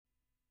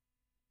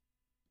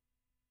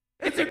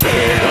It's a Kill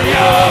Your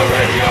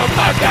Radio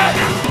podcast.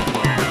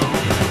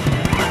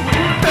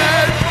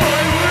 Bad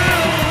Boy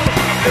Will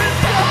is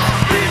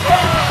Zombie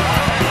Boy.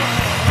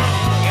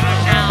 You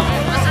shall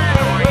listen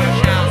or you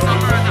shall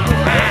suffer the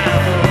wrath.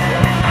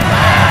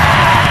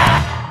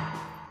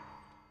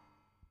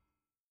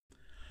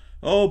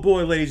 Oh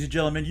boy, ladies and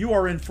gentlemen, you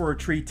are in for a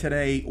treat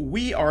today.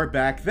 We are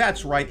back.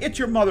 That's right. It's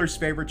your mother's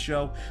favorite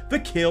show, the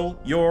Kill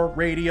Your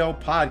Radio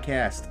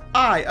podcast.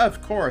 I,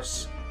 of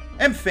course,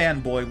 am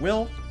Fanboy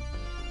Will.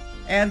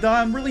 And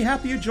I'm really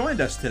happy you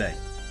joined us today.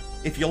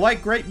 If you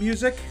like great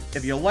music,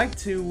 if you like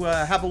to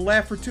have a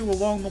laugh or two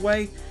along the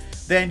way,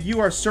 then you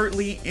are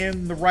certainly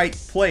in the right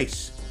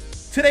place.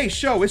 Today's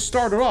show is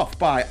started off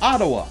by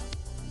Ottawa,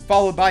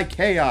 followed by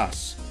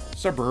Chaos,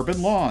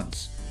 Suburban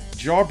Lawns,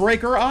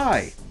 Jawbreaker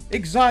Eye,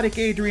 Exotic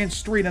Adrian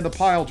Street and the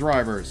Pile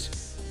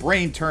Drivers,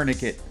 Brain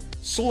Tourniquet,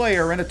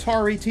 Slayer and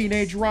Atari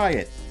Teenage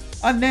Riot,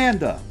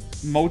 Ananda,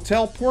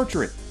 Motel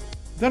Portrait,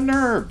 The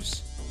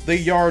Nerves, The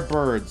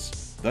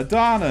Yardbirds, The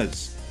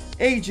Donnas,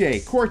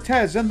 AJ,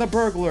 Cortez and the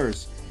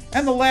Burglars,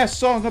 and the last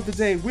song of the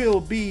day will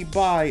be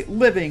by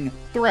living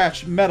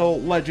thrash metal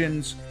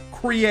legends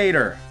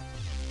Kreator.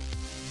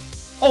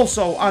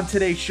 Also on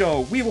today's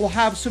show, we will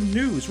have some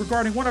news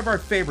regarding one of our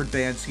favorite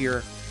bands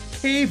here,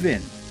 Cave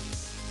In.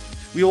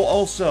 We will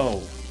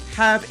also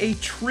have a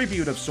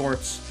tribute of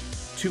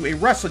sorts to a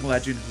wrestling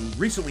legend who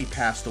recently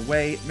passed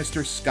away,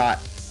 Mr. Scott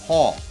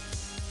Hall.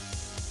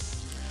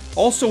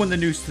 Also in the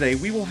news today,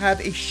 we will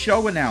have a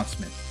show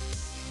announcement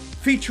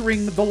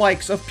featuring the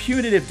likes of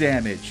Punitive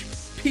Damage,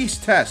 Peace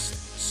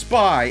Test,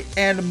 Spy,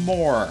 and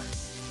more.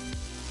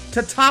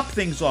 To top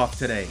things off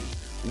today,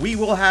 we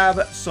will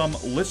have some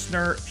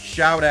listener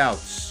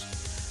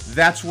shout-outs.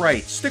 That's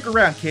right, stick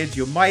around kids,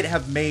 you might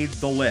have made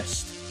the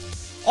list.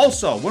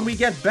 Also, when we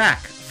get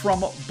back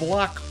from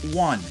Block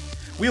 1,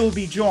 we will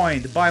be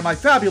joined by my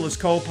fabulous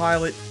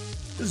co-pilot,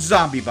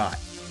 ZombieBot.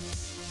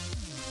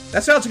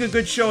 That sounds like a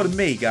good show to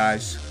me,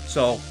 guys,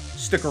 so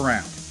stick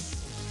around.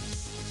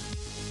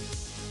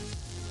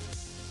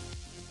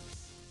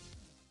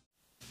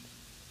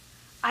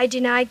 I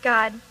deny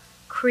God,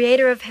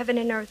 creator of heaven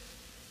and earth,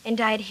 and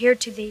I adhere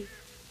to thee,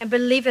 and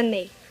believe in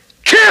thee.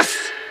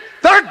 Kiss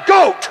the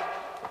goat!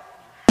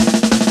 The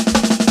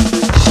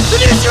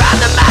news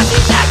around the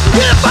mountain neck,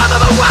 in the form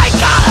of a white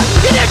collar,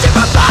 energy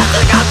from boss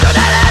to come through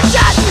that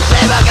action.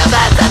 People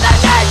convinced that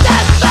the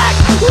name is back.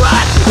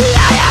 What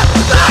I am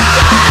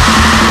fucking!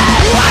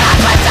 What I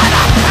twist on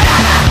the forever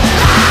lie.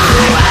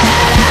 What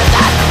it is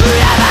that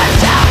never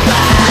shall be.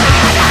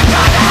 I'm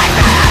gonna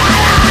connect my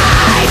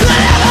life.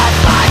 Never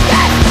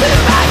forget who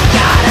I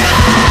gotta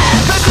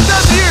live. Past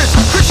 2,000 years,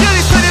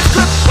 Christianity spent its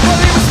grip upon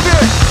the human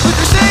spirit. With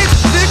crusades,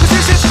 the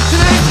Inquisition, to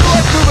the Native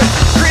Life movement,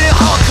 creating a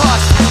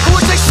Holocaust, for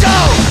which they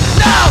show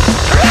no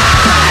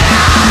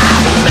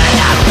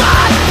Made of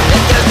blood,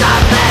 into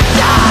something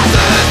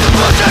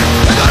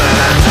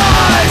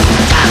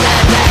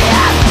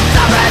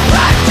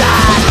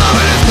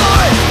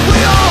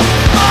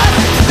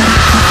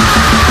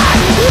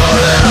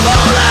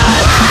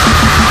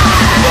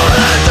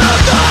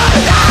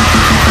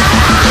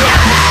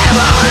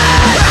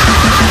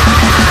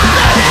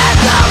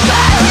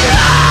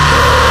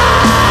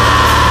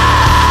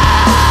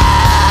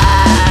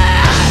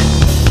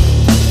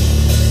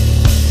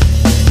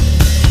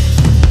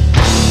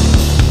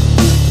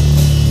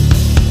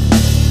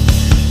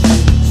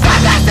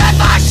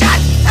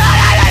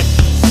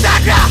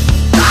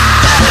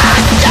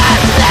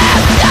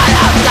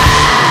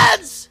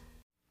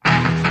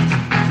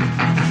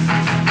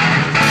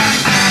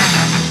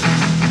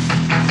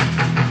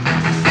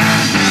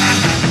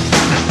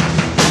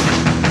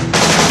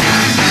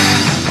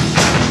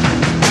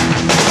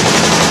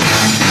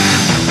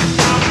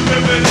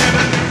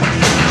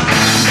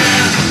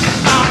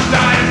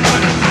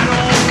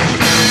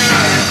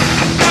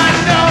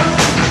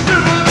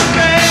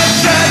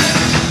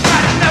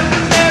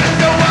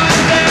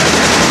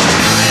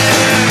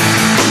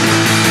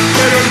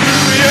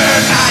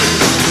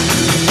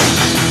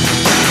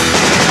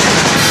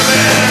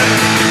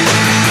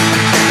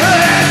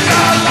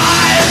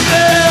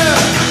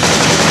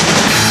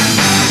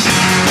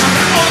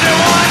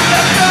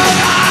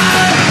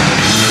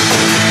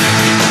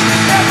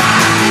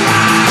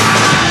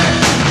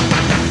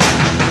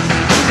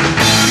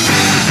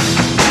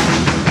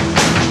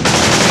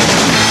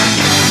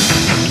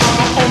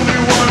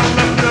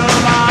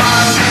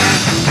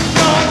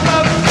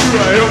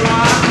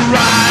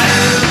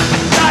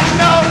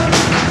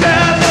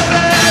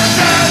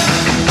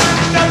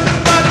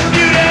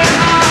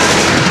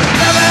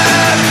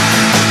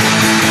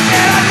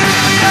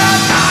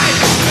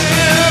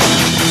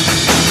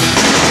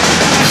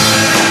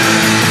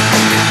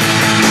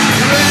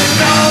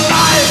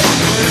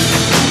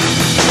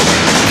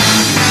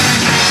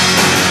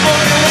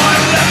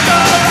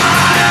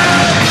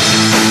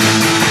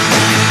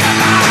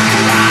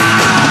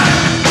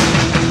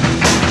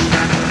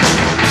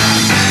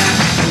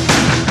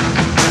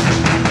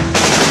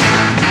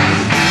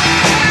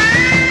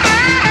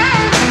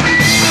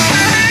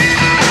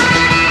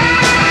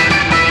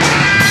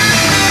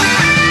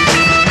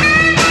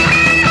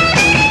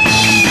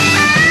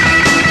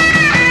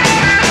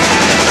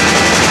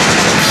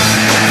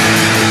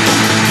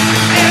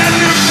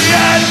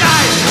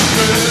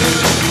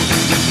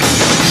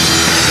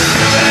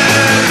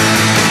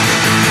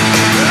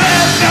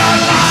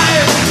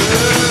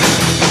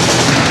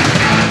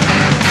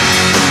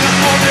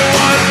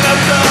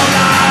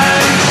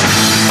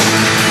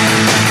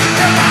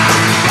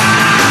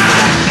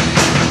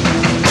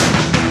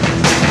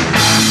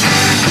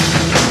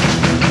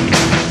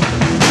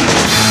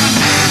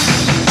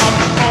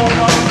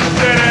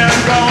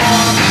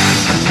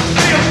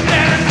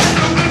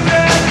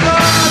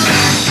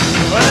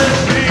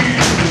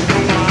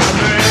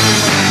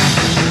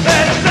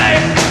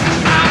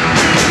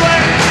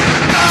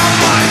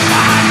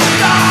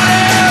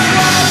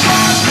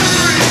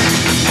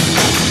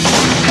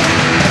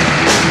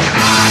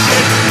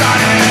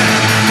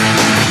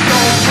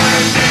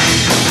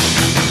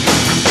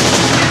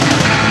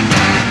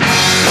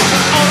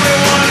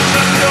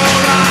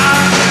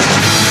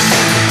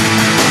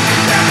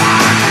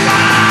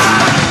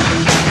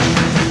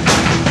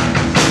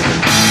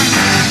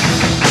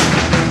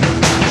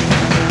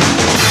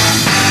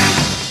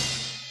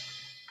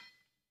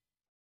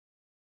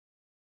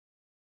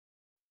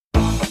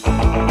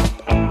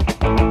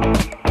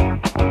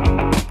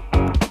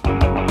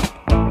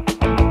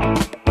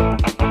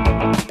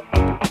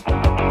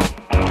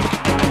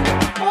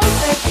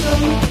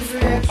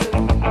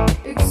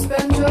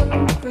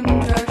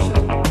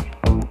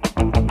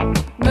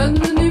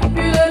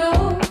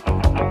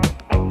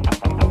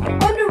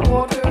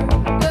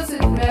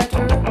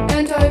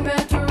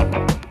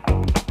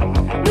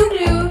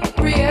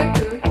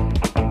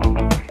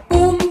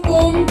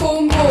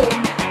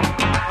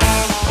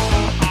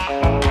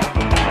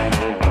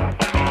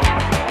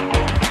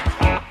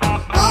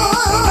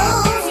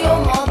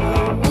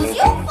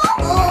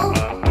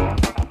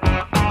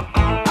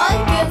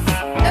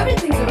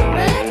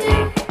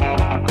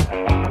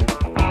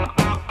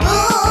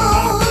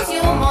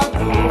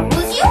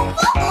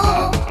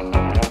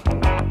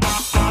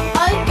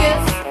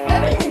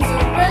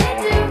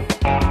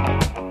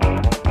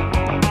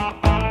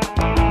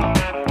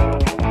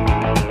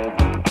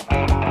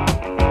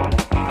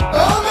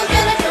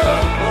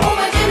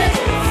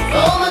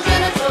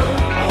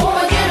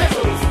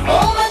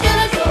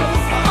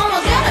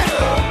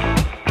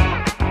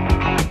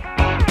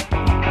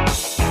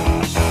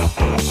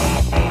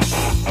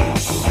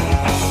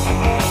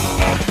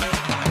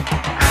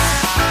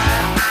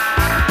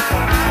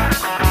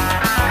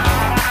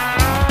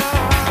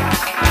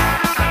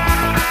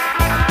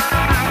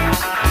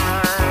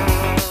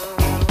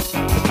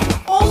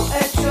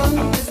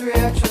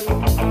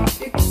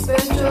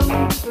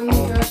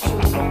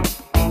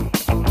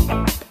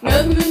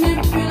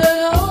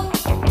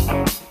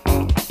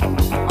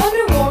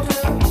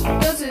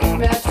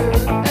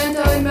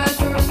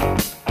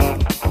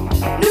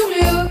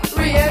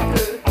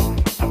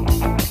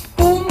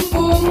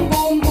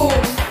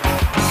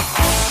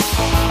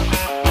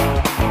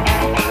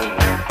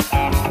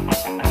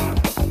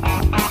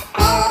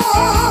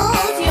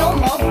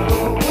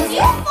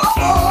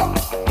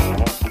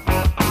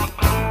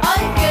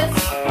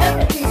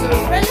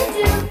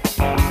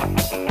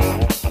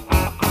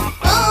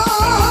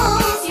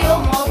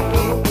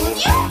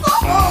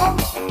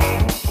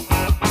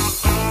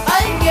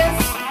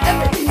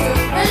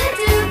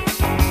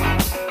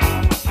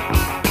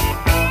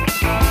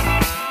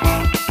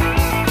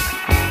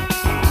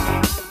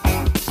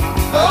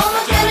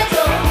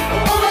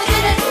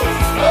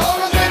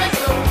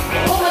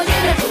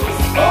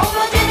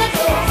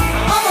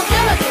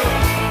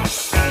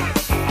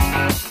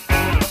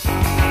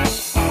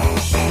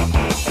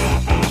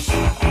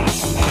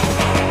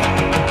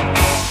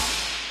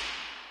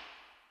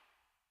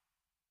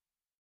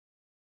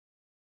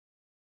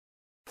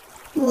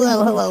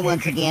Well, hello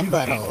once again,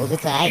 buttholes.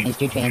 It's I,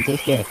 Mr.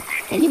 Transistor,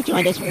 and you've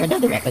joined us for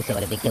another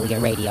episode of the Kill Your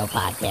Radio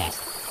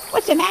podcast.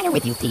 What's the matter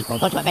with you people?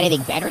 Don't you have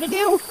anything better to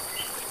do?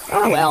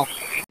 Oh, well.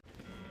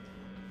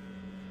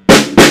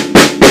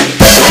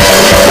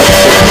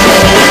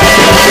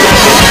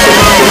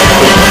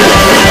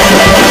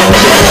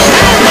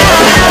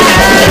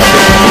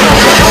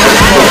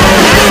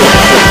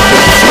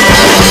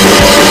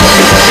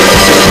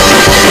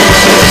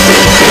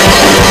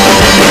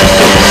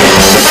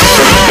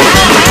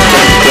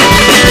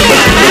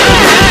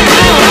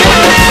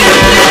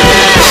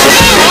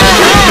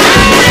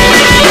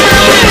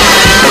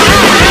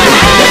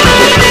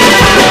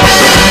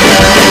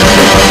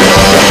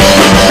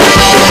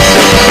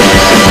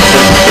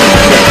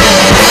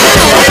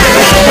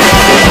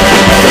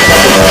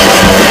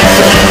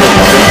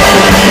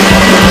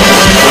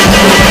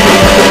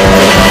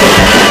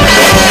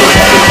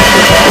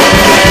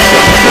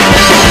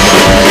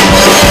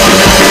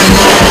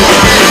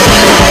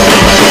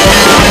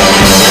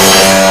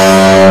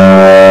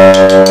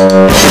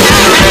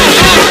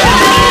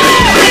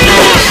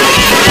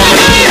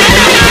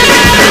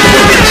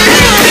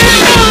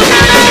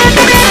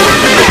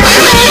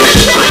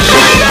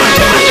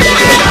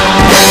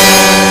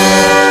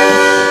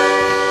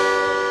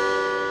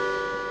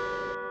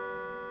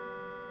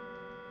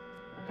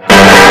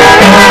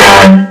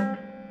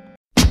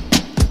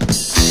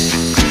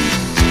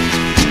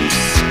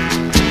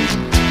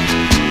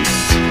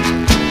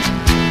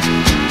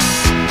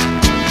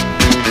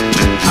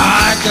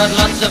 got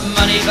lots of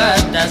money, but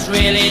that's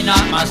really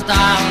not my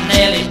style.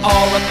 Nearly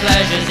all the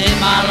pleasures in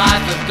my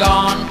life have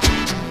gone.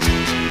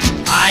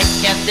 I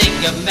can think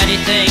of many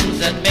things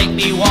that make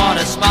me want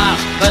to smile,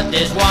 but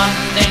there's one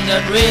thing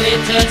that really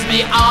turns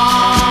me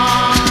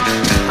on.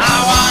 I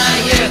wanna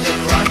hear the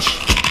crunch,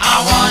 I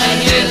wanna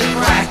hear the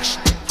cracks,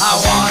 I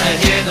wanna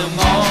hear the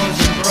moans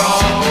and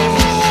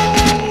groans.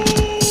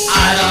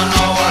 I don't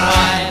know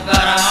why,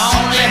 but I'm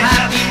only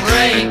happy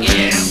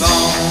breaking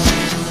bones.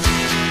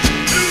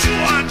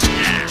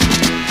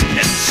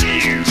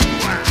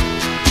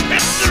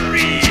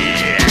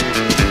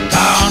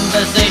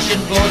 Conversation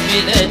bores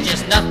me, there's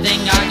just nothing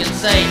I can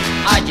say.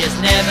 I just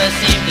never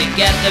seem to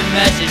get the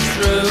message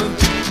through.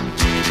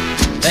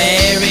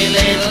 Very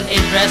little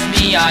interests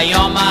me, I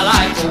yawn my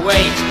life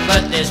away,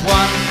 but there's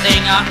one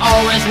thing I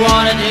always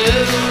wanna do.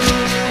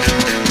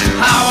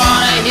 I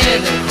wanna hear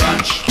the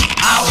crunch,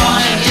 I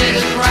wanna hear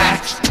the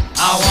cracks,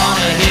 I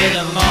wanna hear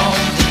the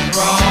moans and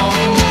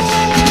groans.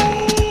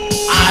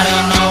 I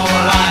don't know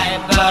why,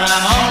 but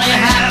I'm only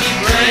happy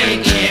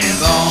breaking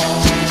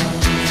bones.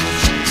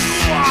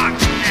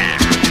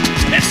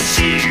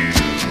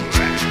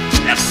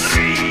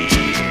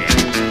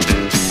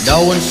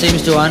 No one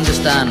seems to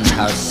understand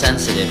how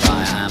sensitive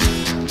I am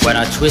when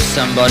I twist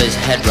somebody's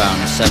head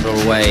round several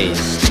ways.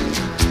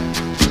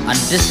 And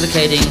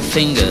dislocating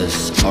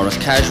fingers or a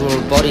casual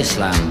body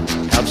slam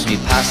helps me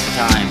pass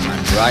time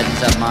and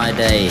brightens up my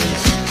days.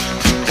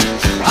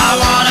 I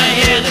wanna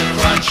hear the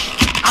crunch,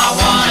 I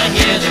wanna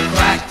hear the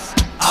cracks,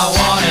 I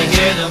wanna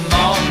hear the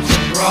moans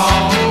and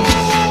groans.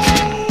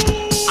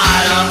 I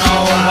don't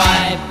know why,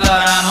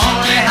 but I'm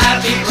only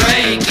happy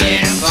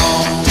breaking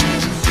bones.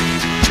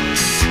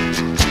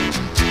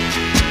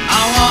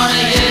 I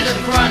wanna hear the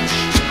crunch,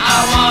 I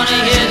wanna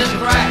hear the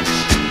cracks,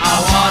 I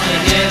wanna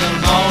hear the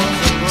moans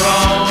and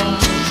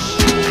groans.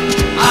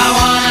 I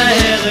wanna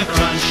hear the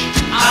crunch,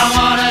 I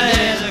wanna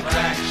hear the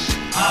cracks,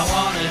 I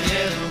wanna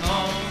hear the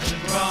moans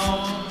and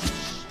groans.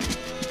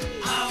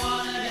 I wanna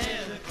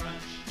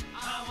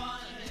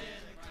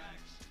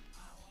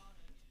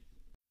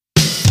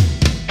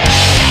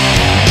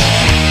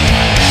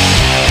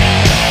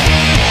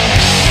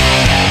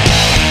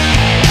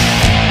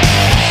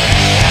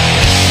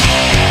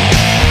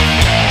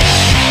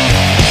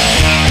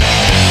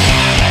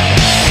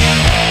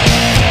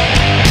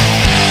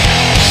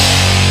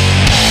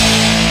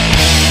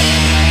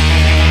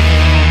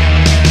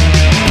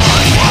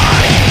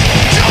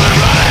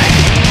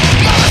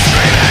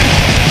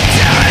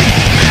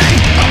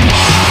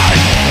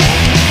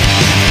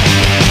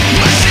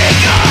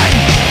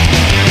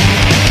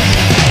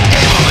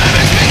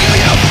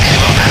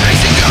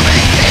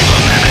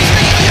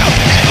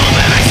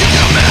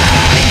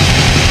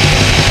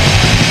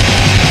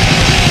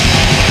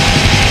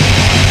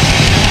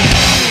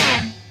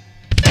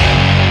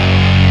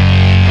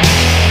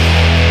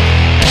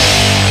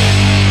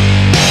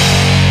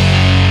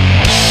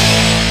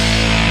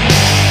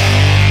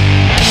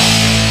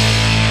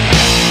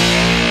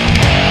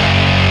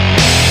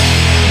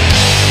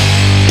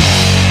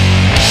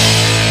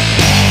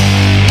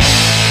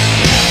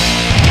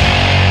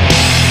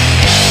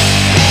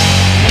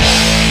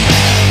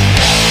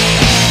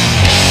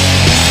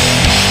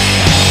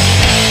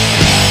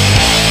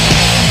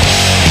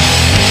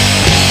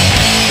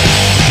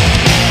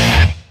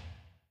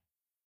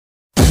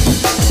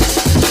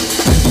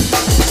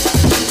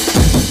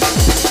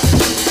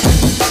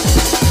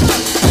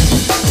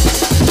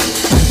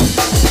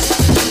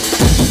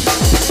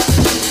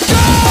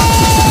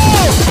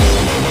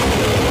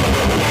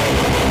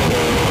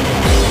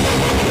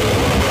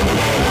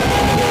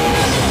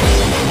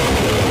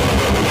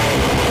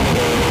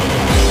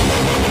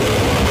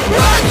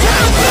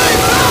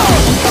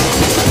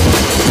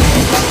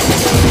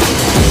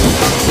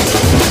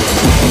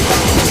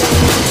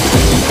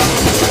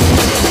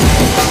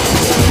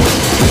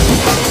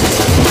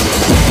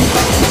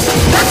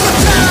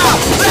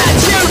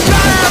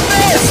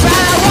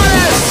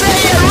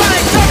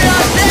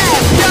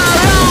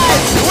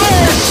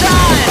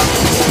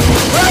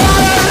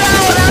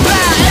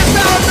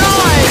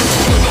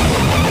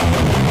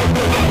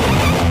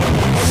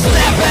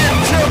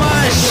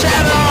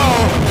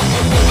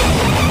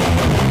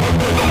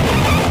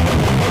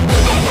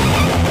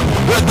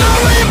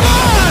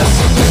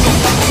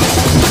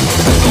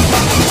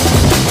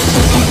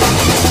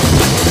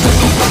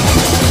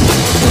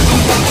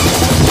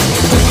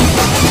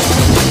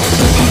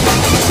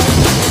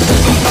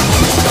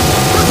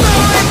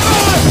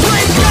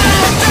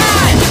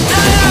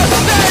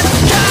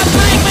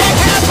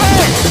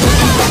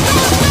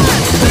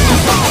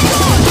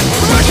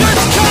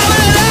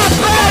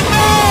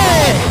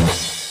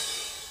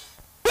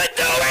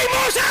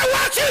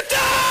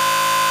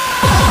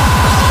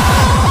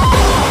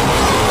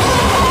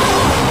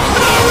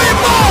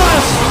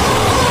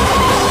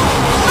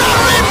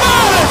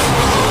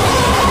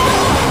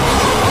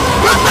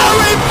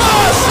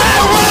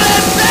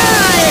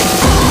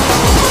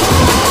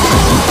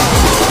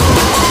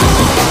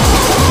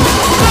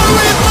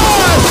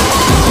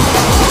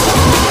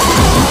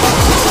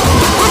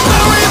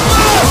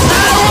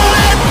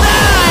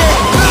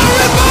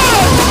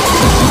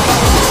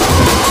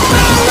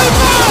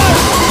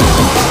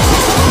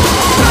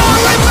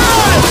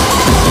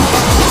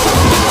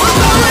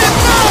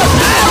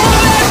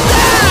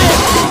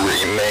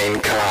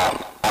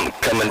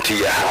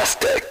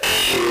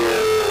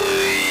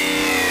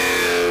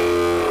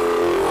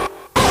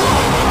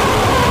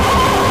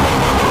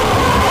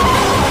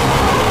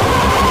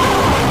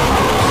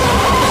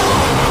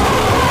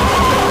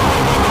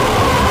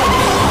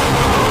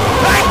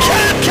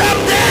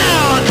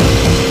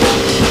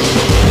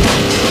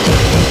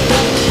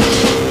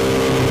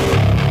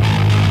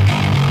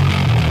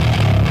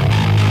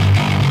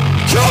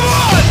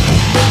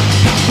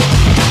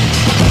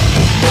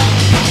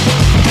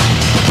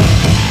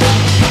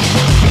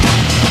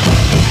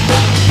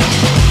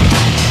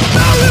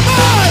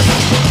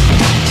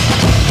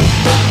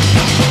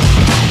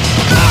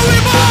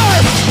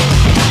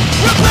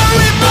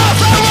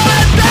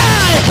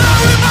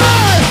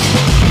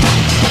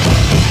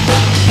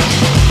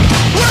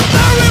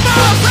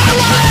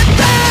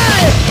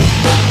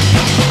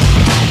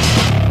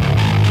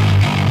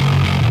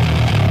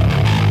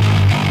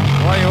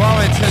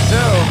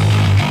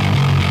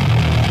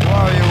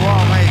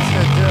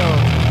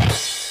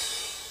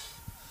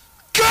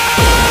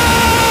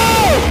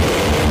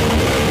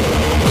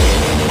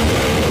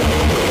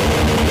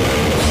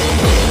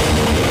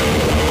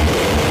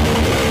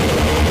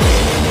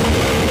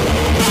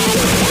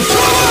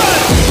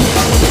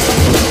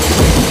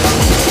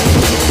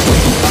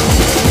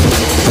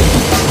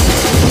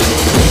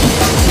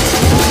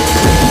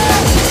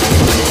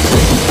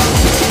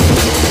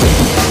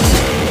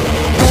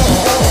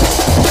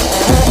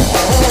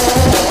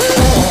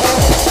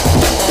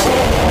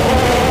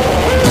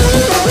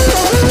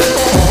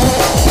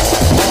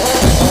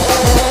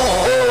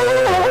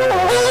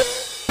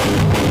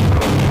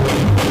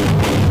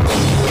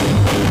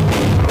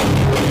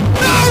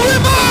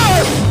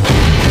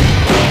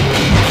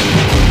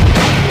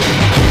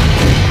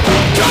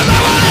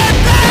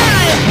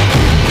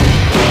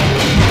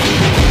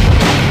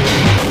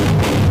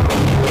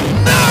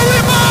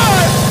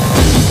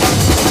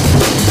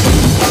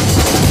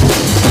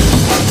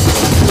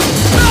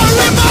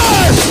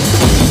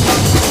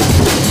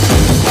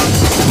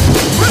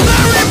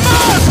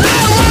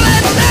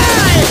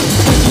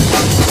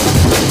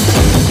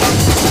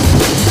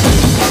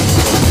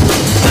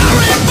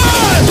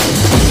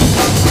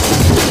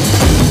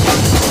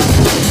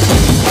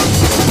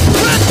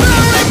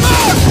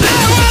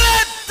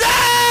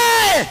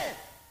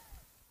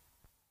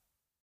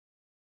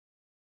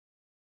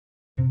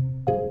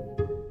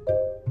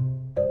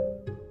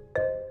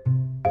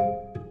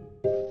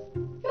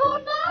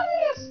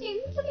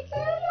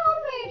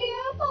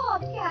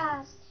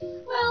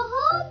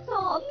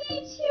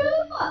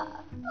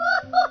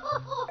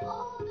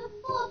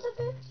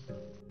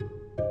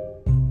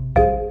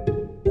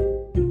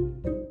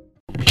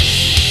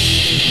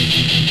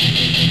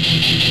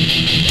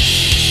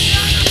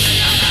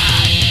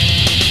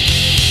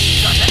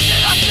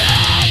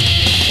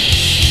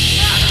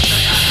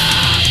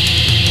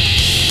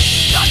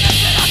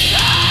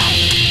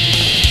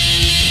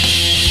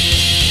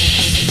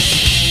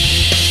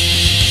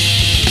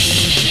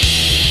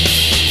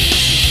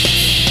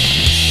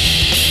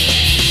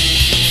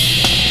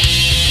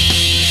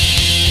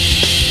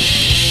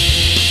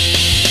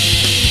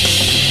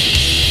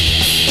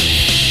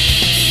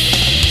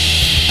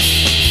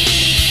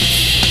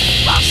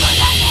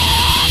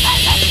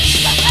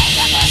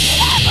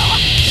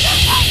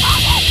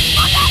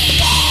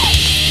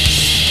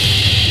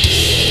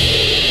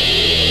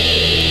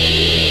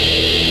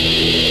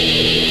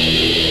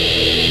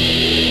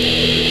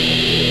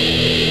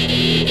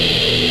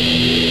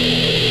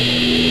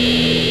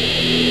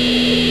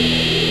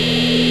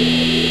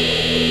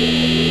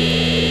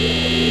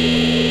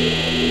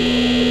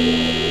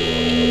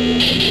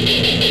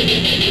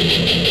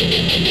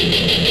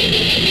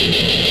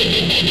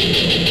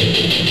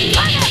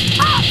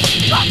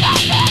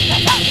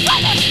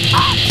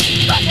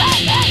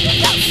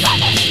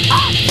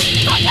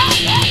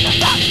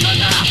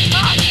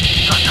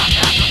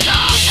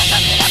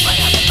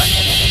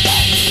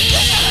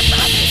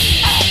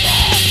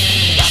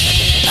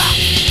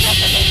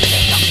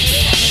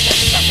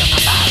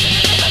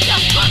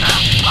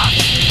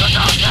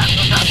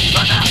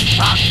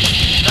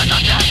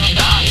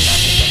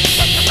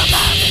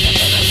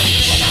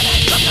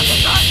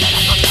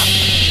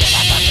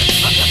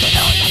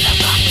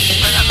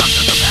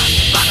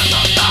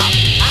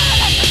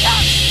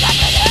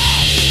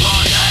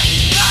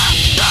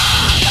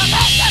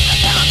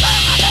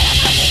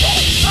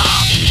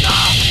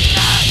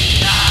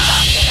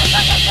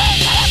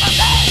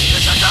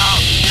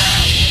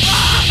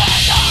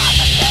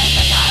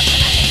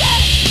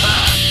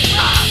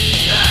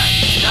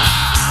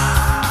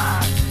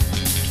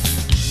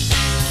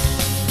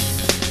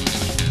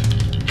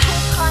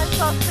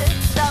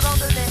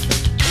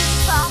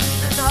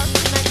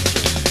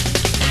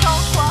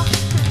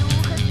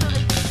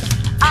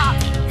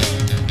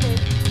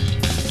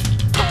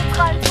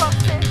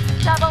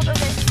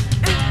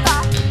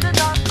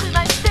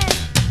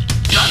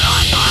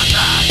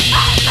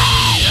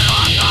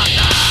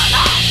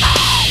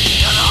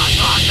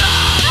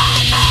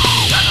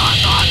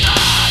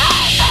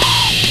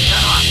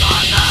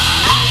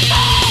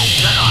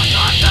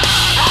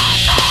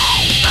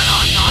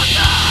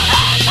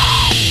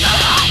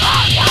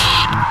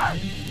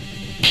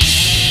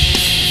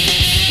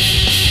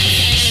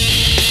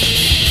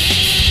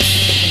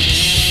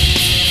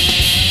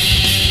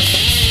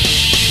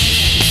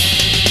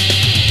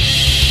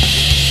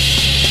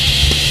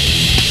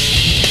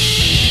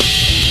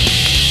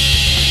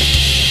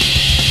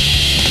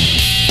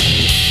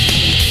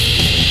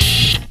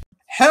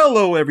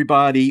Hello,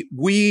 everybody.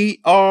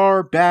 We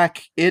are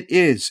back. It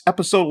is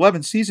episode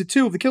 11, season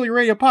 2 of the Kill Your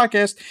Radio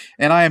podcast,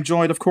 and I am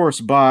joined, of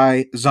course,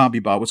 by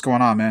ZombieBot. What's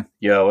going on, man?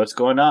 Yo, what's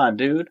going on,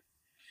 dude?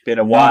 Been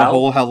a Not while. a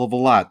whole hell of a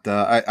lot.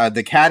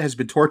 The cat has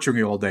been torturing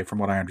you all day, from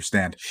what I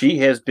understand. She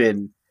has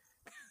been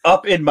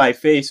up in my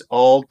face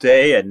all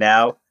day, and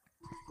now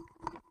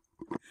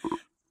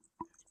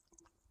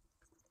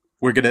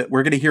We're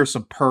gonna hear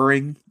some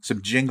purring,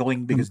 some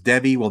jingling, because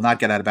Debbie will not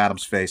get out of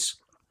Adam's face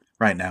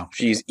right now.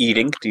 she's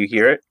eating. Do you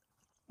hear it?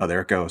 Oh,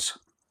 there it goes.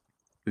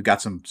 We've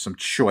got some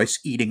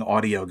choice eating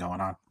audio going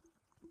on.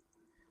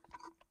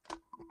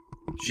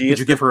 Did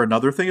you give her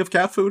another thing of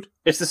cat food?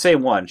 It's the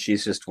same one.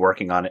 She's just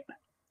working on it.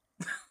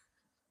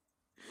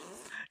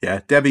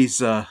 Yeah,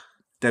 Debbie's a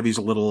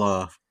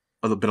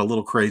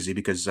little crazy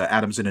because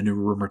Adam's in a new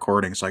room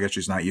recording, so I guess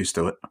she's not used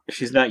to it.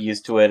 She's not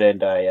used to it,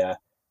 and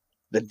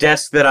the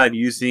desk that I'm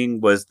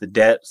using was the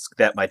desk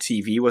that my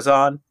TV was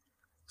on.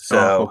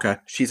 So okay.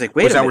 She's like,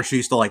 wait Was a that minute. where she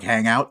used to like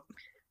hang out?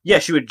 Yeah,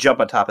 she would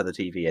jump on top of the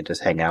TV and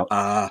just hang out.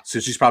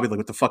 So she's probably like,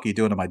 what the fuck are you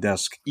doing to my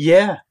desk?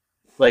 Yeah.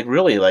 Like,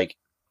 really, like,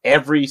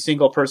 every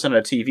single person on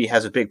a TV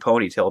has a big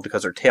ponytail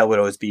because their tail would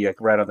always be like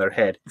right on their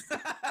head.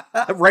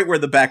 Right where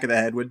the back of the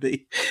head would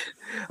be.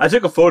 I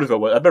took a photo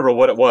of it. I remember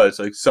what it was,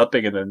 like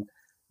something, and then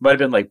might have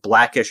been like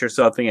blackish or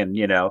something, and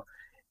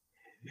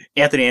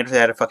Anthony Anderson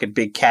had a fucking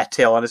big cat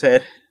tail on his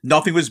head.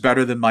 Nothing was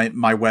better than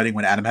my wedding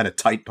when Adam had a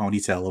tight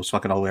ponytail. It was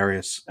fucking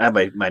hilarious. I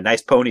had my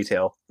nice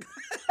ponytail.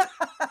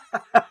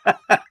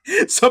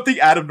 Something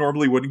Adam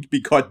normally wouldn't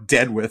be caught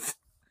dead with.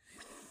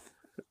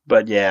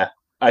 But yeah,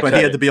 But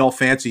he had to be all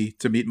fancy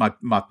to meet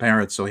my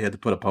parents, so he had to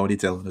put a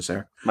ponytail in his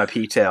hair. my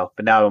pea-tail.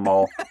 But now I'm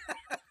all...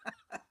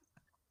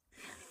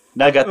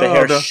 now I got the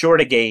hair no.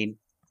 short again.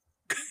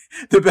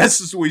 The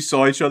best is we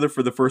saw each other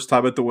for the first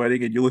time at the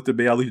wedding, and you looked at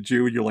me, I looked at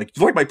you, and you're like,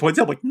 you like my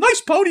ponytail? I'm like,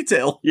 nice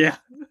ponytail! Yeah.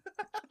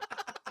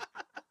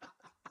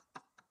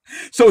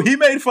 So he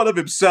made fun of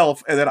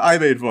himself, and then I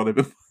made fun of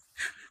him.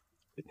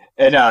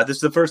 And this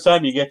is the first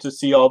time you get to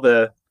see all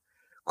the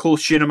cool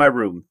shit in my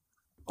room.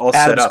 All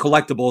set Adam's up.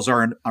 collectibles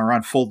are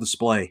on full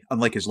display,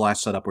 unlike his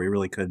last setup where you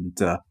really couldn't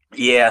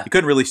Yeah. you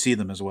couldn't really see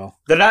them as well.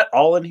 They're not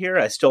all in here.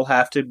 I still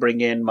have to bring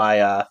in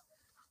my... I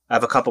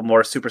have a couple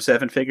more Super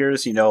 7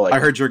 figures, like... I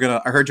heard you're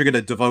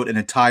gonna devote an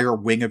entire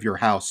wing of your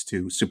house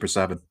to Super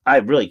 7. I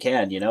really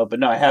can, but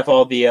no, I have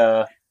all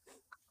the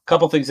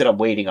couple things that I'm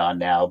waiting on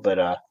now.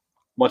 But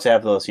once I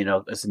have those,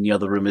 as in the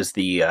other room is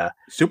the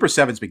Super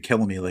 7's been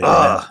killing me lately.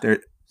 Man.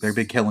 They're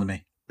been killing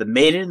me. the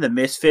Maiden, the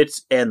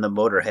Misfits, and the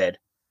Motorhead.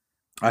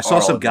 I saw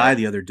All some of guy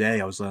them. the other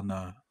day. I was on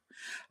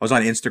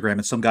Instagram,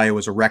 and some guy who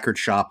was a record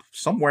shop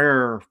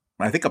somewhere,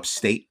 I think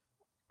upstate,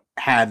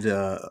 had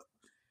the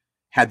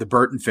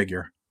Burton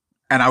figure,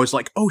 and I was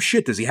like, "Oh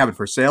shit, does he have it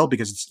for sale?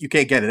 Because you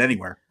can't get it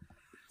anywhere."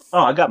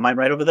 Oh, I got mine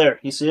right over there.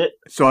 You see it?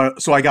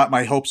 So I got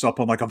my hopes up.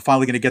 I'm like, I'm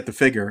finally going to get the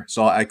figure.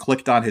 So I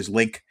clicked on his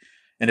link,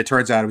 and it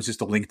turns out it was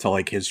just a link to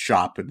like his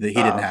shop, and he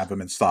didn't have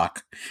them in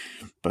stock.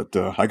 But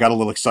I got a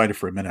little excited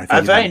for a minute. If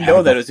I didn't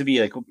know that it was to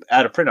be like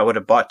out of print, I would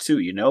have bought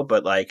two.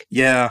 But like,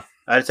 yeah.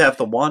 I just have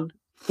the one.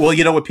 Well,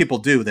 you know what people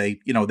do? They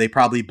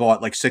probably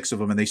bought like 6 of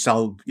them, and they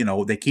sell.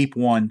 They keep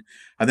one,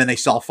 and then they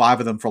sell 5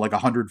 of them for like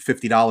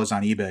 $150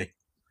 on eBay.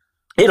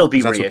 It'll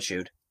be 'Cause that's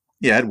reissued.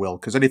 Yeah, it will,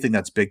 because anything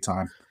that's big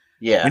time.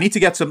 Yeah. We need to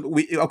get some.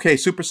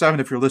 Super 7.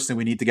 If you're listening,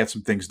 we need to get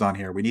some things done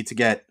here. We need to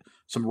get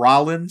some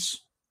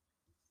Rollins.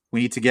 We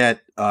need to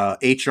get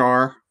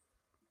HR.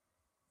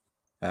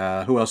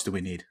 Who else do we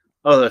need?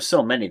 Oh, there's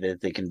so many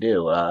that they can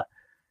do. How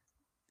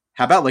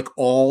about like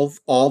all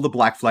the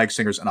Black Flag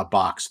singers in a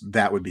box?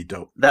 That would be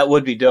dope. That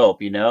would be dope.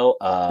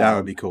 That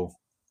would be cool.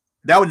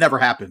 That would never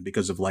happen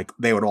because of like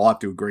they would all have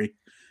to agree.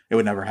 It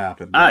would never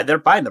happen. They're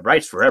buying the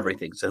rights for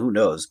everything, so who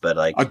knows? But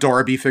like A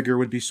Darby figure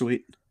would be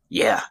sweet.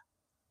 Yeah.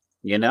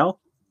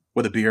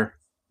 With a beer.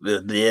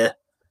 Yeah.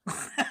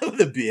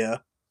 With a beer.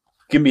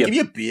 Give me a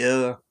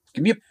beer.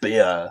 Give me a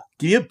beer.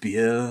 Give me a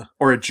beer.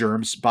 Or a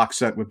Germs box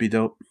set would be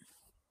dope.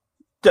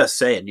 Just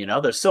saying,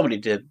 there's so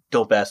many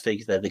dope ass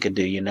things that they could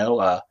do,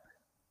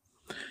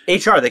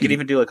 HR, they could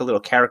even do like a little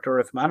character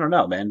of him. I don't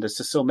know, man. There's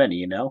just so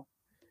many,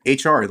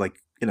 HR, like,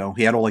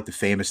 he had all like the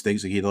famous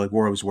things. Like, he like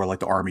always wore like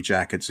the army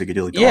jacket, so you could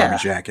do like the army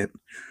jacket.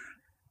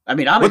 I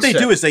mean, what they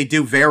do is they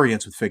do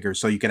variants with figures,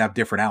 so you can have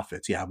different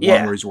outfits. One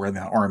where he's wearing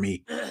the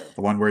army,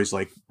 the one where he's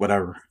like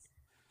whatever.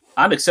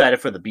 I'm excited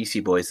for the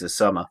BC Boys this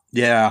summer.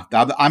 Yeah,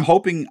 I'm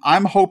hoping.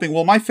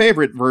 Well, my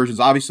favorite versions,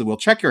 obviously,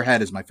 Check Your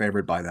Head is my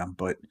favorite by them,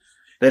 but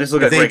they just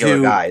look like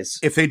regular guys.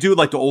 If they do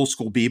like the old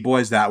school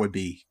B-Boys, that would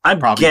be. I'm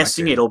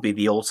guessing it'll be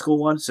the old school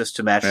ones just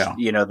to match,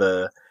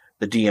 the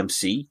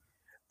DMC.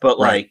 But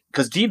like,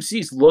 because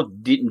DMC's look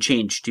didn't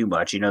change too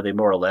much, they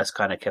more or less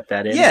kind of kept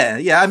that in.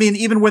 Yeah. I mean,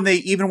 even when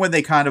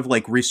they kind of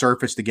like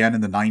resurfaced again in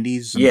the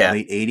 90s and the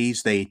late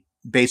 80s, they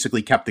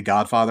basically kept the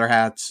Godfather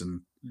hats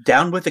and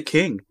Down with the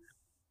King.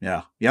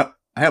 Yeah. Yep.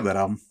 I have that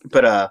album.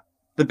 But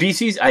the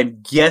BCs,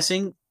 I'm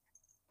guessing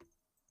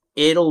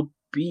it'll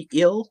be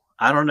ill.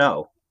 I don't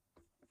know.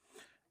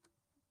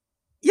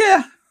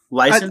 Yeah.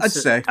 Licensed, I'd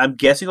say. I'm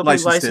guessing it'll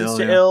be licensed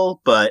to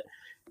ill, but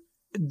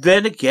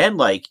then again,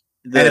 like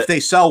and if they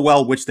sell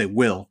well, which they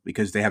will,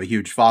 because they have a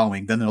huge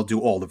following, then they'll do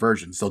all the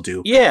versions. They'll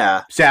do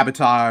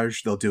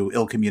Sabotage, they'll do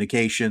Ill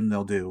Communication,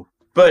 they'll do.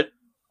 But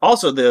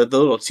also the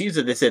little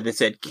teaser they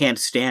said Can't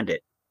Stand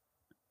It,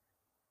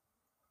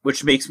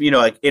 which makes me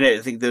like I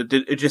think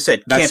it just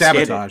said That's Can't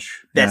Sabotage.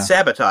 Stand It. That's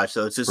Sabotage.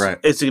 So it's just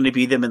it's going to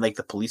be them in like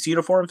the police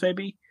uniforms,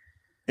 maybe.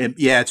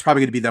 It's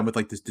probably going to be them with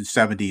like the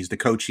 70s, the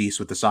Cochise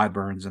with the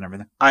sideburns and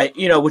everything.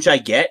 Which I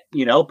get,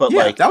 but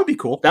like that would be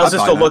cool. That was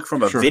just a look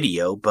from a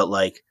video, but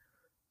like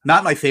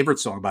not my favorite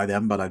song by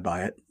them, but I'd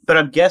buy it. But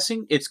I'm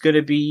guessing it's going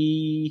to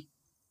be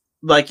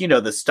like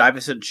the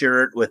Stuyvesant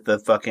shirt with the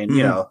fucking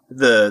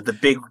the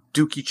big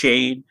dookie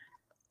chain.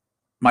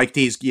 Mike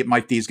D's going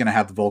to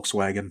have the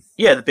Volkswagen.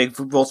 Yeah, the big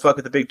Volkswagen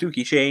with the big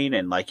dookie chain,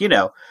 and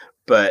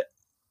but.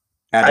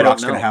 Ad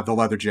Rock's going to have the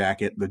leather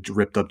jacket, the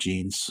ripped up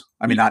jeans.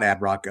 I mean, not Ad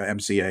Rock,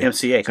 MCA.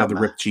 MCA, have the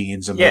ripped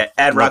jeans and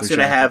Ad Rock's going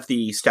to have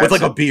the with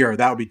like a beer.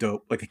 That would be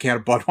dope, like a can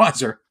of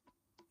Budweiser.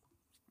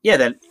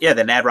 Then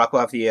Ad Rock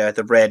will have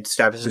the red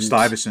Stuyvesant. The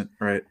Stuyvesant,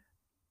 right?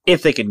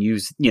 If they can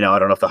use, I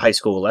don't know if the high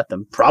school will let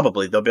them.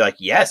 Probably they'll be like,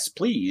 yes,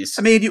 please.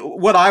 I mean,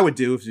 what I would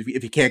do if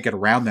you can't get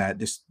around that,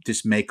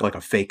 just make like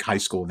a fake high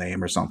school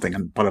name or something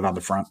and put it on the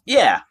front.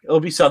 Yeah,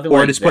 it'll be something. Or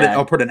like just that.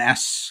 I'll put an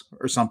S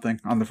or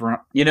something on the front.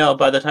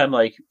 By the time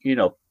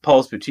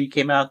Paul's Boutique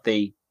came out,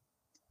 they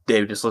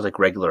just looked like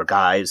regular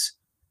guys.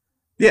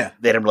 Yeah,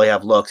 they didn't really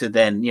have looks, and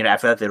then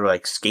after that they were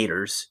like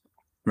skaters.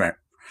 Right.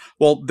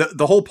 Well,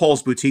 the whole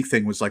Paul's Boutique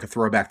thing was like a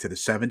throwback to the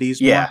 70s.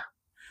 Yeah.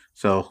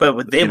 So, but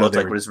what they looked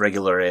like was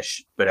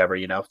regular-ish, whatever,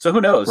 So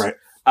who knows? Right.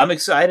 I'm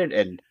excited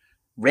and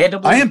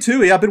randomly. I am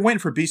too. Yeah, I've been waiting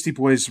for Beastie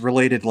Boys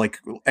related, like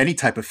any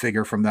type of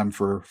figure from them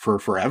for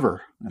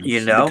forever. And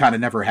it kind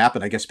of never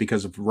happened, I guess,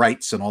 because of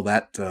rights and all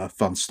that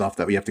fun stuff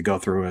that we have to go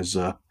through as.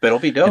 But it'll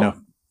be dope.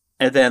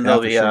 And then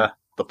there'll be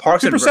the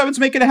Parks Super 7's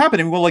making it happen.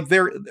 I mean, well, like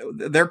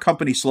their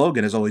company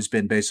slogan has always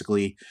been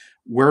basically,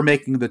 we're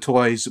making the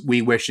toys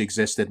we wish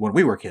existed when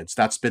we were kids.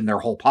 That's been their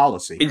whole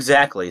policy.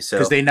 Exactly. So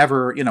because they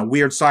never,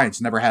 Weird Science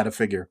never had a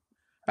figure,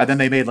 and then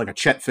they made like a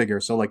Chet figure.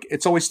 So like,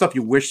 it's always stuff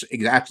you wish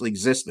actually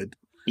existed.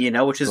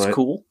 Which is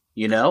cool.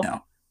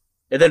 And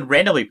then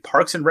randomly,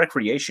 Parks and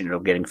Recreation are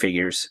getting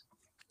figures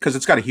because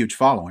it's got a huge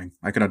following.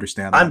 I can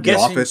understand that. I'm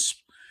guessing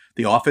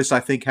The Office, I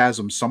think, has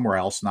them somewhere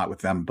else, not with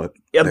them, but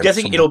I'm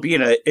guessing it'll be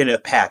in a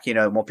pack. It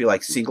won't be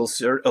like single.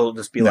 It'll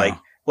just be like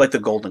the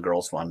Golden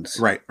Girls ones.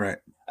 Right, right.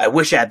 I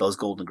wish I had those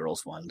Golden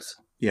Girls ones.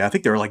 Yeah, I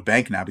think they're like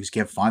bank now because you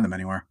can't find them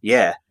anywhere.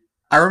 Yeah,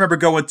 I remember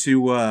going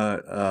to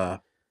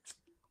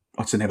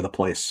what's the name of the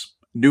place?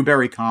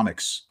 Newberry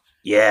Comics.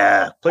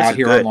 Yeah, out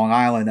here on Long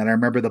Island, and I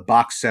remember the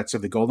box sets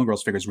of the Golden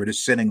Girls figures were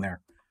just sitting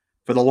there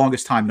for the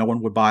longest time. No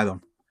one would buy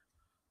them.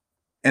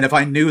 And if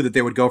I knew that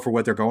they would go for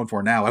what they're going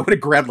for now, I would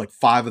have grabbed like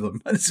 5 of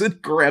them. I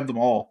just grabbed them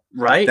all.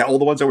 Right. All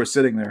the ones that were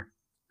sitting there.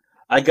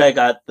 I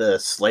got the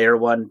Slayer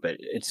one, but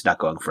it's not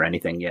going for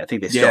anything yet. I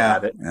think they still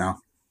have it. Yeah.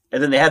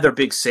 And then they had their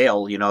big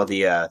sale,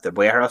 the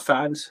Warehouse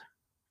fans.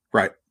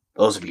 Right.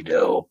 Those would be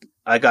dope.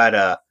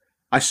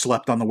 I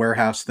slept on the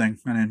Warehouse thing.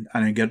 I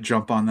didn't get a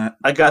jump on that.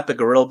 I got the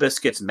Gorilla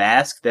Biscuits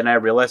mask. Then I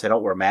realized I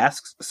don't wear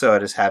masks, so I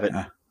just have it.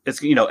 It's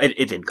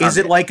it didn't come. Is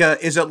it like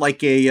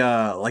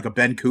a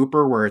Ben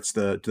Cooper where it's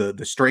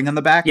the string on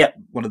the back? Yep.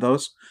 One of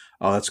those.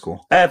 Oh, that's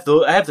cool. I have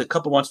the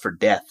couple ones for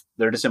Death.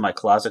 They're just in my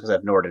closet because I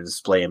have nowhere to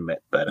display them.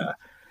 But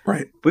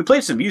right. We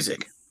played some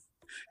music.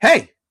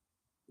 Hey,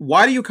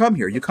 why do you come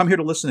here? You come here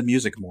to listen to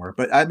music more.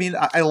 But I mean,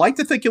 I like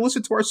to think you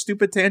listen to our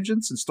stupid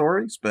tangents and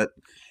stories, but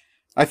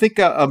I think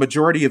a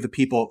majority of the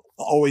people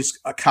always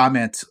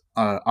comment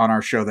on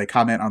our show. They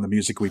comment on the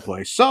music we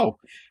play. So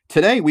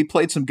today we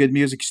played some good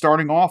music,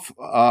 starting off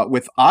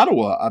with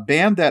Ottawa, a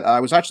band that I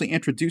was actually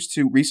introduced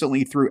to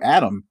recently through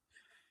Adam.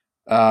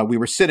 We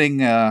were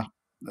sitting, I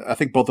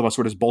think both of us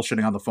were just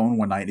bullshitting on the phone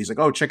one night, and he's like,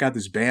 "Oh, check out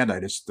this band I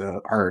just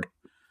heard,"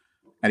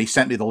 and he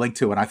sent me the link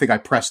to it. And I think I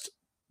pressed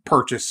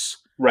purchase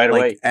right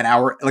away. An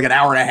hour and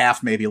a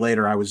half maybe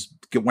later. I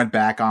went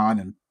back on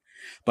and.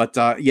 But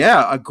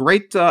a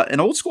great, an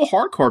old school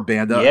hardcore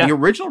band. The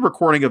original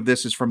recording of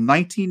this is from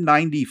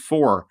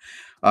 1994.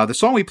 The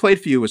song we played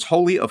for you is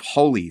Holy of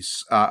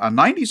Holies, a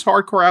 90s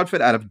hardcore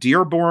outfit out of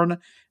Dearborn,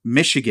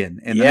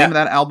 Michigan. And the name of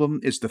that album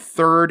is The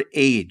Third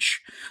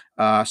Age.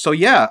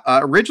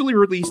 Originally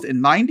released in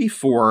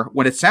 94,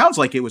 when it sounds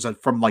like it was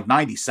from like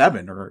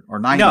 97 or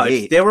 98.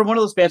 No, they were one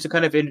of those bands that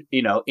kind of,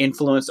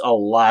 influenced a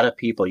lot of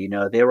people.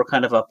 They were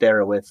kind of up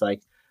there with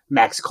like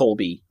Max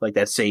Colby, like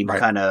that same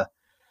kind of.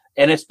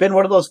 And it's been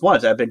one of those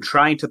ones. I've been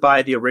trying to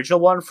buy the original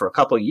one for a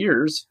couple of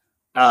years.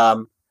 I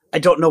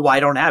don't know why I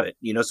don't have it.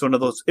 It's one of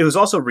those. It was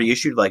also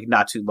reissued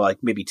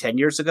maybe 10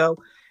 years ago,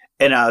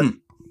 and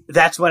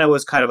that's when I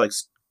was kind of like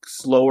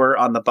slower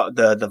on the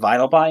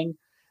vinyl buying.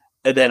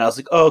 And then I was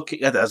like, oh,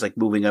 okay. I was like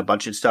moving a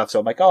bunch of stuff, so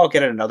I'm like, oh, I'll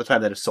get it another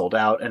time that it's sold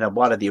out. And I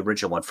wanted the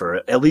original one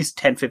for at least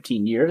 10,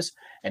 15 years,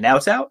 and now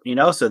it's out.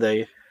 So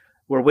they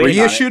were waiting.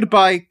 Reissued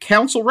by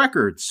Council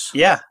Records.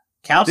 Yeah,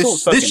 Council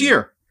this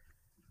year.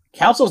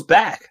 Council's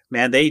back,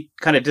 man. They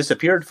kind of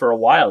disappeared for a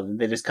while, and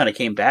they just kind of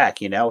came back,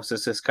 So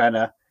it's just kind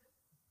of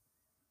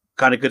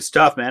kind of good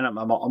stuff, man.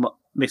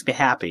 Makes me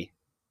happy.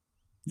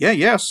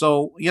 Yeah.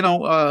 So,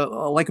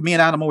 like me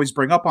and Adam always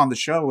bring up on the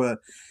show,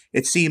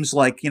 it seems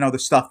like, the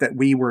stuff that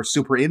we were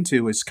super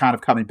into is kind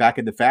of coming back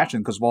into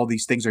fashion because all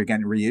these things are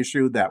getting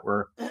reissued that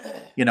were,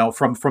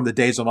 from the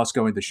days of us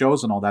going to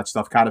shows and all that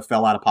stuff kind of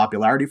fell out of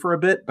popularity for a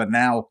bit. But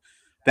now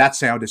that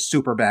sound is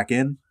super back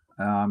in.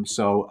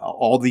 So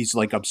all these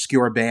like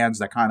obscure bands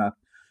that kind of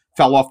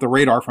fell off the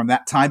radar from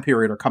that time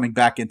period are coming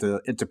back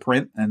into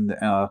print and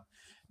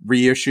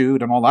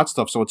reissued and all that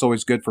stuff. So it's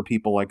always good for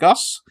people like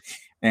us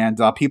and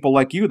people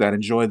like you that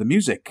enjoy the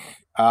music.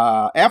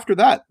 After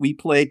that, we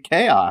played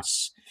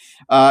Chaos.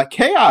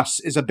 Chaos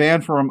is a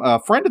band from a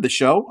friend of the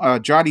show,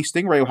 Johnny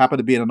Stingray, who happened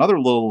to be in another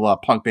little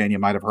punk band you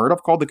might have heard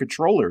of called The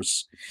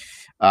Controllers.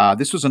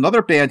 This was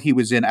another band he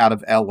was in out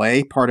of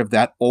L.A., part of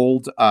that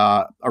old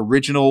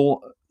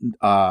original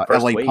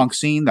L.A. Wave. punk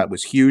scene that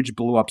was huge,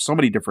 blew up so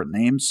many different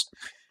names.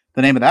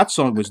 The name of that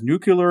song was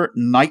Nuclear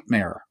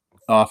Nightmare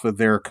off of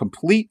their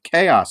Complete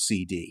Chaos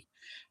CD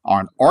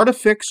on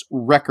Artifix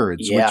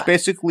Records, which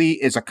basically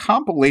is a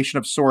compilation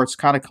of sorts,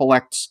 kind of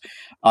collects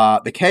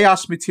the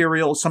Chaos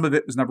material. Some of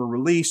it was never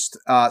released.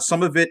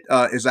 Some of it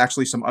is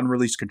actually some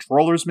unreleased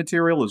Controllers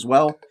material as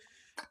well.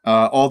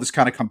 All this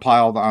kind of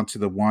compiled onto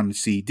the one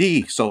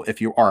CD. So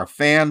if you are a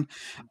fan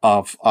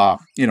of,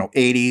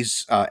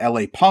 80s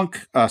LA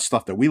punk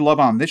stuff that we love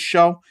on this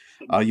show,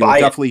 you'll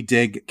definitely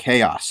dig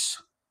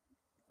Chaos.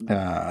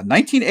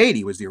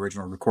 1980 was the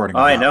original recording.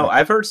 I know.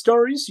 I've heard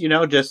stories,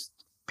 just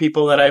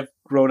people that I've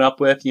grown up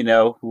with,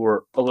 who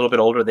were a little bit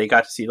older, they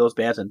got to see those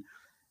bands. And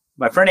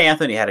my friend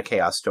Anthony had a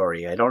Chaos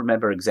story. I don't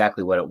remember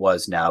exactly what it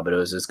was now, but it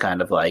was just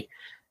kind of like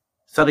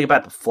something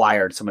about the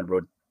flyer. Someone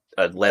wrote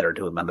a letter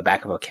to him on the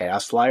back of a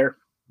Chaos flyer,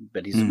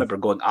 but he's remember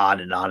going on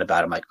and on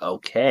about it. I'm like,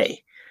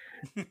 okay.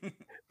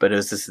 But it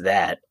was just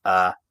that.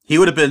 He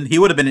would have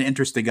been an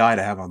interesting guy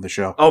to have on the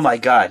show. Oh my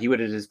God. He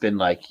would have just been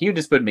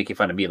making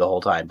fun of me the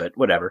whole time, but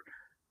whatever.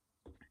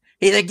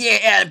 He's like, yeah,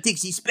 Adam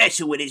thinks he's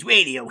special with his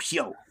radio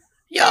show.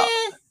 Yo,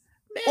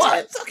 man,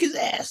 what? Fuck his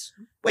ass.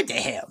 What the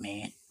hell,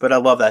 man? But I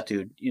love that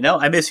dude.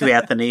 I miss you,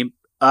 Anthony.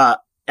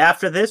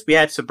 After this, we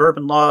had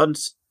Suburban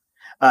Lawns,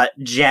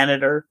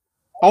 Janitor.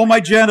 Oh, my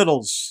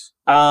genitals.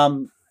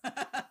 I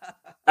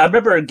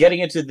remember getting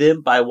into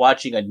them by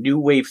watching a New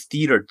Wave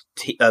Theater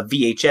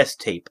VHS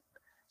tape.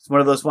 It's one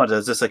of those ones that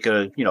was just like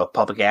a,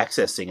 public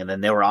access thing. And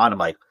then they were on. I'm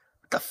like,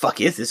 what the fuck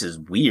is this? This is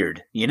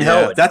weird.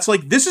 Yeah, that's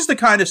like, this is the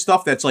kind of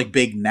stuff that's like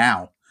big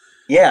now.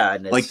 Yeah.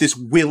 And like this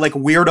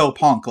weirdo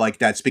punk, like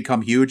that's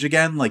become huge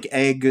again. Like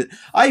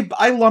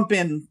I lump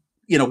in,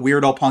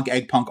 weirdo punk,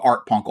 egg punk,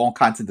 art punk, all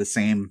kinds of the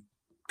same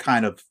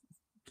kind of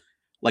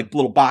like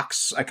little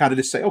box. I kind of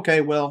just say,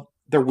 okay, well,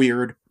 they're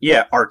weird.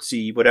 Yeah,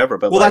 artsy, whatever.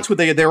 But that's what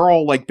they're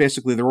all like.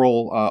 Basically, they're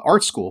all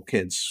art school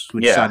kids who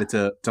decided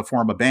to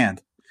form a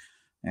band,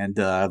 and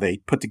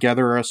they put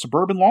together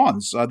Suburban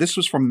Lawns. This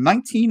was from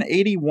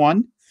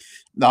 1981.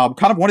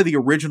 Kind of one of the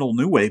original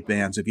new wave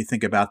bands, if you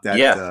think about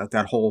that.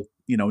 That whole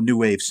new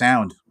wave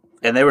sound.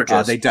 And they were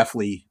just they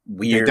definitely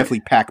weird. They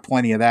definitely packed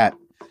plenty of that.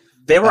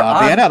 They were a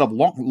band out of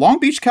Long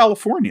Beach,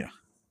 California.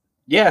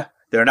 Yeah,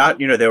 they're not.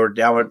 They were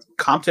down at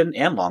Compton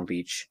and Long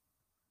Beach.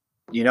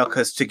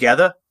 Because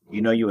together.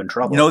 You're in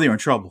trouble. They're in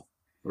trouble.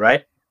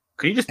 Right?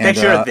 Could you just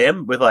picture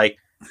them with like,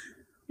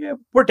 yeah,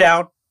 we're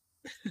down.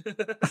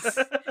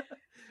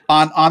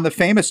 on the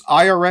famous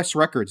IRS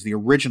records, the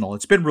original,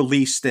 it's been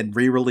released and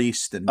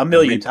re-released and a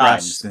million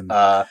times. And,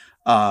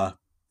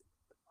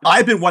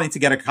 I've been wanting to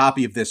get a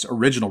copy of this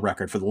original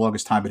record for the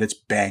longest time, but it's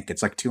bank.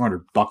 It's like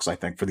 $200, I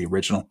think, for the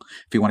original.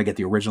 If you want to get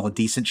the original in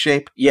decent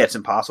shape. Yeah, it's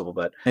impossible,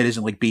 but it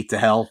isn't like beat to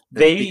hell.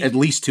 At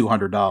least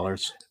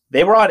 $200.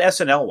 They were on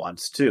SNL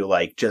once, too,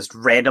 like, just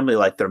randomly,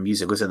 like, their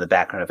music was in the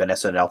background of an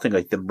SNL thing,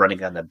 like them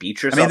running on the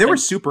beach or something. They were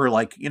super,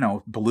 like,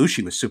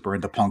 Belushi was super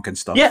into punk and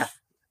stuff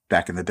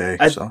back in the day.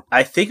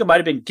 I think it might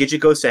have been Gidget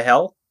Goes to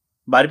Hell.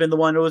 Might have been the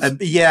one who was...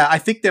 I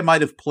think they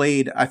might have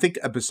played... I think,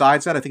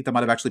 besides that, I think they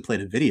might have actually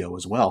played a video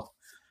as well.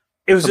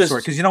 It was just...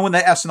 Because, when the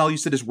SNL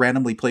used to just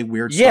randomly play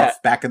weird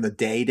stuff back in the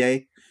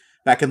day,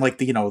 back in, like,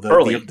 the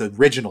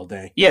original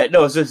day. Yeah, no,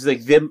 it was just,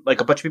 like, them, like,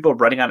 a bunch of people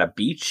running on a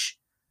beach...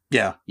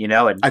 Yeah,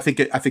 and I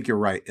think you're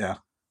right. Yeah,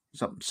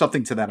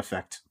 something to that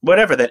effect.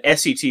 Whatever that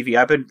SCTV.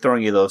 I've been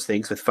throwing you those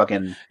things with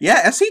fucking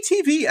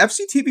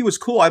FCTV was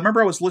cool. I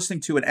remember I was listening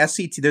to an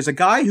SCTV. There's a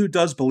guy who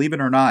does, believe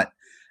it or not,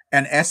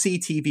 an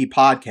SCTV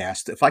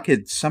podcast. If I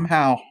could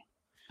somehow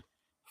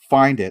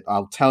find it,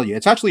 I'll tell you.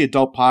 It's actually a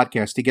dope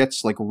podcast. He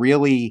gets like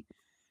really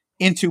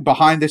into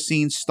behind the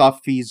scenes stuff.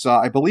 He's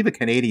I believe a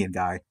Canadian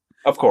guy,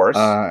 of course,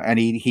 and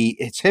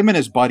it's him and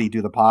his buddy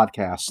do the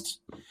podcast.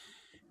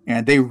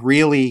 And they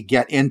really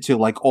get into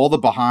like all the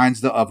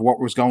behinds of what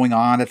was going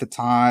on at the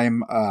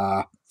time.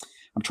 I'm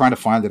trying to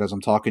find it as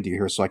I'm talking to you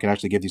here so I can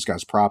actually give these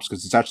guys props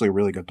because it's actually a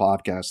really good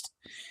podcast.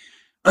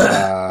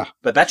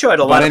 But that show had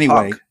a lot of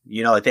punk.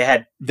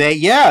 Like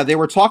they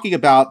were talking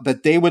about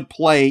that they would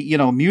play,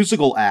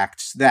 musical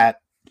acts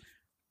that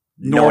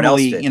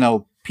normally,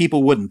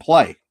 people wouldn't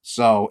play.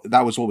 So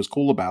that was what was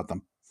cool about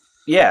them.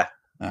 Yeah.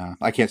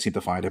 I can't seem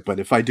to find it, but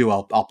if I do,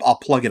 I'll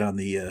plug it on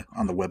the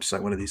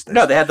website one of these days.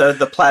 No, they had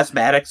the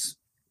Plasmatics.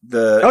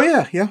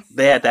 Yeah.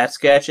 They had that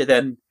sketch, and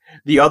then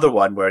the other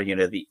one where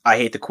the I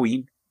Hate the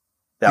Queen.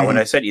 That one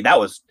I sent you. That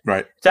was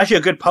right. It's actually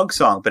a good punk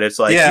song, but it's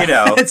like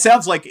it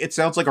sounds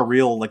like a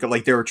real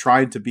like they were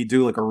trying to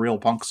do like a real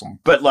punk song.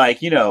 But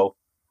like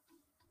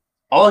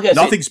all I guess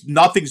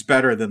nothing's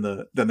better than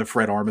the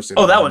Fred Armisen.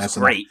 Oh, that was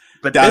great.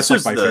 But this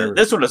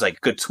one was like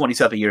a good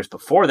 20-something years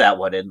before that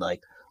one, and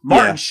like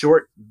Martin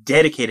Short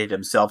dedicated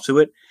himself to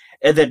it,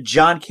 and then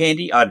John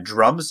Candy on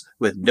drums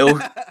with no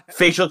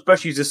facial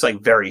expression. He's just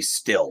like very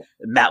still,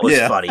 and that was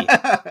funny.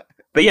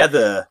 But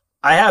yeah,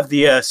 I have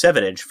the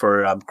 7-inch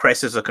for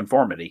Crisis of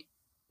Conformity.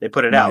 They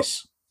put it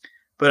out.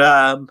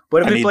 But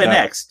what did we play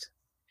next?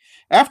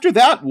 After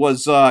that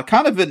was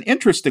kind of an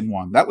interesting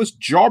one. That was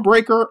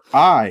Jawbreaker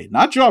I.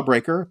 Not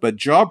Jawbreaker, but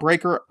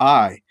Jawbreaker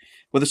I.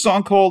 With a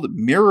song called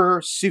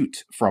Mirror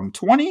Suit from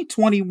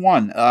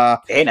 2021.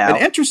 Hey now.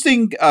 An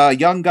interesting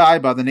young guy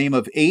by the name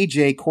of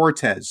AJ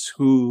Cortez,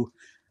 who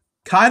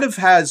kind of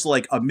has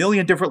like a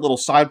million different little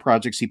side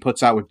projects he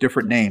puts out with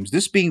different names.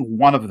 This being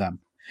one of them.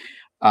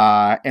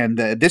 And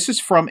this is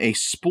from a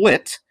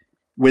split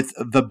with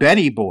the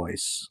Benny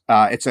Boys.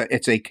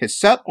 It's a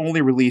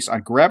cassette-only release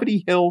on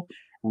Gravity Hill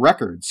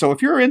Records. So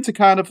if you're into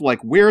kind of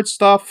like weird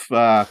stuff,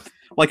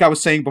 like I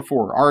was saying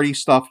before, arty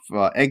stuff,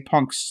 egg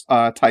punks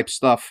type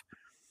stuff,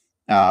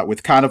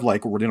 with kind of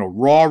like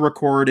raw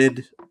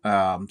recorded,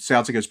 sounds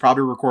like it was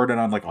probably recorded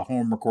on like a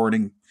home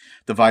recording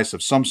device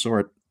of some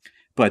sort,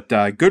 but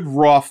good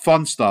raw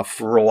fun stuff.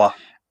 Raw.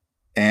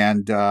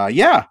 And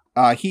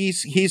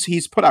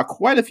he's put out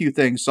quite a few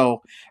things.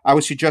 So I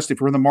would suggest if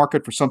you're in the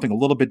market for something a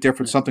little bit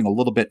different, something a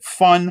little bit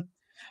fun,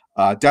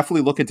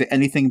 definitely look into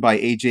anything by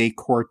AJ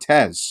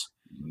Cortez.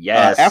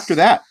 Yes. After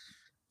that,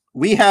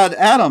 we had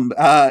Adam.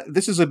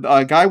 This is a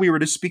guy we were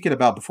just speaking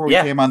about before we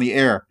came on the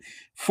air.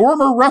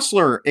 Former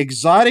wrestler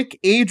Exotic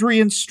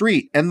Adrian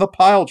Street and the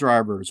Pile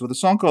Drivers with a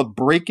song called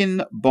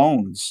Breaking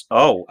Bones.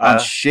 Oh. On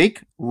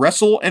Shake,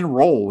 Wrestle, and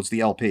Roll was the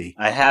LP.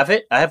 I have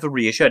it. I have the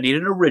reissue. I need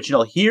an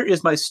original. Here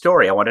is my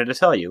story I wanted to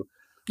tell you.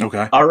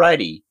 Okay.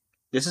 Alrighty.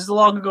 This is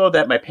long ago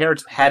that my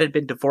parents hadn't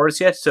been divorced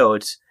yet, so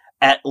it's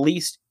at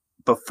least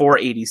before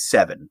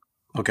 87.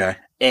 Okay.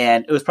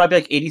 And it was probably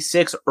like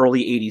 86,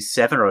 early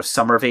 87, or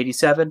summer of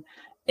 87.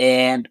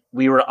 And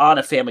we were on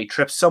a family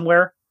trip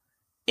somewhere.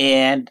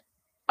 And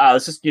I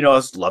was just, I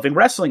was loving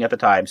wrestling at the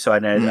time. So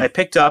I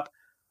picked up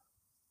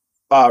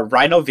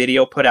Rhino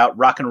Video put out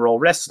Rock and Roll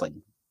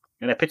Wrestling.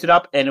 And I picked it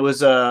up, and it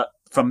was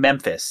from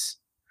Memphis.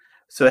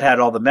 So it had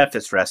all the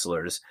Memphis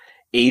wrestlers.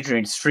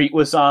 Adrian Street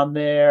was on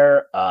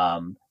there.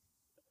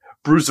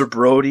 Bruiser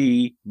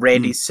Brody,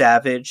 Randy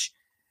Savage.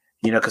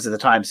 Because at the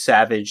time,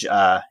 Savage,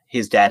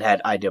 his dad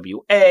had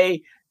IWA,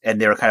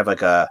 and they were kind of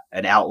like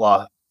an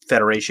outlaw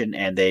federation,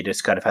 and they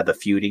just kind of had the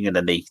feuding, and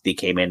then they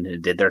came in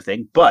and did their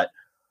thing. But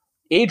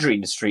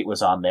Adrian Street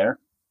was on there,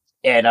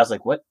 and I was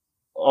like, what?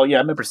 Oh, yeah,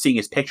 I remember seeing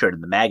his picture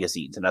in the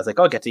magazines, and I was like,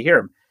 oh, I get to hear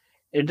him.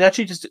 And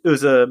actually it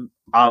was I'm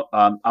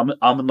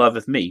in Love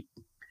with Me.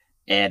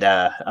 And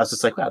I was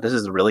just like, wow, this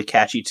is a really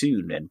catchy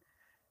tune. And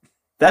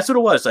that's what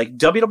it was. Like,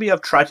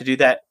 WWF tried to do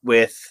that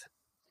with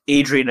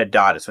Adrian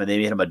Adonis when they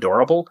made him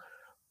adorable.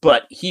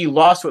 But he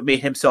lost what made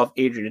himself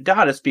Adrian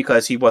Adonis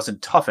because he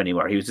wasn't tough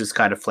anymore. He was just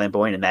kind of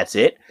flamboyant, and that's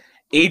it.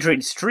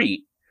 Adrian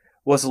Street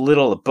was a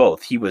little of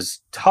both. He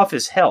was tough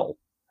as hell,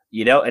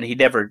 and he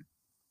never...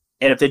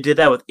 And if they did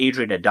that with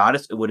Adrian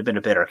Adonis, it would have been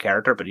a better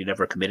character, but he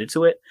never committed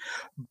to it.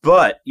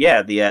 But,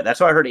 yeah, that's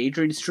how I heard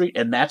Adrian Street,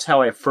 and that's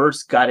how I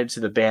first got into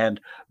the band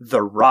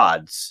The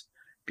Rods,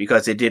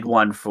 because they did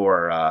one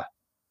for...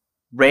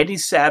 Randy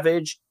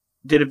Savage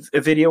did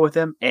a video with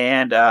him,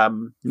 and...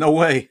 No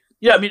way.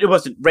 Yeah, I mean, it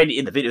wasn't Randy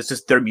in the video. It's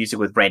just their music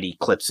with Randy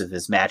clips of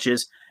his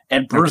matches.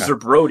 And Bruiser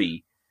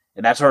Brody.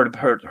 And that's how I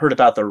heard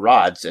about the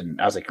Rods.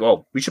 And I was like,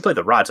 oh, we should play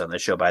the Rods on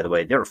this show, by the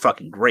way. They were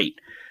fucking great.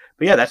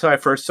 But yeah, that's how I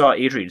first saw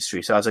Adrian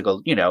Street. So I was like,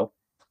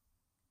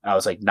 I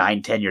was like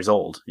 9, 10 years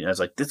old. I was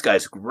like, this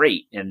guy's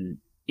great. And,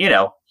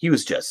 he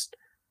was just...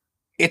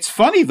 It's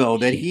funny, though,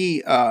 that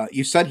he,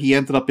 you said he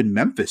ended up in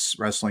Memphis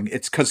wrestling.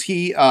 It's because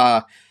he...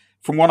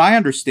 from what I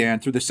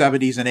understand, through the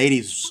 70s and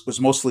 80s, was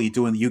mostly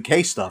doing the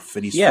UK stuff.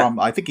 And he's from,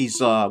 I think he's,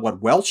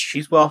 Welsh?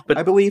 He's Welsh, but...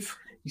 I believe.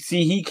 You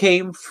see, he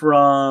came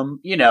from,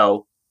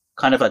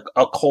 kind of like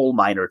a coal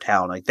miner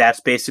town. Like, that's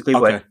basically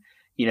what,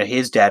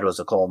 his dad was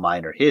a coal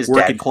miner. His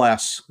working dad,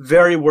 class.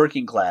 Very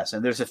working class.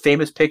 And there's a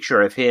famous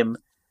picture of him,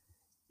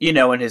 in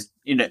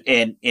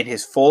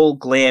his full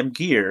glam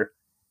gear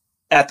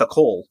at the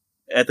coal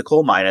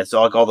mine. It's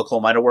all the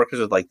coal miner workers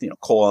with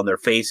coal on their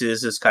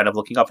faces, just kind of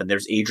looking up, and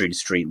there's Adrian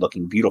Street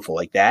looking beautiful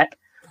like that.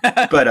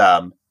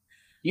 But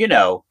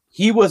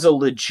he was a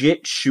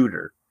legit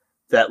shooter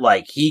that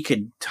he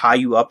could tie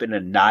you up in a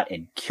knot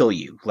and kill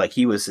you. Like,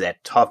 he was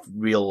that tough,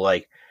 real,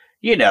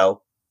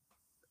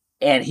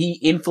 and he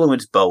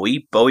influenced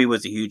Bowie. Bowie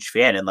was a huge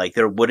fan, and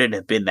there wouldn't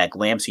have been that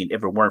glam scene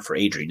if it weren't for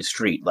Adrian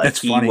Street. That's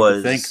funny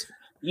to think.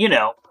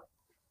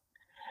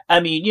 I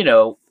mean,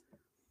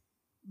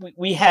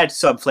 we had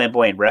some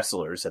flamboyant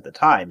wrestlers at the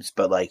times,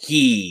 but like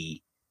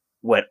he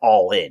went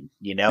all in,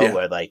 you know,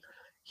 where like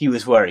he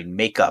was wearing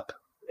makeup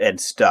and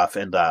stuff,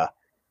 and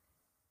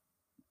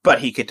but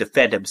he could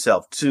defend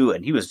himself too,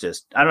 and he was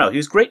just, I don't know, he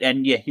was great.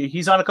 And yeah,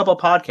 he's on a couple of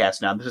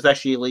podcasts now. This is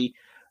actually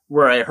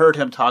where I heard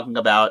him talking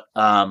about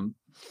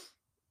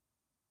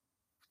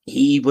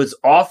he was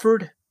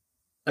offered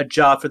a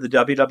job for the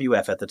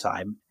WWF at the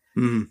time,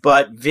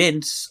 but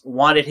Vince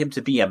wanted him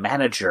to be a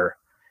manager,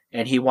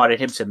 and he wanted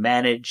him to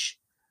manage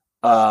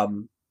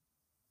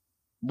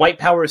white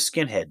power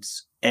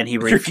skinheads, and he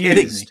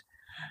refused.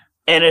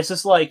 And it's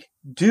just like,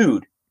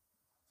 dude,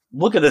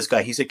 look at this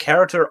guy. He's a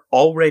character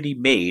already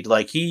made.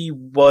 Like, he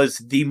was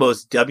the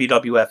most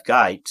WWF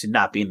guy to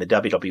not be in the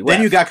WWF.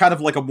 Then you got kind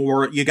of like a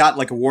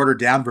watered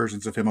down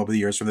versions of him over the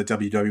years from the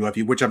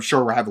WWF, which I'm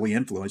sure were heavily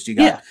influenced. You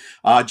got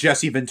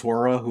Jesse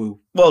Ventura, who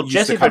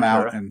used to come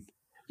out, and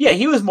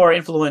he was more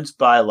influenced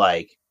by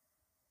like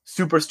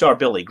superstar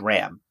Billy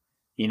Graham,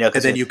 you know.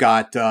 And then you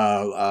got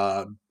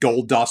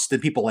Goldust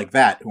and people like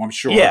that, who I'm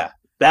sure that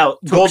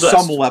Goldust,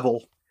 some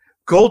level.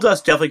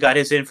 Goldust definitely got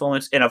his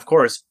influence, and of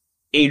course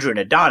Adrian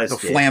Adonis,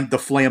 the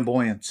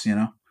flamboyance, you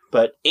know.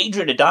 But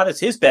Adrian Adonis,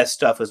 his best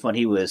stuff was when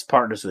he was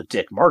partners with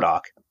Dick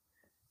Murdoch.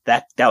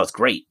 That was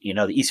great, you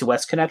know, the East and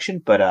West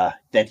connection. But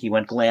then he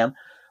went glam.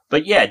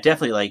 But yeah,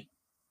 definitely, like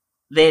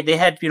they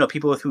had, you know,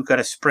 people who kind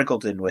of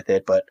sprinkled in with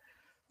it. But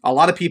a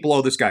lot of people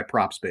owe this guy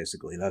props.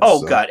 Basically,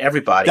 that's, God,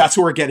 everybody. That's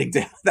what we're getting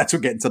to. That's what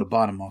we're getting to the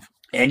bottom of.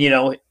 And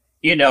I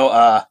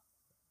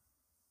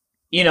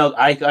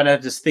kind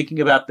of just thinking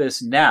about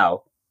this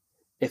now.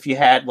 If you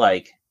had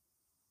like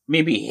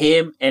maybe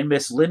him and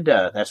Miss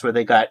Linda, that's where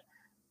they got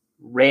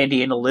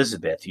Randy and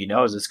Elizabeth, you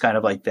know, is this kind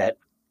of like that.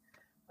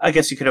 I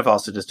guess you could have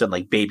also just done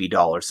like Baby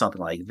Doll or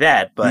something like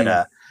that.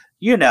 But,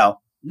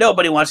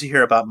 nobody wants to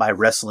hear about my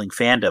wrestling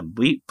fandom.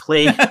 We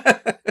play.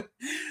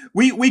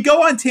 we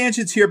go on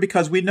tangents here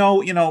because we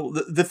know, you know,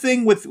 the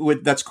thing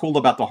with that's cool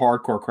about the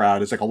hardcore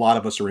crowd is like a lot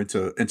of us are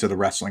into the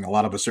wrestling. A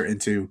lot of us are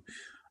into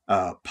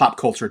pop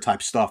culture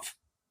type stuff.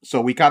 So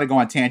we kind of go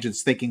on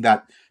tangents thinking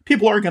that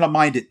people aren't going to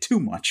mind it too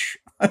much.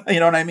 You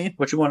know what I mean?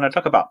 What you want to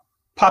talk about?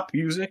 Pop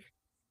music?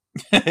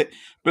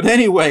 But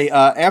anyway,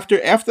 after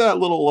that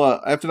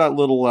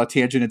little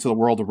tangent into the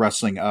world of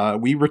wrestling,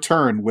 we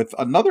return with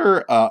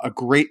another a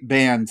great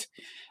band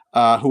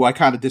who I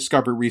kind of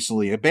discovered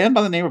recently, a band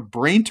by the name of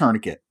Brain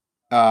Tourniquet.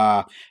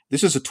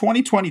 This is a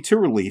 2022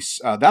 release.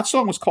 That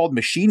song was called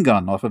Machine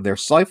Gun off of their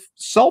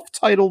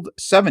self-titled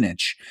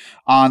 7-inch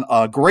on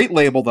a great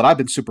label that I've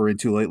been super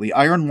into lately,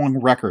 Iron Lung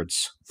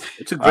Records.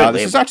 It's a great label.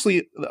 This is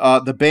actually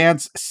the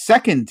band's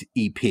second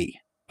EP.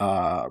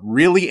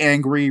 Really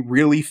angry,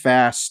 really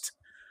fast,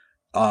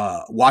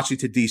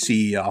 Washington,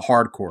 D.C.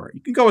 Hardcore.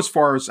 You can go as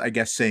far as, I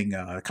guess, saying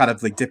kind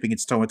of like dipping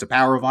its toe into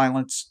power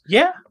violence.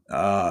 Yeah.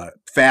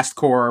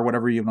 Fastcore,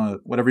 whatever you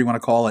want to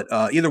call it.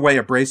 Either way,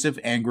 abrasive,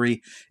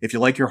 angry. If you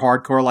like your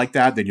hardcore like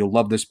that, then you'll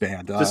love this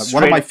band.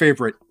 One of my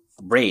favorite.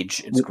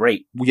 Rage. It's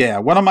great. Yeah,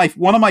 one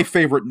of my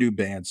favorite new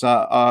bands.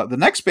 The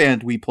next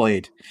band we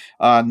played,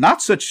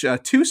 not such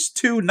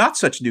two not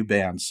such new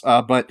bands,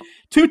 but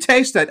two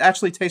tastes that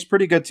actually taste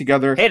pretty good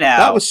together. Hey now,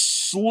 that was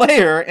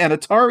Slayer and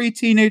Atari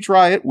Teenage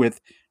Riot with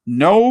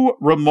No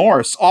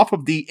Remorse off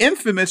of the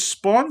infamous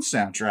Spawn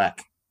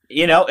soundtrack.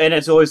 You know, and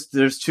it's always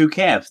there's two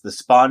camps: the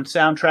Spawn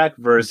soundtrack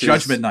versus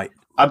Judgment Night.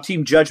 I'm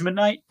Team Judgment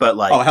Night, but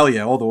like, oh hell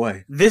yeah, all the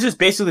way. This is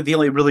basically the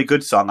only really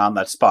good song on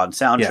that Spawn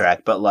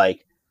soundtrack, but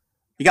like.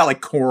 You got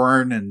like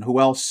Korn and who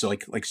else?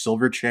 Like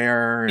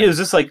Silverchair. It was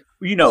just like,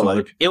 you know,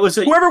 like it was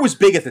whoever was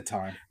big at the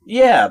time.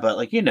 Yeah, but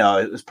like, you know,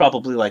 it was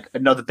probably like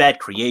Another Bad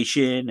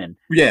Creation and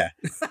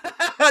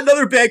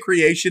Another Bad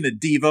Creation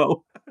and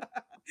Devo.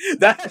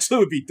 That actually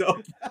would be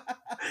dope.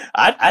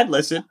 I'd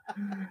listen.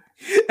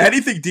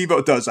 Anything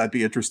Devo does, I'd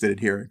be interested in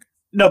hearing.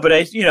 No, but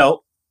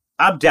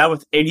I'm down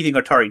with anything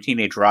Atari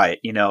Teenage Riot.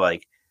 You know,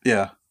 like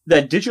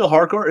that digital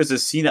hardcore is a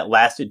scene that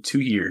lasted 2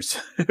 years.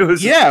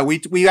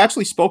 We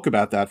actually spoke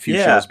about that a few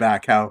shows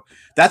back. How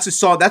that's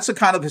a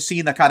kind of a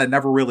scene that kind of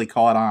never really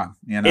caught on.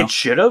 You know, it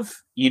should have.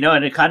 You know,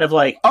 and it kind of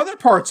like other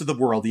parts of the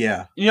world,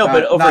 yeah. You know,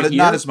 but over here,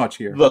 not as much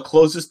here. The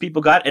closest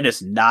people got, and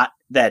it's not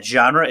that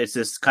genre. It's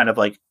this kind of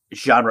like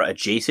genre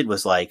adjacent.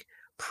 Was like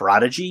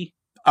Prodigy.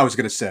 I was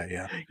gonna say,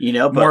 yeah. You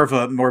know,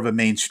 but, more of a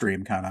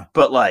mainstream kind of.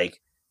 But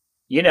like,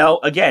 you know,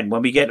 again,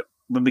 when we get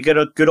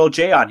a good old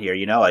Jay on here,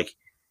 you know, like.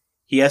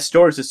 He has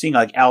stories of seeing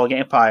like Alec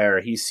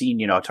Empire. He's seen,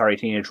 you know, Atari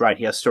Teenage Riot.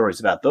 He has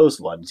stories about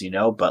those ones, you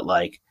know, but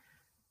like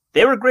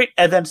they were great.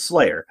 And then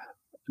Slayer.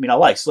 I mean, I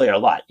like Slayer a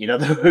lot, you know,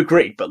 they were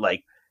great, but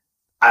like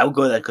I would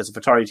go that because of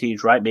Atari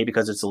Teenage Riot, maybe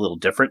because it's a little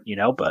different, you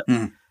know, but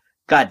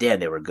goddamn,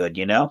 they were good,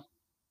 you know.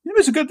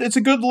 It's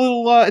a good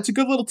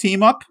little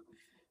team up.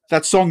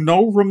 That song,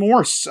 No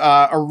Remorse.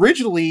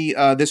 Originally,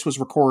 this was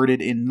recorded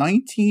in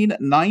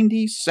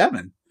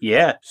 1997.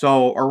 Yeah.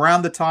 So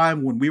around the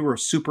time when we were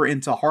super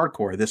into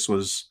hardcore, this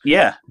was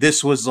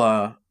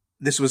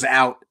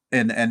out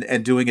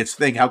and doing its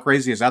thing. How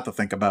crazy is that to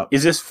think about?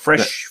 Is this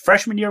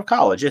freshman year of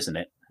college, isn't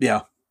it?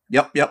 Yeah.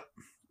 Yep.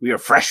 We are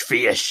fresh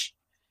fish.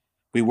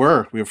 We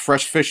were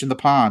fresh fish in the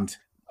pond.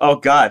 Oh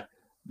God!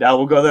 Now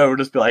we'll go there. We'll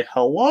just be like,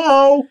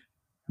 "Hello."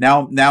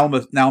 Now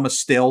I'm a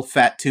stale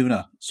fat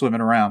tuna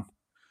swimming around.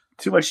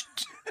 Too much.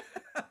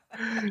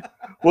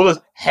 We'll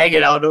just hang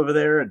it out over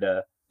there and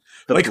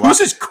who's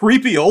this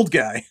creepy old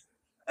guy?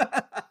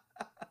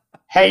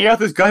 Hanging out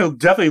with this guy who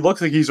definitely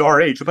looks like he's our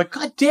age. I'm like,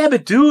 God damn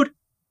it, dude!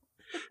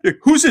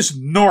 Who's this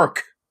narc?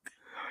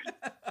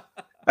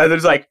 And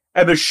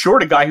there's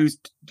short a guy who's,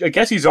 I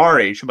guess he's our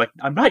age. I'm like,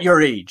 I'm not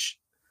your age.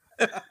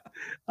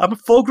 I'm a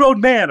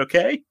full-grown man,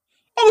 okay?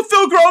 I'm a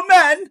full-grown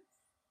man.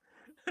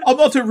 I'm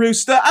not a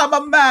rooster. I'm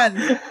a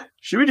man.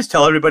 Should we just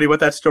tell everybody what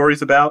that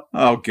story's about?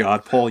 Oh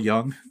God, Paul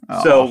Young.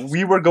 Oh, so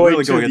we were going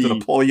into the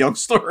Paul Young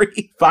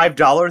story.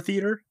 $5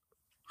 theater.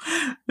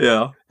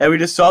 Yeah, and we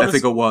just saw. I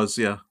think it was.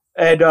 Yeah,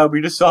 and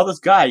we just saw this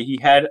guy. He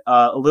had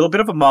a little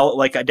bit of a mullet,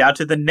 like down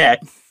to the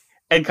neck,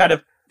 and kind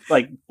of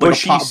like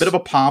bushy, bit of a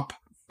pomp,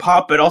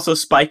 but also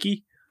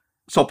spiky.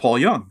 So Paul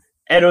Young,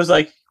 and it was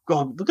like,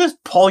 oh, look at this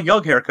Paul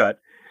Young haircut.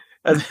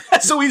 And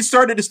so we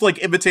started just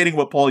like imitating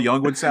what Paul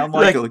Young would sound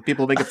like. Like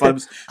people making fun of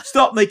us.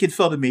 Stop making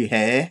fun of me,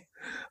 hey?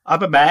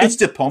 I'm a man. It's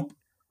the pump.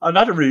 I'm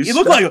not a rooster. You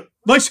look like a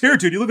nice hair,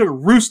 dude. You look like a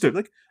rooster.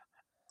 Like,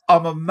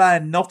 I'm a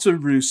man, not a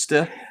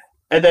rooster.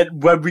 And then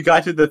when we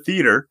got to the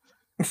theater,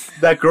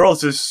 that girl's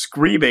just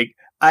screaming,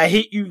 "I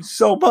hate you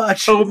so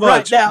much,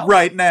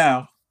 right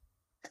now.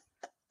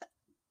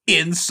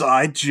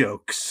 Inside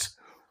jokes."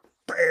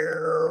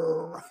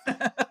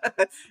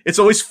 It's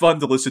always fun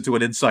to listen to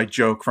an inside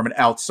joke from an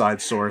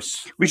outside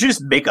source. We should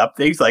just make up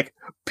things like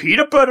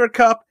peanut butter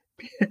cup,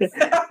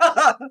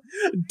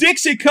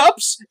 Dixie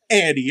cups,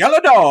 and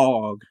yellow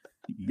dog.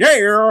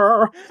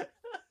 Yeah.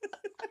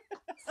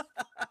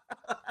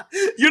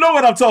 You know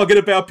what I'm talking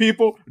about,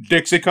 people.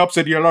 Dixie cups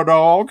and yellow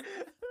dog.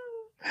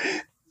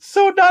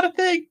 So not a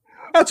thing.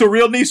 That's a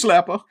real knee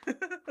slapper.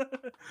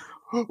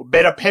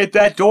 Better paint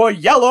that door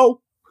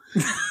yellow.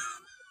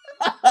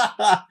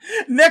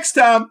 Next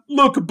time,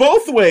 look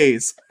both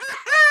ways.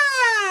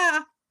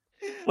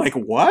 Like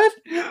what?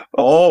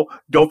 Oh,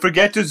 don't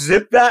forget to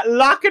zip that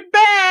locket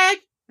bag.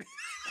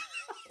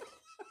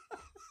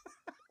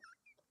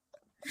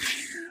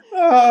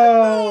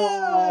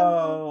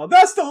 Oh,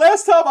 that's the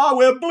last time I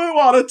wear blue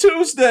on a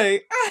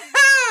Tuesday.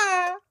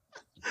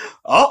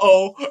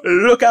 Uh-oh,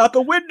 look out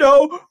the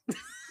window.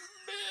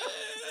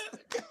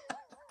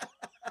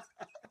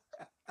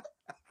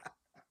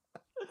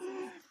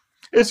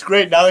 It's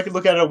great. Now I can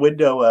look out a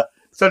window.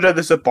 Sometimes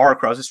there's a bar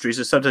across the street,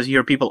 so sometimes you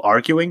hear people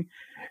arguing.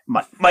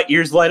 My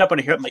ears light up when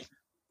I hear it. I'm like,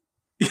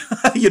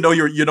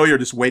 you're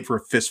just waiting for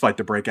a fist fight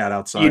to break out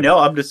outside.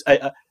 I'm just,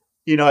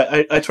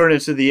 I turn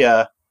into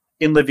the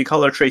In Living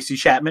Color Tracy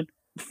Chapman.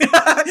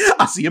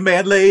 I see a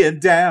man laying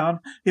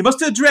down. He must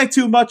have drank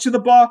too much in the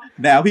bar.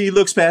 Now he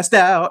looks passed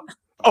out.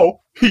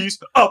 Oh, he's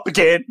up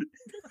again.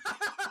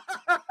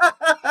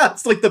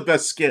 It's like the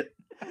best skit.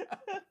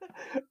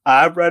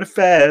 I write a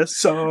fast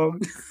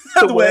song.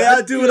 The way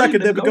I do it, I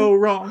can never go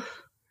wrong.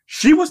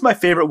 She was my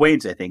favorite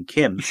Wayne's, I think,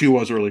 Kim. She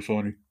was really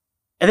funny.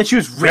 And then she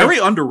was very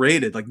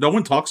underrated. Like, no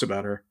one talks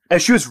about her.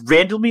 And she was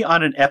randomly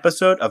on an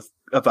episode of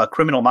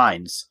Criminal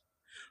Minds.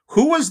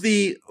 Who was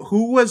the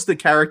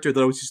character that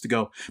always used to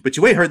go, but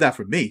you ain't heard that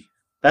from me?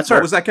 That's her.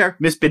 What was that character?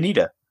 Miss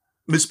Benita.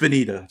 Miss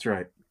Benita, that's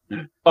right.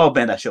 Oh,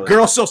 man, that show.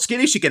 Girl's so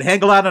skinny she can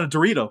hang out on a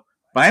Dorito.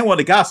 But I ain't want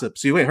to gossip,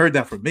 so you ain't heard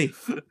that from me.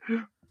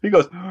 He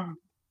goes,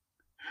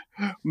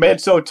 man,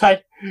 so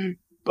tight,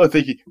 I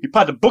think he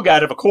popped a boog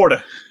out of a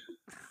quarter.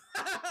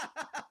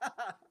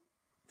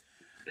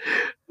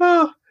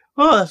 Oh,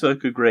 that's so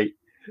good, great.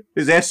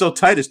 His ass so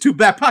tight, his two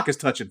back pockets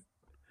touching.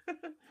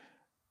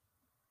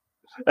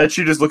 And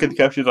she just looked at the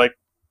couch, she's like,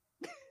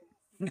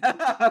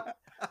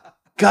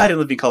 God, In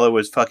Living Color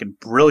was fucking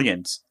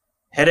brilliant.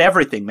 Had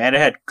everything, man. It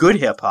had good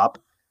hip hop,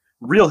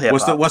 real hip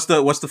hop. What's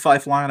the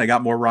Fife line? I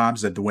got more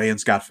rhymes than Dwayne and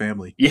Scott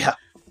Family. Yeah.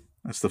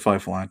 That's the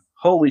Fife line.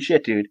 Holy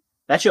shit, dude.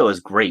 That show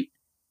was great.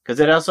 Because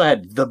it also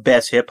had the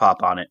best hip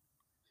hop on it.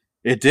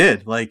 It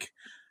did. Like,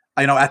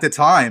 at the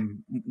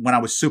time, when I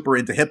was super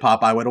into hip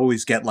hop, I would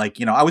always get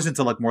I was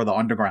into more of the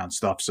underground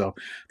stuff. So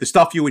the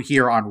stuff you would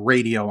hear on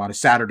radio on a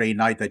Saturday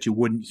night that you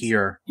wouldn't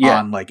hear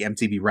on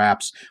MTV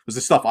Raps was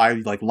the stuff I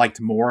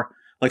liked more.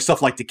 Like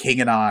stuff like The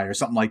King and I or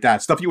something like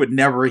that. Stuff you would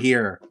never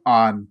hear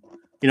on,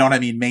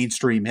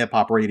 mainstream hip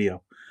hop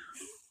radio.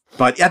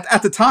 But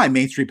at the time,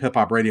 mainstream hip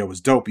hop radio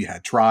was dope. You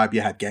had Tribe,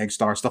 you had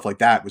Gangstar, stuff like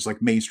that. It was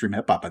mainstream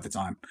hip hop at the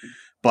time.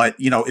 But,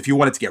 if you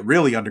wanted to get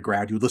really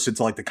underground, you would listen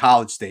to the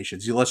college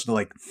stations. You listen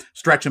to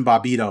Stretch and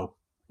Bobbito,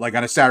 on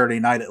a Saturday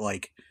night at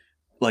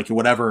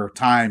whatever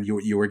time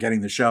you were getting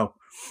the show.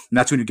 And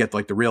that's when you get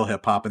the real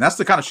hip hop. And that's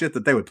the kind of shit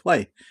that they would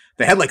play.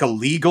 They had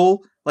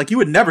Illegal. You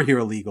would never hear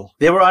Illegal.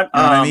 They were on,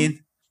 you know what I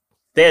mean?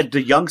 They had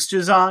the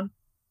Youngsters on.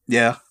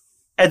 Yeah.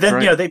 And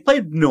then, they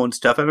played known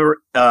stuff. I remember,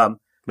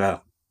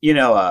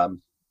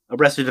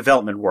 Arrested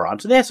Development were on.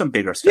 So they had some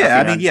bigger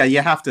stuff. Yeah, you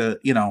have to,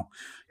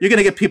 you're going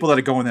to get people that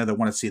are going there that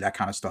want to see that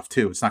kind of stuff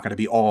too. It's not going to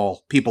be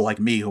all people like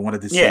me who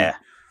wanted to see,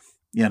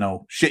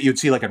 shit you'd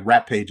see in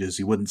rap pages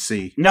you wouldn't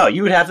see. No,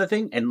 you would have the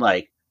thing and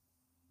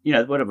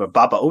whatever,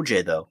 Baba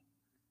OJ though.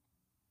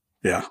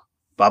 Yeah.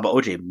 Baba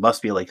OJ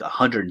must be like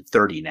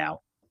 130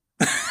 now.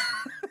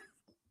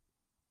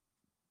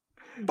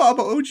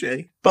 Baba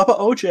OJ. Baba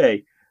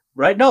OJ.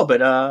 Right? No,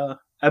 but I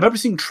remember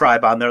seeing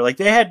Tribe on there. Like,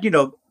 they had,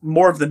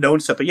 more of the known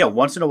stuff. But yeah,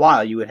 once in a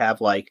while you would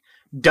have, like,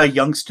 the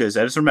youngsters.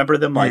 I just remember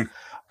them, like,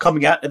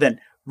 coming out and then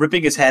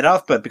ripping his head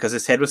off. But because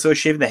his head was so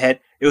shaven,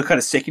 it was kind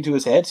of sticking to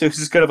his head. So he was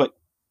just kind of like...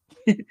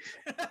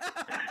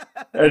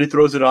 and he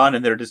throws it on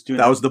and they're just doing...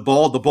 That was the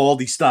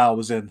Baldy style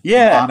was in.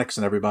 Yeah. Onyx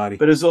and everybody.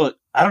 But it was,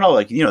 I don't know,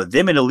 like,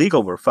 them and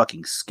Illegal were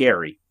fucking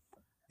scary.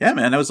 Yeah,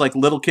 man, that was like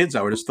little kids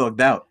that were just thugged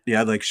out.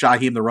 Yeah, like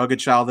Shaheem the Rugged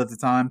Child at the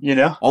time.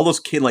 All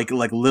those like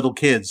little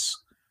kids.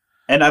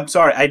 And I'm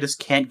sorry, I just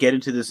can't get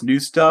into this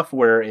new stuff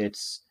where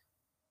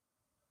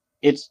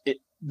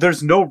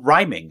there's no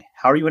rhyming.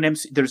 How are you an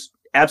MC? There's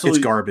absolutely...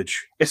 It's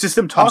garbage. It's just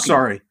them talking. I'm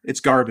sorry.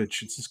 It's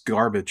garbage. It's just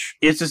garbage.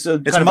 It's just I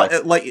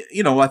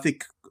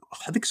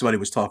think somebody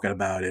was talking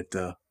about it.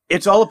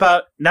 It's all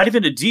about not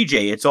even a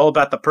DJ. It's all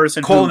about the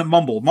person calling it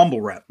mumble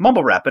rap.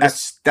 Mumble rap, but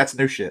that's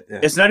new shit. Yeah.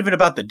 It's not even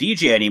about the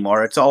DJ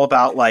anymore. It's all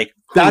about like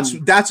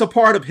that's a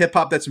part of hip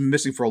hop that's been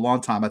missing for a long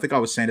time. I think I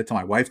was saying it to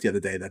my wife the other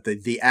day that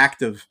the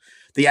act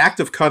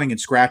of cutting and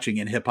scratching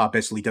in hip hop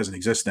basically doesn't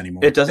exist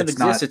anymore. It doesn't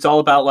exist. It's all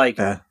about like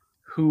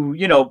who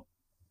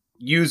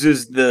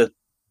uses the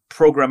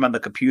program on the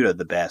computer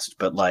the best,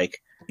 but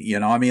like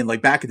I mean,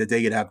 like back in the day,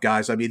 you'd have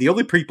guys. I mean, the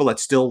only people that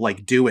still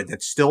like do it,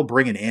 that's still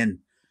bringing in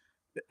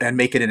and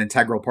make it an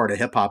integral part of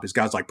hip hop is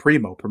guys like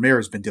Primo. Premier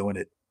has been doing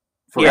it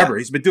forever. Yeah.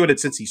 He's been doing it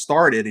since he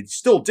started and he's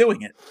still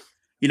doing it.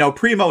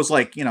 Primo's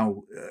like,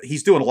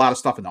 he's doing a lot of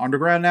stuff in the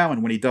underground now.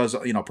 And when he does,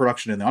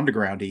 production in the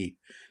underground, he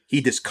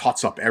just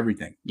cuts up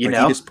everything. He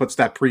just puts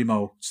that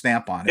Primo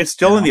stamp on it. It's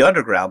still in the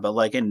underground, but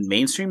like in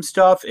mainstream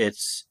stuff,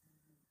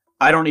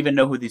 I don't even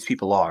know who these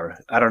people are.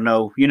 I don't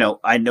know.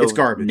 I know it's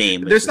garbage.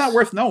 Name. It's not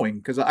worth knowing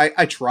because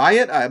I try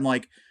it. I'm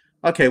like,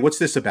 okay, what's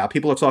this about?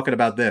 People are talking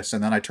about this.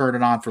 And then I turn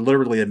it on for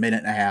literally a minute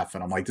and a half.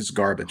 And I'm like, this is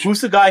garbage.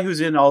 Who's the guy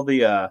who's in all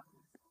the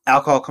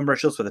alcohol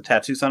commercials with the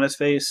tattoos on his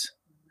face?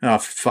 Oh,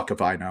 fuck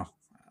if I know.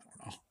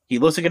 I don't know. He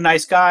looks like a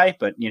nice guy,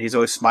 but he's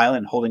always smiling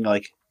and holding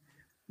like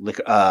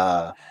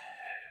oh,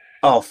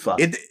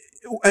 fuck.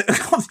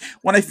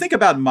 When I think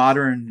about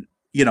modern...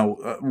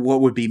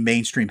 what would be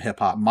mainstream hip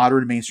hop,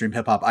 modern mainstream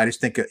hip hop. I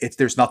just think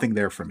there's nothing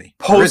there for me.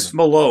 Post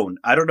Malone.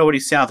 I don't know what he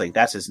sounds like.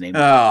 That's his name.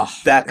 Oh,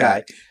 that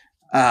guy.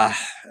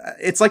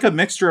 It's like a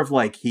mixture of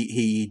like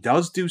he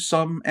does do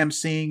some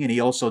emceeing and he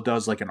also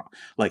does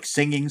like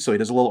singing. So he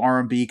does a little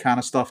R&B kind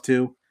of stuff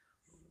too.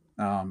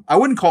 I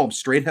wouldn't call him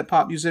straight hip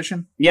hop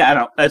musician. Yeah, I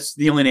don't. That's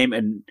the only name.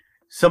 And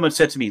someone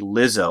said to me,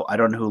 Lizzo. I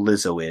don't know who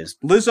Lizzo is.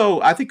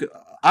 Lizzo, I think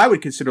I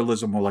would consider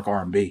Lizzo more like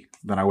R&B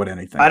than I would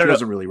anything. She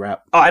doesn't really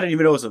rap. Oh, I didn't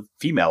even know it was a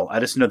female. I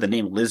just know the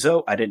name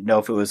Lizzo. I didn't know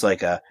if it was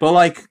like a... But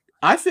like,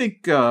 I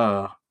think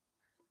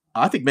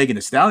Megan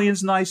Thee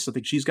Stallion's nice. I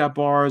think she's got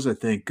bars. I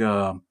think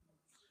Nicki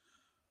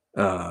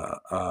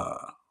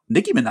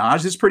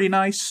Minaj is pretty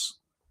nice.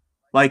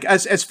 Like,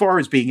 as far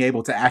as being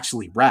able to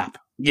actually rap.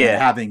 Yeah.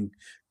 And having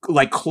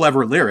like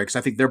clever lyrics.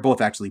 I think they're both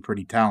actually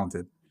pretty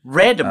talented.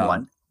 Random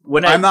one.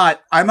 I'm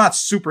not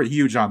super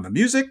huge on the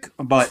music,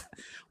 but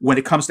when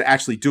it comes to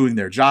actually doing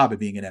their job and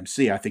being an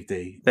MC, I think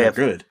they're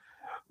good.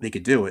 They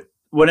could do it.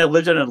 When I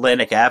lived on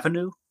Atlantic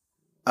Avenue,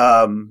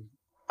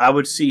 I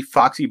would see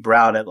Foxy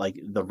Brown at like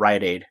the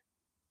Rite Aid.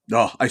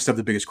 Oh, I used to have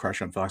the biggest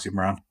crush on Foxy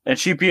Brown. And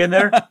she'd be in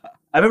there.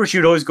 I remember she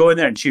would always go in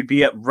there and she'd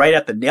be right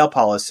at the nail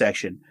polish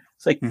section.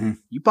 It's like,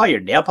 You buy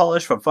your nail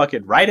polish from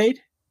fucking Rite Aid?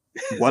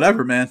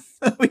 Whatever, man.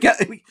 we got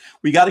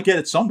to get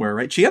it somewhere,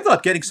 right? She ended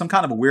up getting some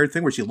kind of a weird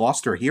thing where she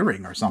lost her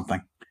hearing or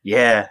something.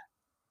 Yeah.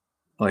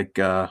 Like,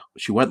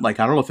 she went like,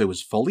 I don't know if it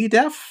was fully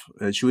deaf.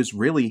 I think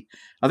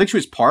she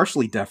was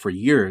partially deaf for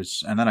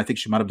years. And then I think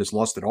she might have just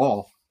lost it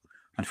all.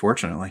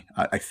 Unfortunately,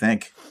 I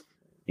think.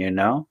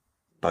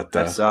 But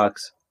that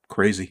sucks.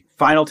 Crazy.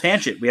 Final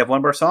tangent. We have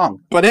one more song.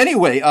 But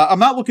anyway, I'm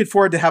not looking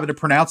forward to having to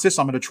pronounce this.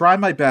 I'm going to try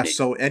my best.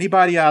 So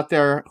anybody out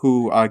there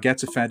who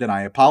gets offended,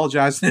 I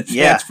apologize in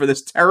advance for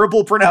this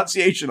terrible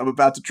pronunciation I'm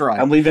about to try.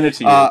 I'm leaving it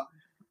to you.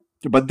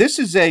 But this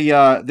was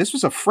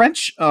a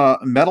French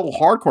metal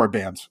hardcore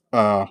band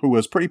who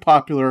was pretty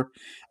popular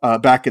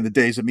back in the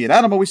days of Me and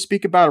Adam always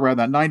speak about around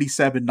that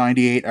 97,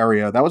 98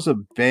 area. That was a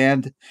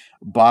band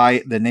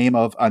by the name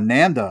of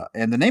Ananda.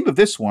 And the name of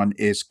this one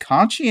is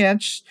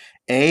Conscience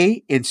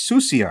et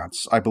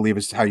Insouciance, I believe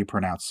is how you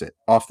pronounce it,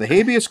 off the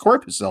Habeas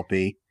Corpus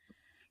LP.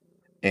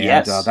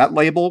 And that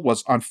label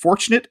was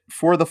Unfortunate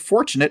for the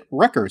Fortunate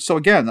Records. So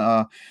again,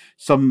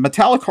 some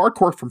metallic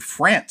hardcore from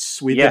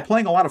France. We've been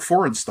playing a lot of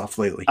foreign stuff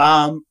lately.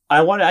 I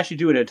want to actually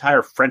do an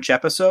entire French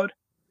episode.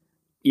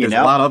 There's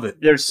a lot of it.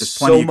 There's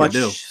so much,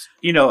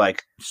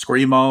 like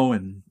Screamo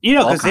and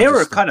because they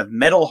were kind of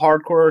metal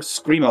hardcore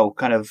Screamo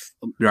kind of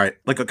right,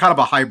 like a kind of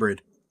a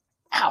hybrid.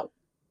 Ow!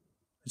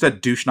 Is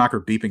that douche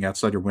knocker beeping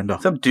outside your window?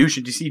 Some douche.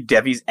 Did you see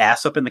Devi's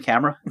ass up in the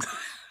camera?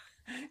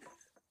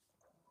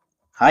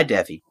 Hi,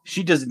 Devi.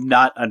 She does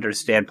not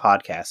understand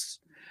podcasts.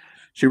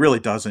 She really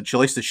doesn't. She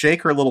likes to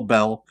shake her little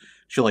bell.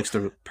 She likes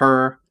to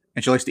purr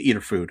And she likes to eat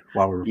her food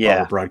while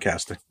we're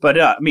broadcasting. But,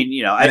 I mean,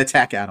 you know... And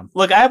attack Adam.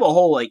 Look, I have a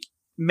whole, like,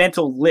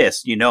 mental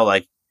list, you know,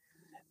 like,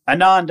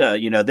 Ananda,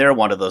 you know, they're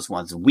one of those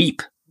ones.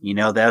 Weep, you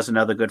know, that was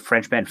another good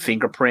French band.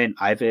 Fingerprint,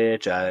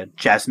 Ivich,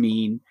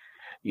 Jasmine,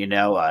 you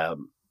know,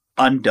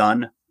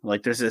 Undone.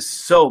 Like, there's just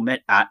so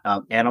many,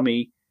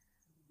 Anomy.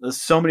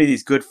 There's so many of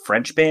these good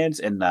French bands.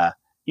 And,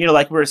 you know,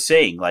 like we were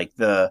saying, like,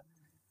 the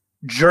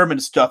German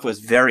stuff was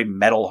very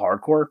metal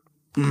hardcore.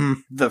 Mm-hmm.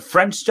 The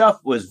French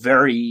stuff was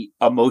very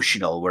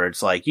emotional, where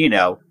it's like, you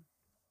know,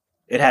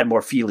 it had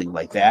more feeling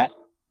like that.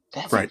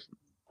 That's right.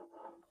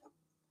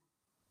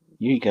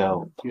 Here you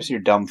go. Here's your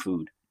dumb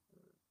food.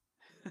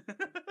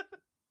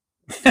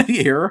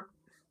 Here.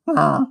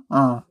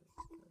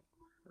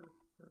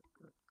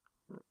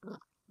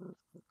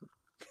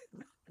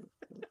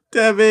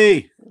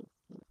 Debbie.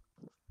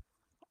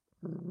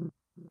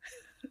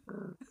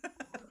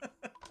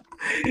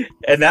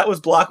 And that was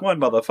block 1,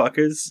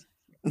 motherfuckers.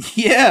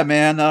 Yeah,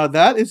 man,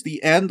 that is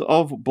the end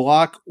of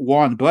block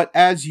 1. But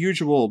as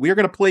usual, we are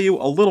going to play you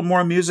a little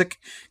more music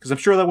because I'm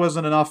sure that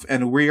wasn't enough,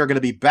 and we are going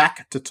to be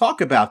back to talk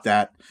about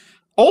that.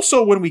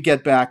 Also, when we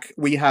get back,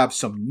 we have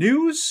some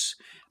news,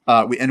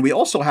 and we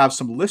also have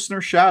some listener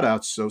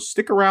shout-outs, so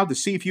stick around to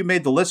see if you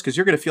made the list because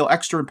you're going to feel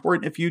extra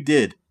important if you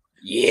did.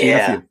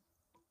 Yeah.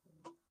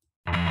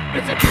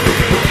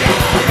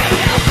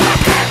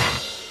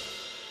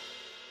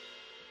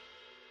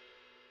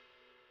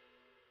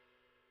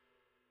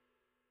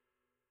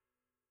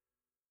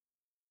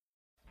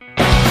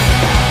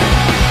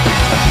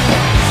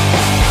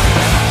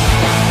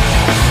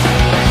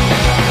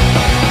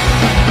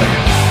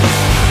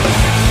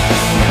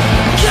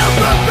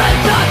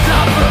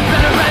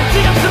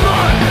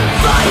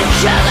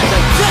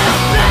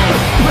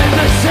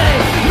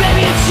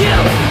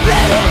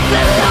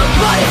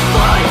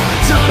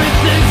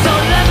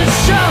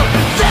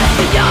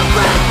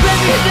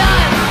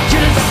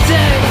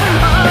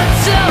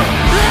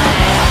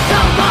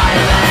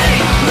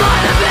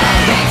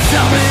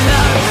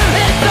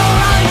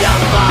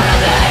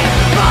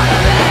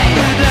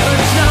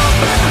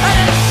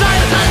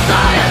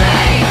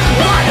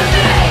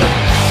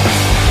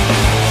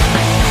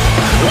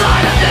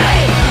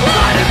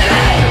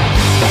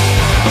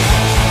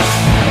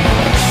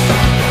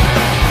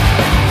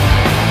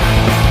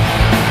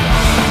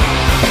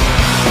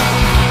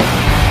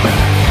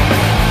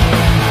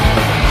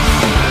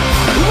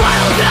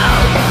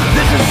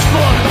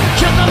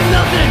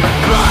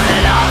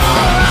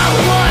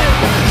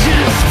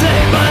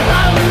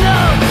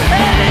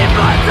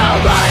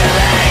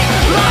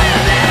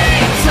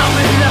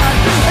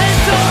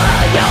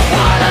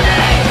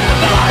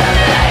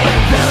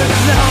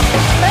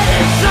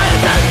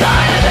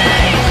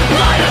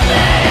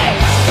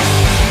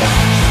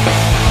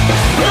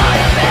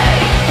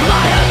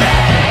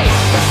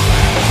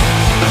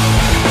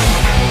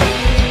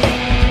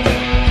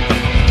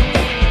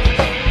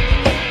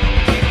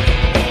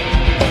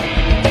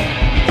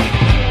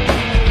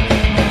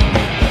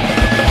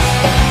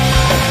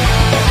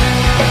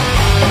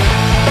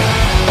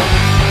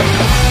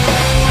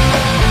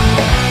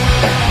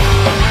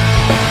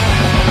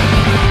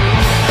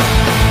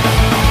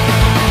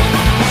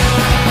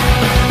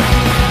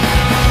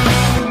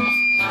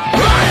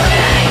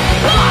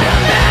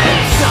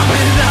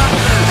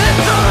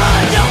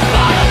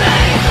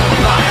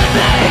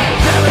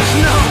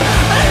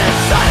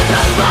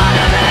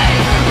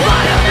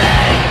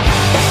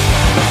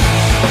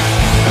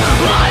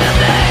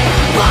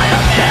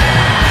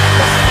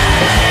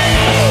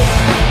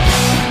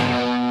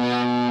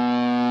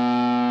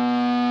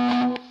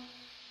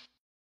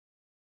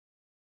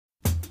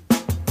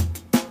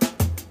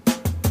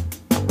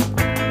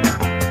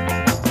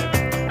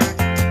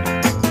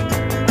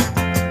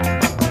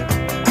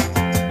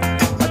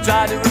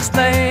 Try to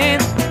explain,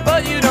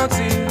 but you don't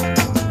see.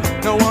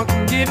 No one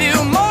can give you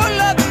more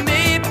love than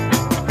me.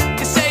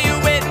 You say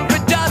you're waiting for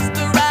just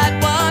the right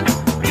one.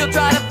 You'll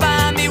try to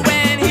find me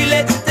when he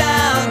lets you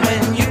down.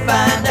 When you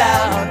find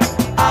out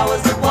I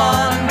was the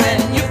one.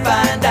 When you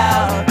find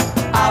out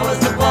I was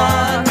the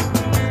one.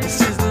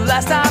 This is the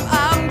last time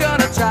I'm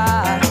gonna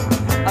try.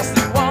 I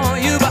still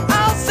want you, but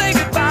I'll say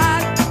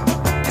goodbye.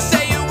 You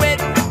say you're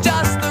waiting for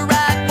just the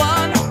right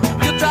one.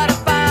 You'll try to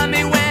find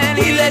me when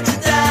he lets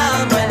you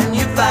down. When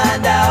you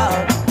find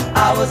out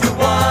I was the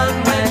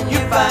one. When you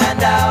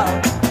find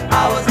out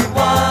I was the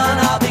one,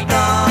 I'll be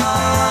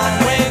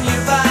gone. When you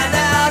find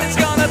out it's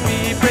gonna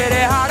be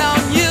pretty hard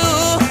on you,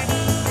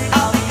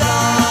 I'll be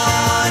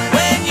gone.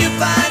 When you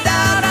find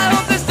out, I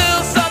hope there's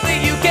still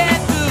something you can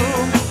do.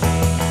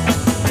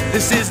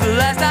 This is the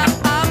last time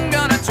I'm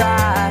gonna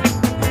try.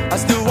 I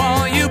still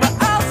want you, but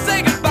I'll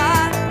say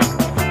goodbye.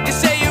 You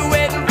say you're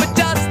waiting for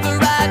just the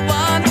right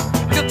one.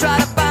 You'll try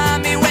to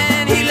find me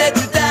when he lets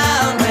you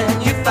down.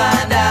 When you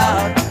find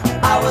out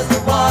I was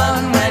the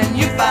one. When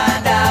you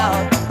find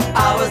out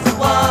I was the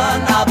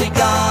one, I'll be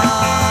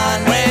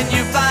gone. When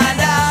you find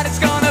out it's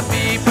gonna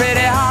be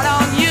pretty hard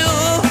on you,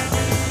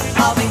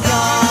 I'll be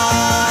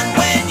gone.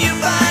 When you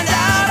find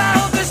out, I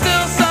hope there's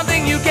still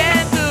something you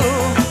can do.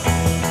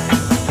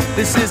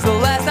 This is the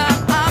last last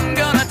time I'm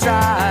gonna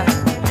try.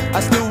 I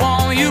still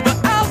want you, but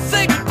I'll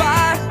say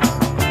goodbye.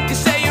 You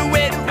say you're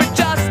waiting for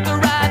just the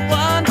right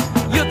one.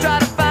 You'll try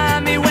to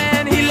find me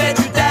when he let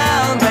you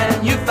down.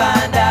 When you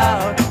find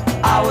out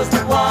I was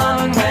the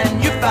one. When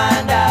you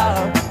find out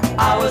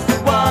I was the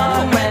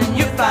one. When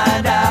you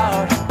find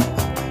out.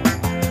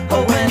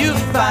 Oh, when you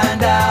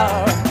find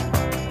out.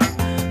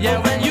 Yeah,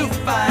 when you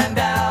find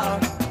out.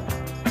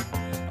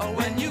 Oh,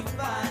 when you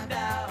find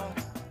out.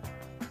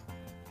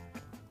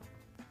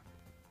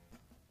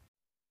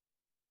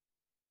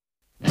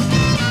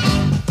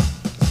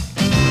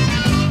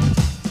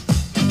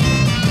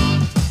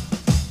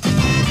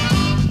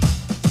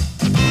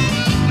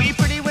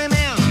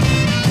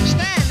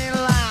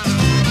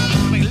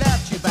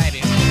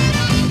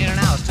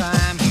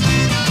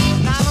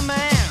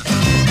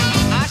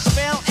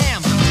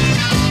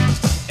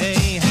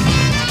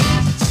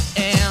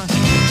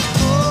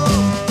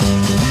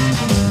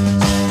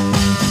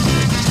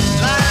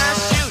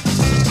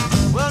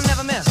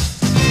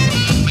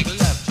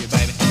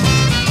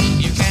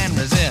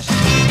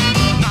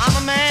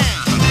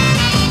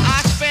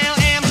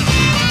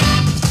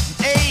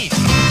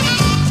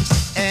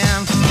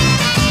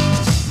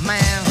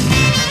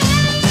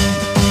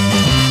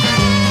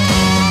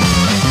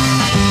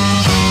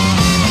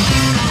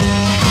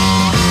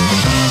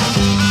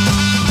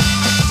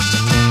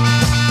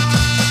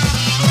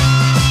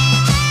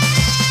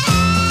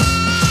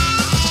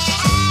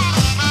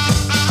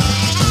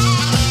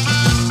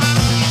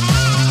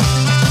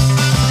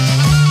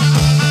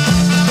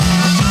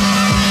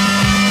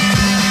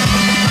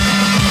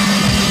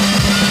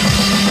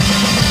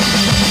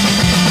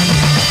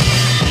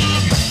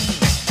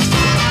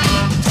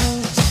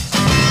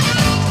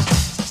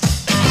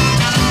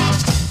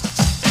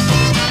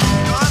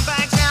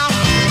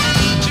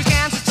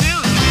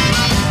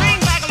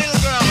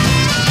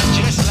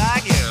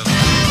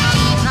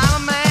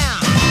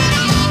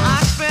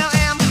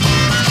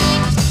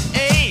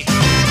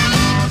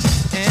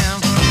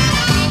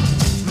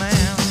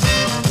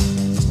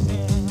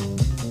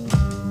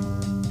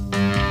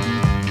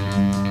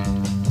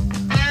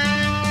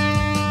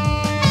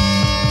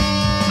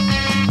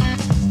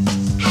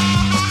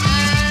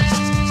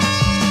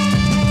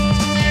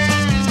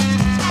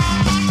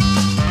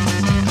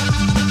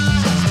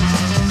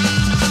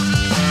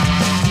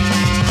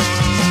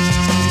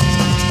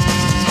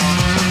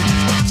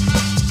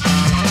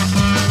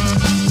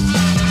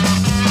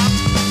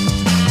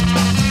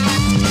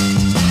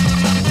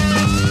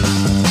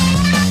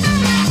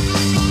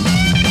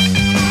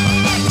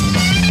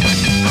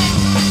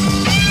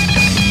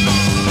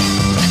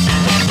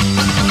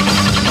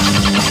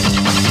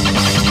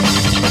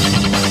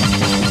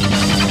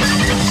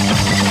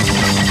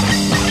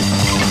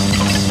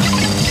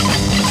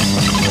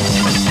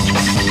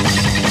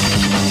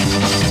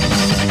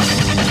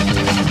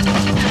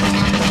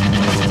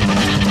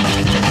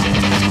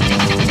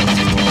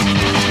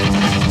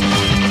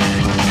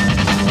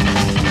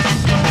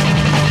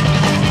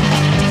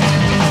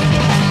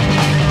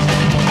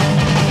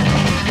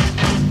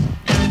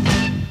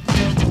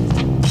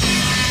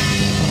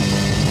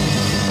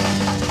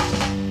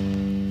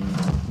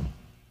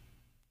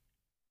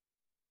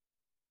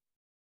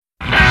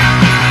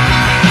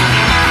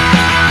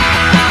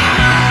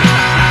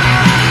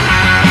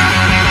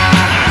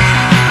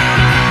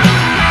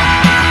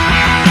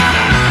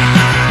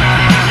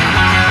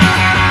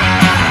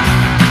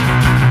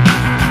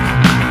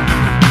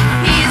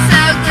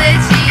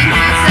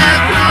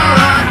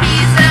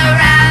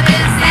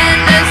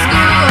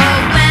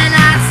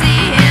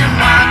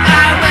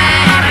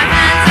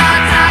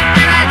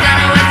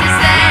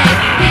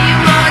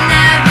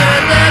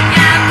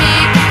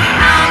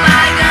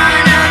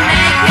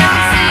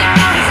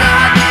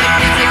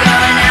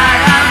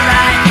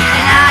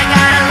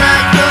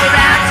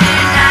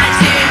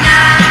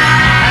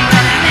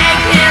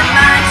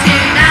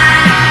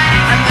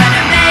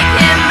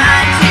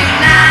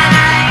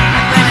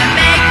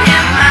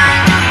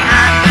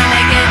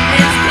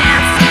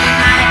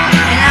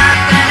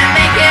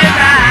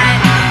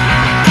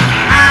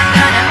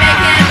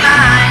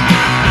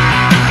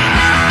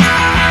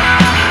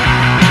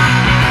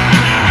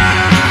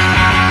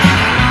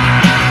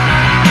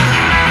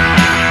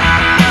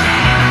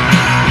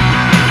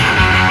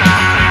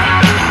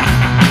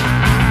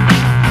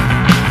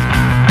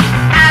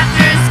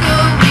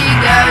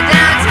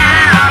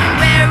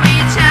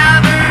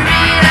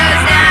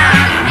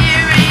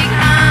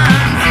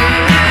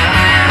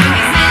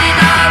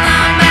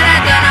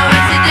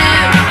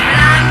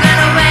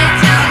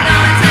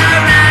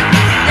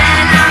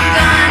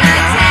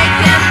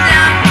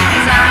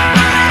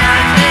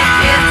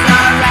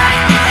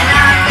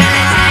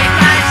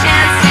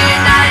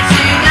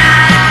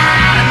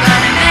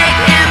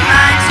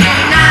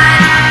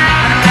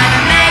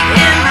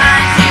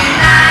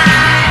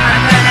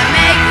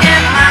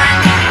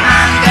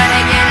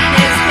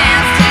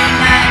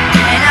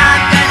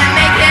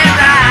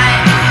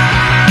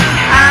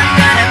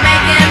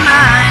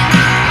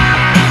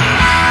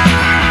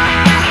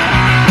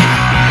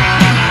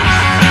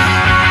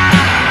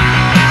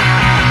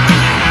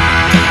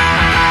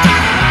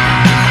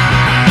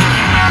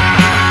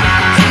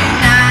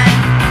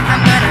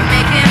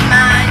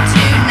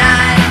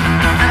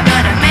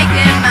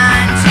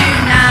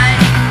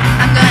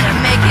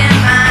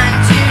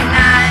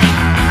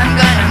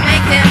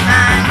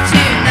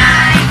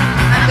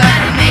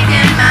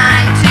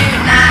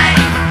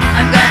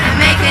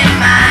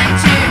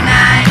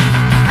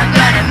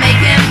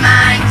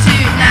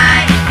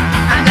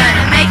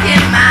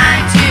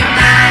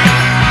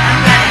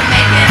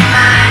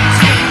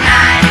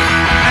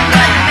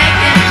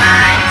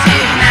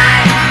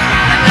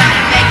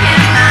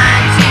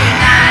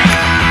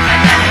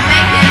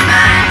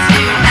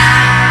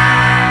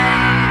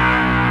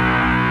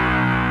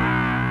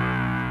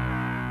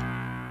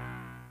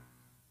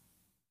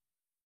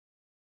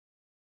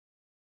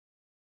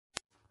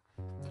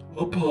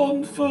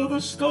 Upon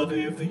further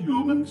study of the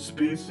human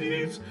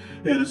species,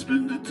 it has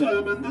been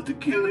determined that the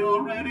Kill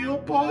Your Radio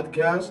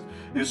podcast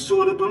is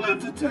suitable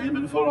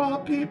entertainment for our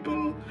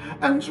people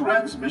and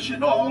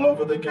transmission all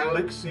over the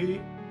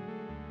galaxy.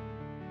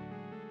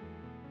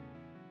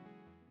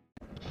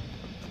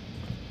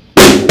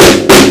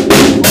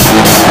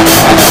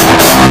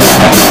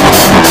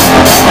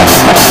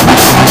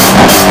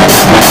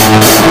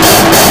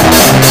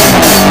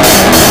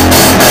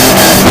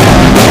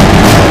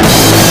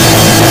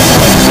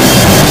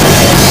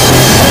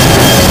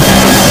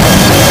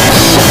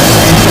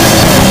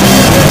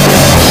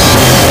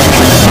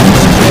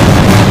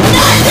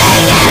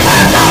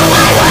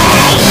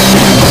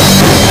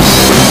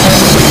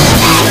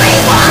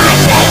 Everyone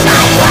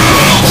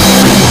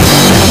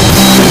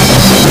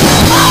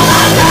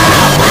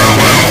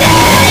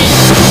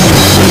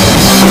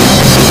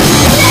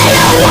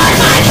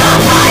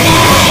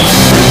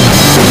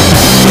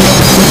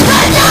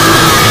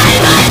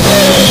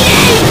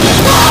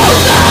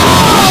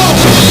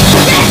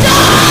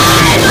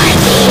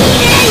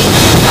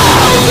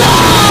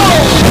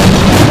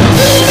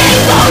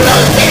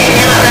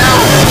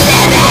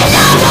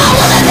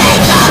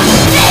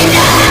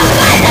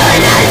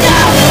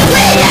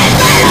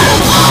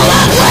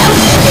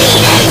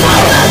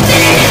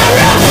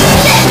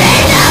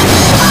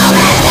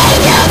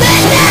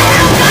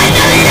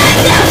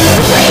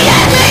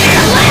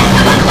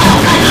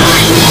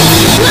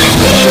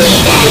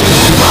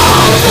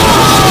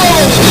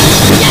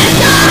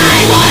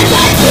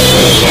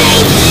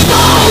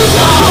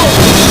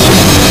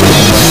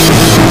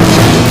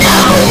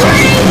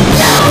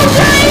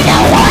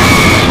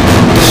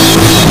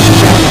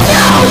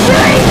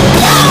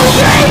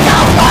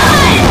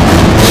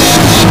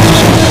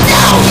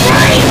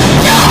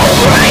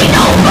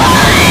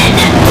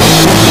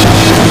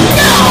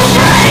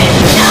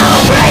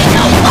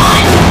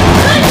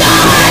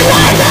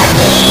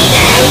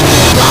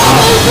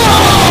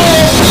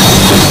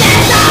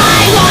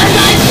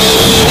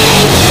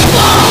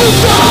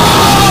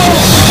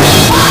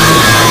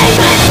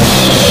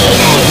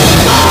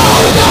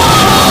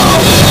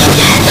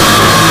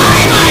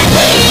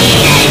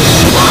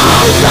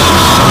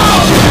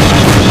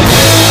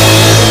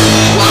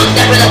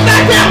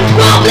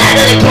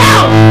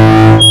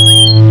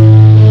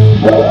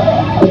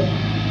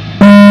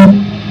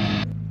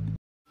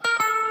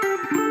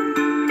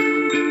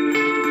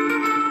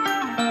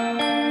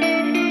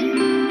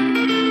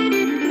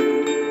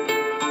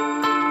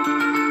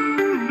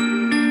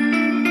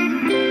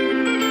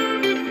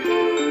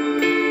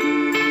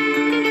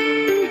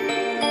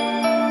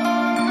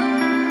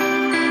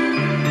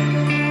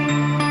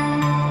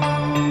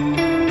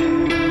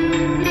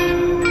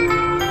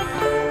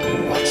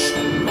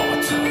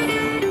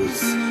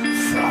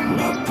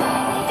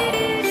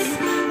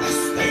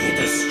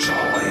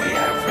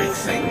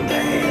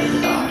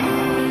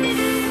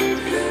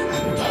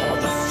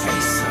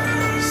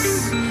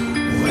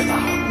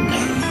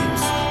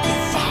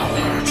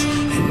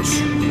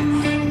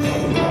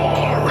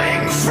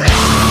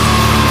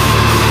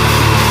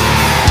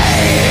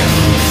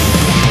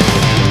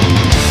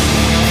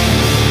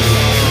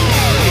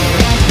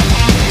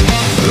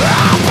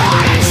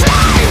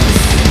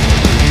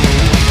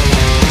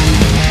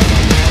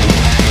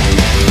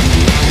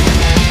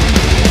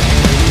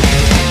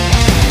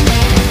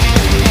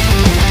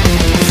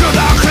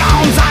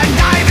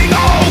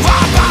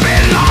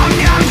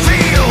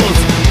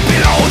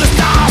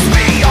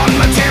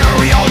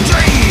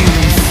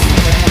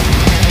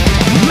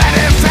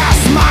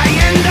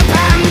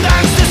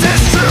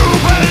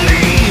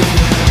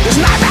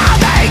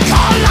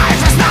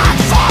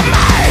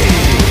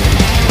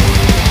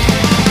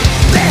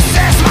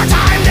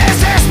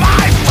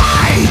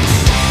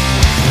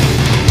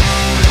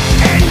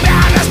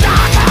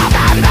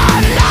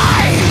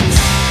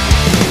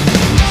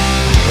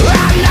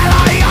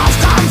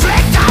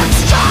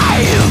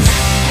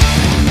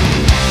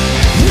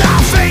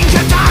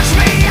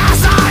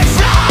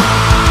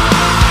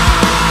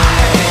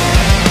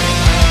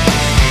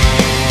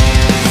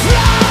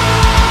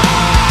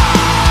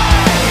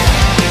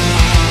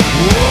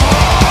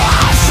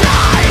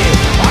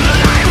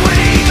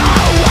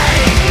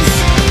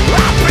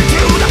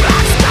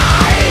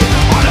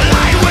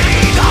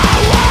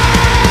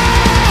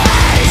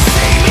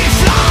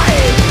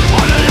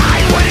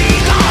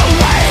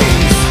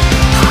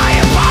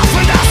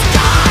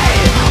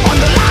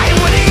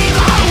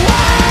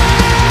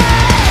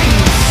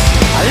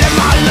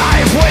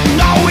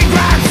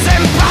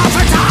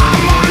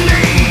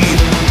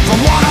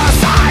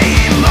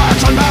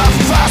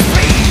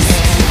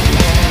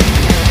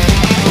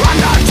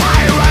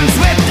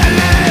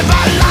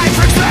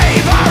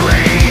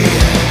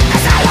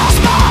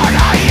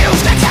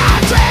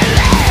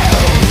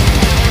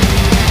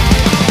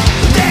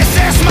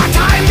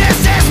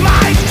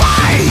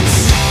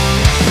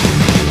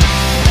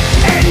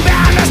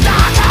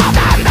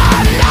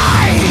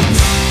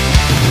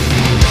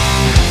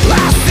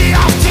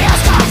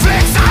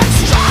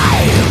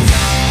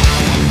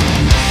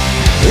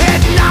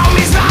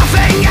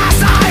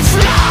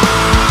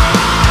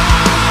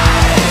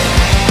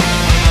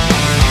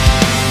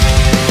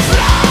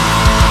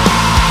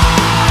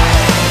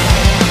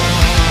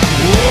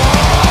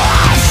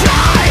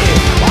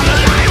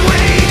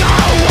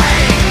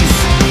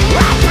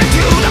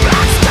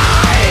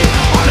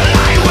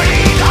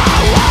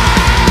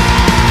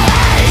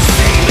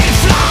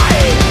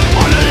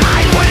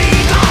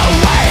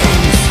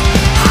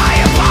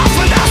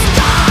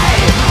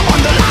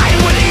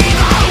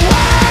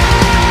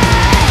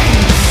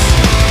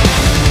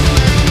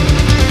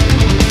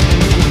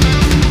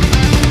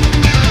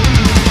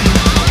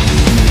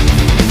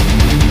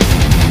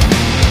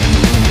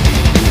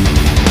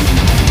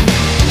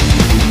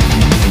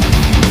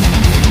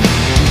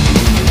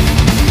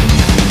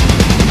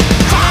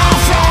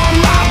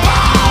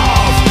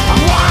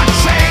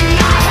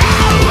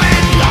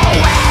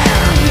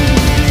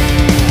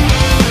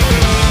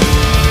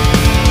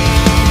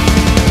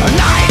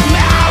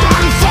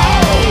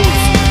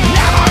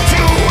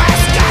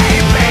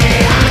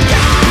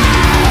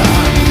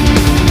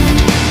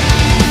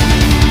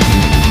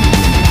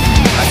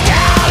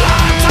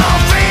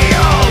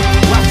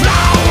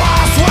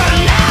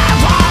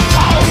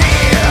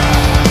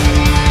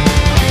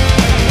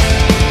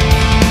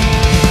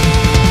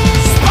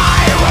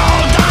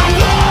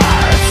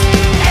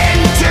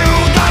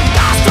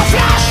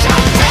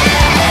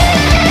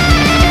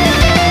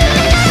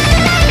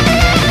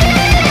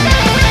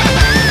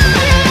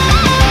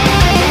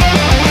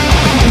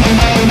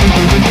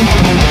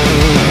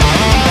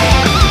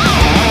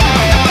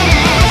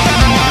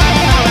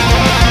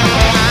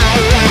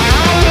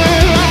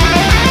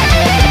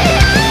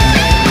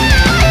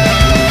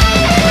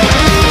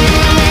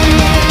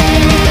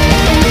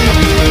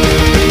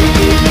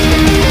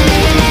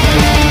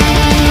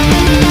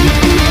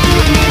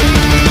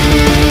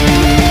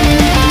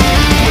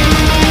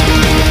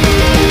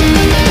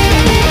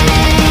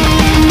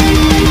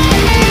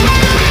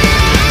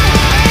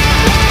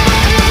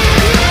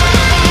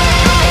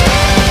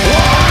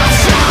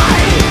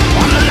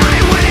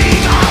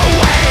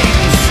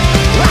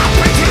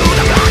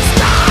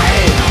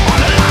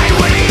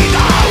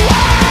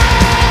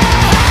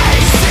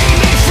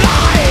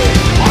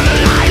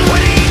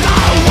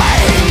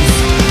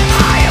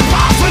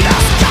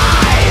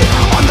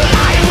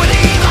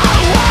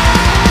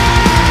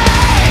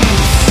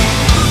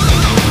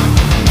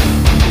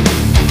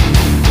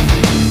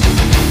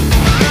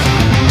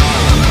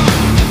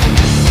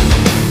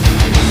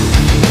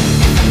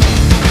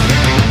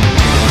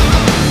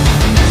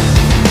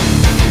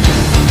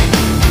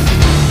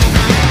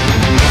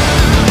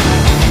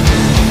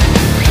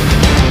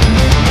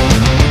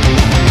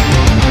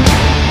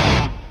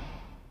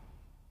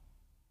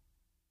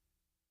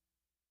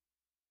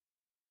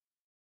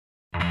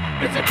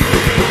Hey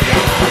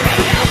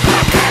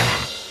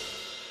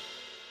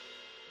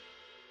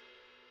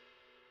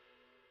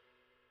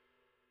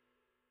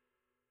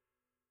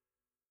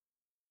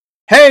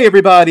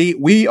everybody,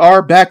 we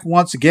are back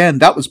once again.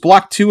 That was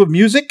Block 2 of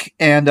Music,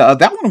 and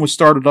that one was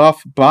started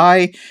off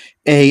by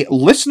a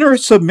listener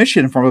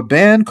submission from a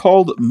band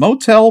called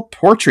Motel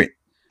Portrait.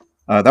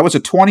 That was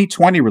a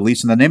 2020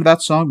 release, and the name of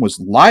that song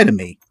was Lie to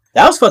Me.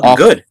 That was fucking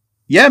good.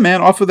 Yeah,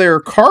 man, off of their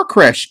Car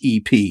Crash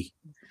EP.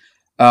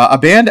 A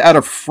band out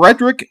of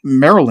Frederick,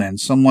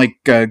 Maryland. Some like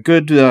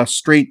good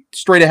straight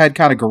ahead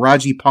kind of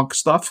garagey punk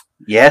stuff.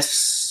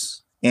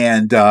 Yes.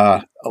 And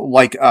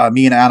like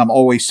me and Adam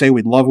always say,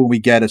 we love when we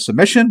get a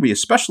submission. We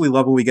especially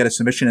love when we get a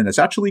submission and it's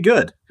actually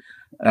good.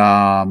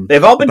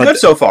 They've all been good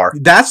so far.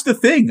 That's the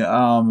thing.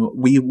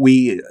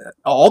 We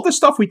all the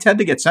stuff we tend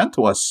to get sent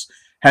to us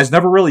has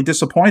never really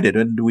disappointed,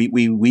 and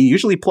we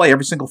usually play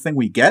every single thing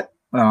we get.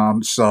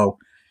 So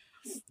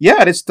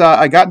yeah,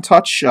 I got in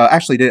touch.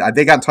 Actually,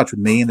 they got in touch with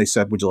me and they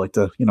said, "Would you like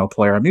to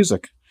play our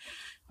music?"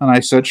 And I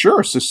said,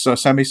 "Sure. Just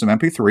send me some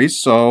MP3s."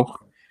 So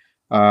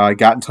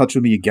got in touch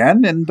with me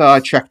again and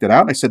checked it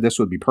out. I said this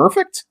would be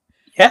perfect.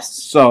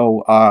 Yes.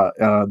 So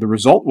the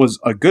result was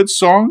a good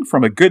song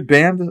from a good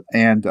band,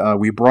 and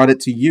we brought it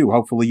to you.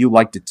 Hopefully you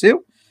liked it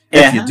too.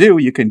 Yeah. If you do,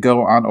 you can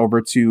go on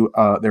over to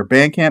their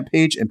Bandcamp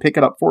page and pick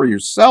it up for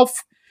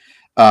yourself.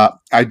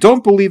 I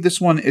don't believe this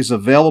one is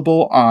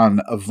available on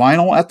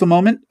vinyl at the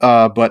moment,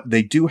 but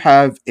they do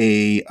have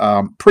a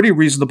pretty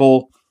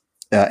reasonable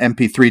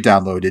MP3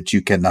 download that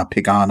you can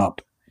pick on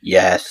up.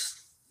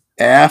 Yes.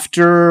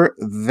 After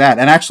that,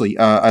 and actually,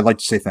 I'd like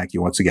to say thank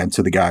you once again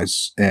to the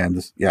guys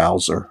and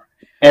gals.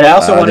 And I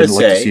also want to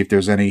say, to see if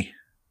there's any.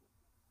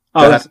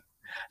 I was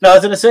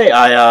going to say,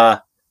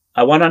 I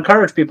want to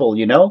encourage people.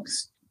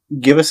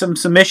 Give us some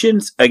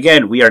submissions.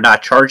 Again, we are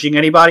not charging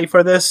anybody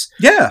for this.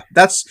 Yeah,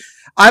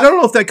 I don't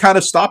know if that kind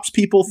of stops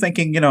people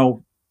thinking,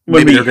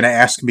 maybe they're going to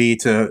ask me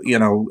to,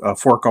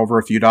 fork over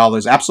a few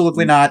dollars.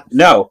 Absolutely not.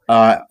 No.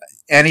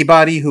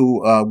 Anybody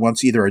who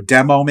wants either a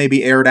demo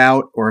maybe aired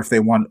out, or if they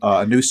want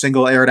a new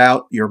single aired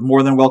out, you're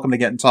more than welcome to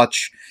get in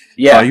touch.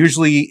 Yeah.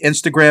 Usually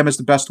Instagram is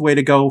the best way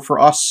to go for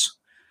us.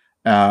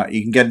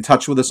 You can get in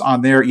touch with us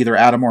on there, either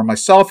Adam or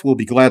myself. We'll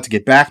be glad to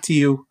get back to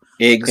you.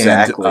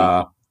 Exactly.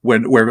 And,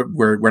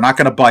 we're not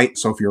going to bite,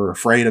 so if you're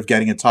afraid of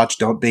getting in touch,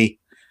 don't be.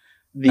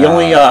 The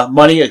only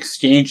money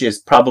exchange is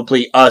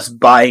probably us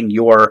buying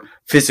your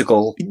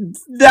physical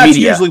That's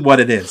media. Usually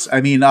what it is.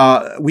 I mean,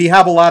 we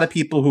have a lot of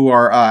people who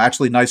are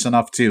actually nice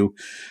enough to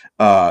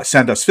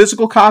send us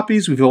physical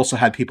copies. We've also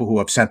had people who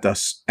have sent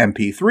us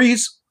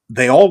MP3s.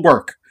 They all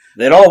work.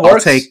 It all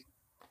works.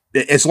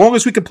 As long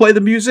as we can play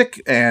the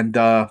music, and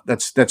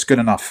that's good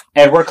enough.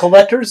 And we're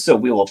collectors, so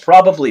we will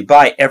probably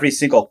buy every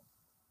single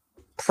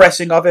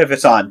pressing of it if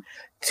it's on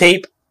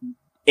tape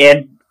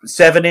and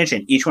 7-inch,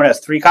 and each one has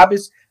 3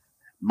 copies.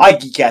 My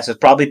geek-ass is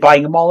probably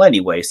buying them all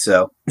anyway,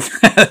 so,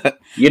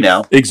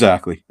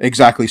 Exactly.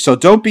 So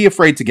don't be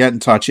afraid to get in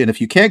touch. And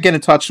if you can't get in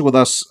touch with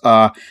us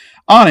on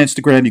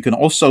Instagram, you can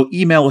also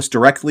email us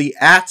directly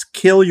at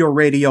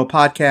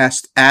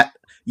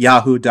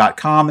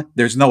killyourradiopodcast@yahoo.com.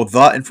 There's no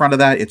 "the" in front of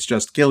that. It's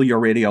just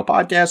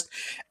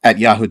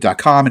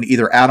killyourradiopodcast@yahoo.com. And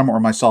either Adam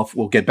or myself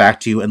will get back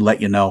to you and let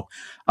you know.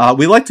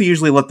 We like to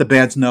usually let the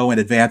bands know in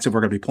advance if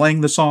we're going to be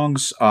playing the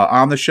songs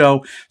on the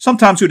show.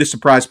 Sometimes we just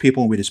surprise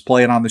people and we just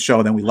play it on the show,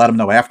 and then we let them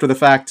know after the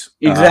fact.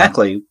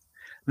 Exactly.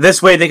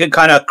 This way they can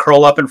kind of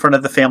curl up in front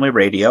of the family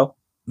radio.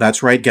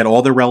 That's right. Get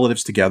all their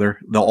relatives together.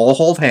 They'll all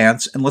hold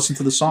hands and listen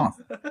to the song.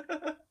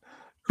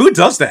 Who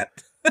does that?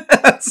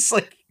 It's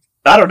like,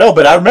 I don't know,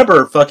 but I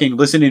remember fucking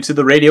listening to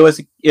the radio as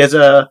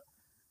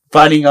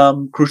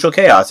finding Crucial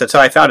Chaos. That's how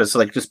I found it. So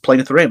like just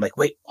playing it through the radio. I'm like,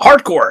 wait,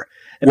 hardcore.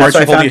 And weren't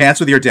you holding hands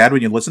with your dad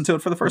when you listened to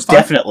it for the first time?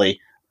 Definitely.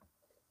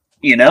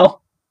 I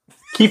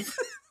keep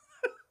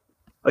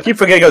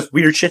forgetting those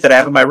weird shit that I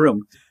have in my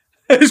room.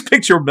 I just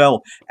picture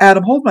Mel.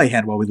 Adam, hold my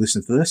hand while we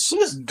listen to this.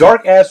 This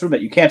dark ass room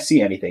that you can't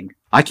see anything.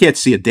 I can't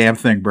see a damn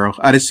thing, bro.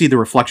 I just see the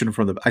reflection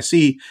from the. I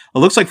see. It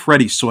looks like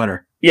Freddy's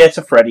sweater. Yeah, it's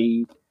a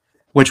Freddy.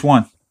 Which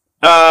one?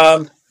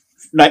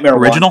 Nightmare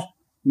Original? One.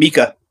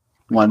 Mika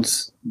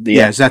ones.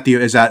 Is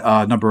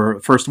that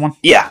number first one?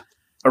 Yeah,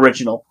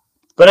 original.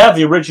 But I have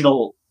the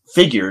original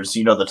figures.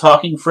 The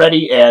Talking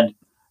Freddy and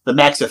the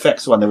Max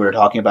Effects one that we were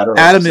talking about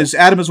earlier.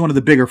 Adam is one of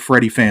the bigger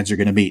Freddy fans you're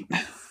going to meet.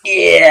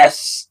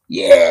 Yes.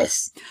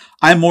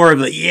 I'm more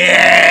of a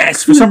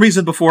yes. For some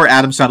reason, before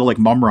Adam sounded like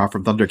Mumra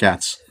from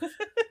Thundercats.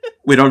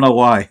 We don't know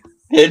why.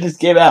 It just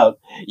came out.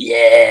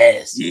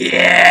 Yes,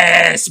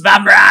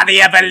 Mumra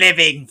the ever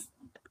living.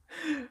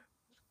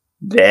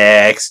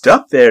 Next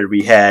up, there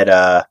we had.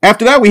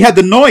 After that, we had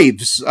the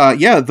Noives.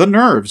 The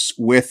Nerves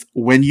with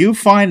 "When You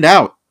Find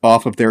Out"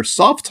 off of their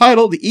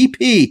self-titled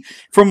EP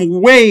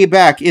from way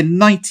back in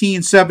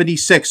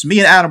 1976. Me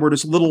and Adam were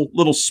just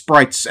little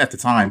sprites at the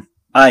time.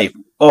 I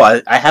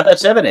have that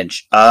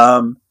 7-inch.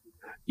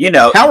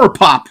 Power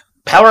Pop.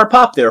 Power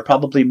Pop. They're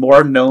probably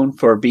more known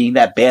for being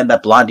that band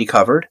that Blondie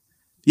covered.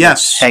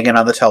 Yes, Hanging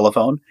on the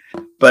Telephone.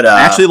 But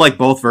I actually like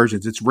both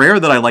versions. It's rare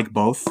that I like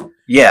both.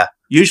 Yeah.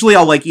 Usually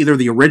I'll like either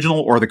the original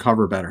or the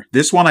cover better.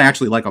 This one I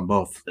actually like them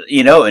both.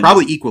 You know, and,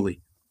 Probably equally.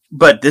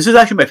 but this is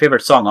actually my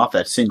favorite song off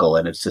that single,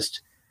 and it's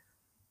just,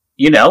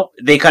 you know,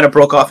 they kind of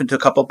broke off into a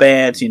couple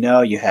bands. You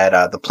know, you had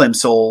the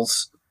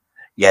Plimsouls,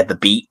 you had the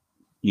Beat.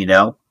 You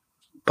know,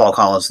 Paul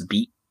Collins, the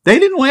Beat. They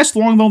didn't last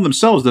long though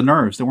themselves. The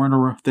Nerves. They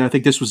weren't. I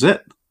think this was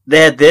it.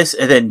 They had this,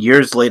 and then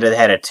years later they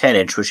had a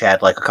 10-inch, which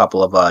had like a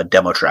couple of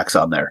demo tracks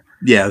on there.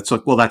 Yeah, it's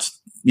like, well, that's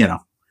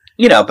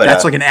but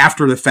that's like an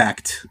after the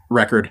fact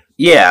record.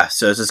 Yeah.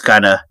 So it's just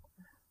kind of,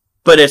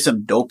 but it's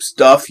some dope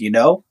stuff. You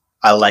know,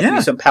 I like me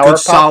some power pop.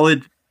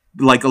 Solid.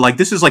 Like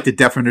this is like the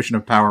definition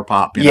of power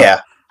pop. You know?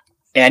 Yeah,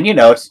 and you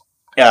know, it's,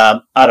 I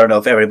don't know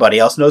if everybody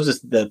else knows this.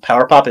 The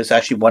power pop is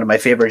actually one of my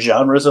favorite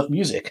genres of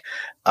music.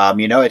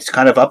 You know, it's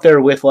kind of up there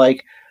with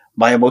like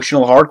my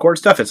emotional hardcore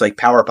stuff. It's like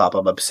power pop.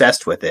 I'm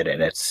obsessed with it,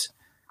 and it's,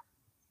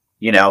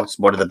 you know, it's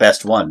one of the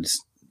best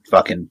ones.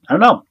 Fucking, I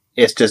don't know.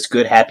 It's just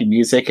good, happy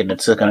music, and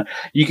it's kind of,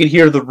 you can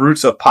hear the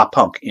roots of pop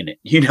punk in it.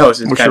 You know,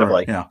 it's kind of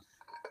like, yeah.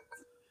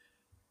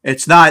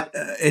 It's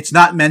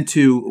not meant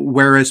to.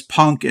 Whereas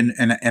punk and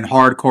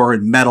hardcore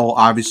and metal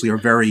obviously are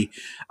very,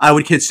 I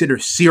would consider,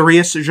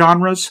 serious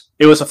genres.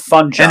 It was a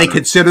fun genre, and they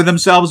consider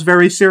themselves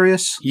very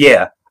serious.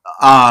 Yeah.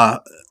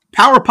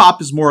 Power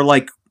pop is more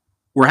like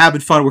we're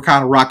having fun. We're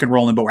kind of rock and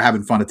rolling, but we're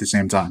having fun at the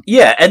same time.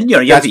 Yeah, and you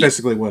know, that's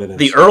basically what it is.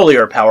 The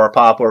earlier power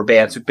pop were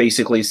bands that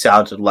basically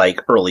sounded like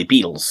early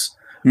Beatles,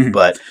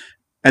 but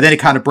and then it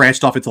kind of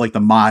branched off into like the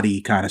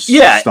Mahdi kind of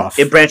stuff.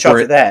 It branched off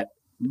to that,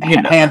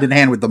 hand in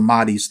hand with the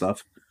Mahdi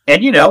stuff.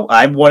 And you know,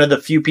 I'm one of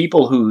the few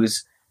people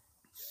whose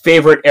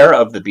favorite era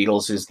of the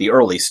Beatles is the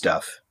early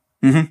stuff.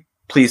 Mm-hmm.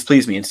 Please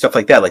Please Me and stuff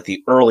like that. Like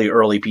the early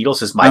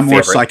Beatles is my favorite.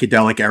 More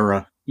psychedelic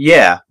era.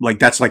 Yeah, like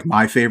that's like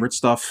my favorite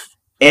stuff.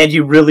 And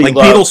you really like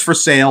love Beatles for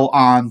Sale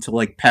on to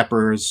like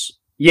Peppers.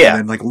 Yeah, and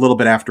then like a little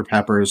bit after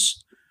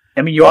Peppers.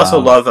 I mean, you also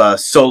love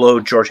solo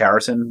George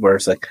Harrison, where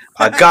it's like,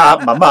 I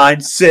got my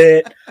mind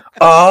set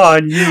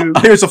on you.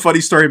 Here's a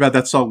funny story about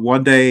that song.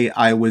 One day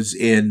I was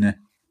in,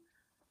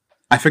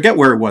 I forget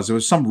where it was. It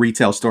was some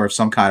retail store of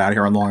some kind out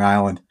here on Long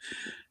Island.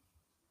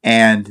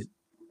 And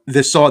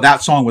that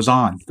song was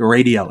on the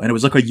radio, and it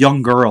was like a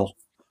young girl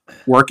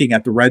working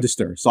at the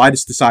register. So I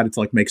just decided to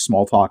like make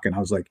small talk, and I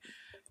was like,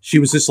 she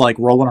was just like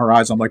rolling her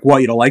eyes. I'm like,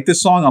 what, you don't like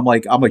this song? I'm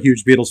like, I'm a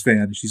huge Beatles fan.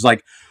 And she's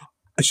like,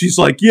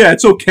 yeah,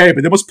 it's okay,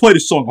 but they must play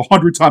this song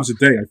 100 times a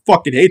day. I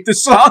fucking hate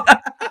this song.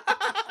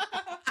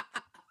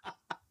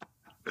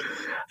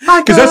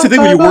 Because that's the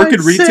thing, when you work in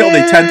retail,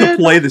 they tend to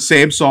play the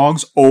same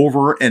songs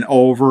over and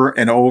over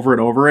and over and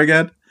over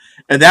again.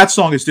 And that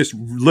song is just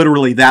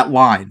literally that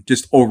line,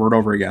 just over and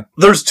over again.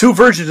 There's two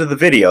versions of the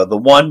video. The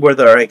one where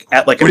they're like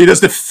at like when he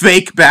does the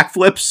fake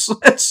backflips.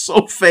 It's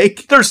so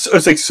fake.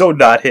 It's like so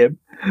not him.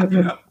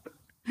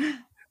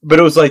 But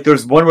it was like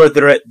there's one where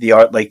they're at the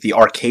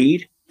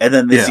arcade, and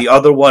then there's the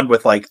other one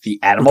with like the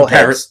animal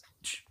heads.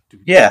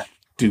 Yeah.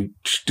 And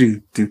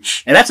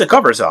that's a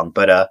cover song,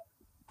 but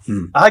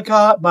I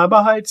got my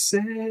mind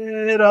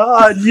set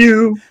on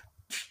you.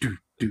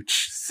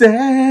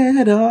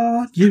 Set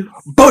on you.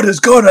 But it's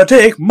gonna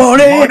take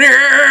money.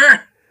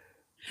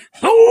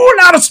 Whole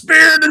lot of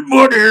spending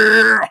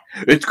money.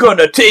 It's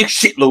gonna take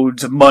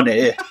shitloads of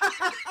money.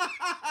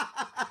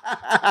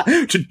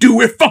 To do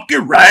it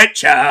fucking right,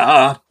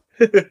 child.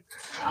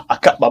 I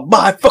got my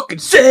mind fucking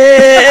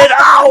set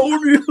on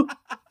you.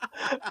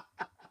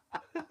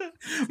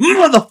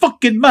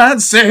 Motherfucking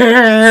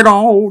mindset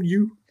on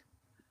you.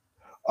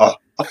 A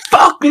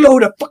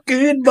fuckload of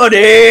fucking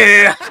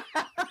money.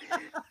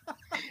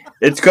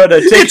 It's gonna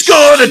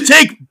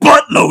take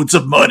buttloads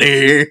of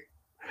money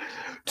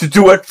to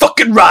do it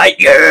fucking right,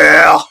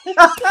 yeah.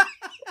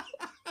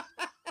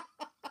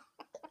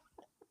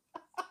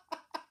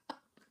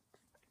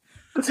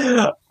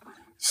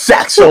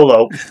 Sax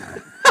solo.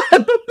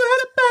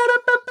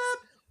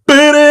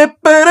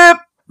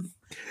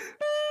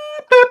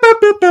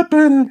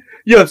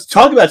 Yo,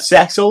 talking about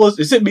sax solos,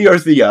 is it me or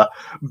is the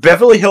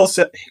Beverly Hills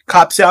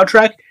Cop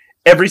soundtrack?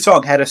 Every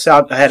song had a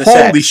sax.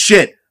 Holy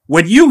shit.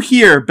 When you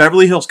hear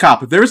Beverly Hills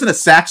Cop, if there isn't a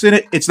sax in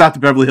it, it's not the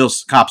Beverly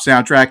Hills Cop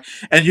soundtrack.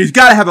 And you've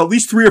got to have at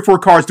least 3 or 4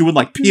 cars doing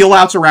like peel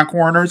outs around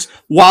corners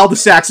while the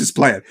sax is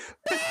playing.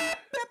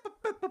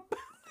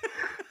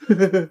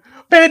 And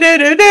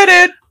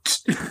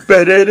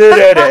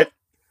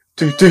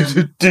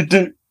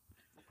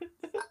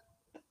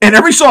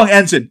every song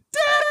ends in.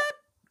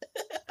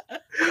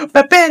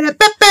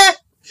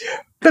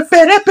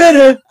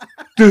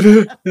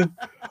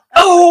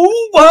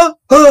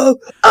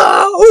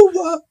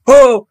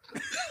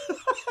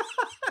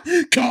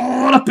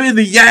 Caught up in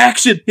the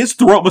action. His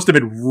throat must have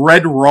been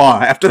red raw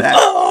after that.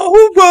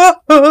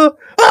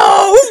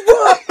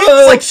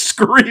 It's like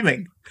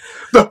screaming.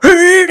 The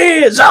heat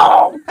is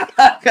on.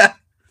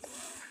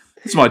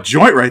 That's my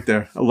joint right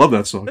there. I love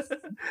that song.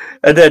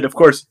 And then, of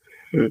course,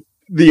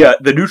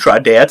 the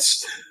Neutron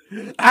Dance.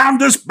 I'm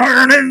just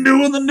burning,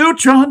 doing the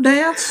Neutron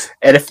Dance.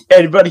 And if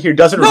anybody here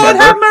doesn't remember,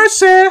 Lord have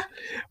mercy.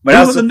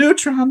 Doing the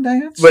Neutron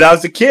Dance. When I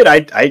was a kid,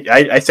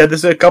 I said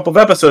this a couple of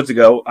episodes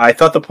ago. I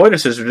thought the Pointer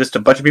Sisters were just a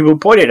bunch of people who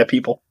pointed at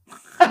people.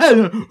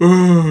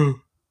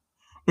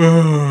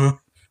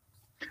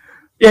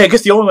 Yeah, I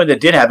guess the only one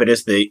that did have it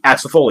is the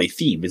Axel Foley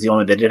theme. Is the only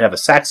one that did have a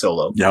sax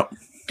solo. Yep.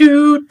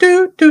 Do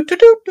do do do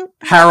do do.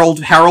 Harold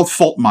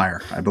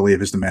Faltmeyer, I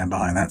believe, is the man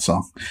behind that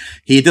song.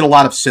 He did a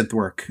lot of synth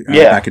work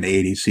back in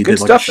the 80s. He Good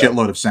did like stuff, a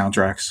shitload of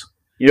soundtracks.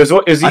 You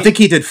know, I think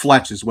he did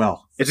Fletch as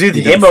well. It's either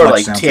He did him a or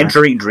Fletch like soundtrack.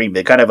 Tangerine Dream.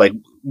 They kind of like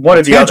one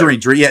of the other. Tangerine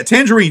Dream. Yeah,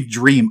 Tangerine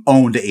Dream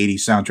owned 80s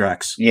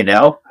soundtracks. You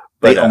know,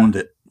 They owned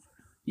it.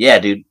 Yeah,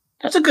 dude,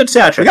 that's a good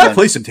soundtrack. We gotta man.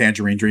 play some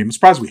Tangerine Dream. I'm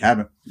surprised we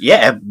haven't.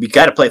 Yeah, we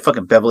got to play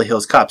fucking Beverly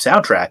Hills Cop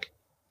soundtrack.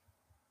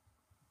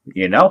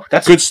 You know,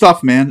 that's Good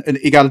stuff, man. And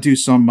you got to do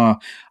some.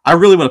 I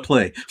really want to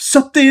play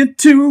something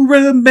to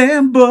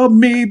remember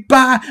me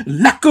by,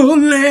 like a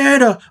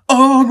letter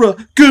or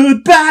a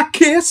goodbye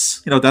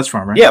kiss. You know what that's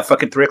from, right? Yeah,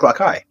 fucking 3 O'Clock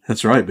High.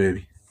 That's right,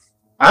 baby.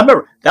 I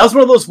remember that was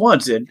one of those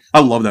ones, and I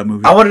love that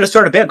movie. I wanted to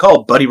start a band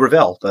called Buddy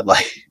Revell, but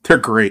like They're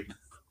great.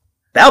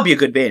 that would be a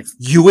good band.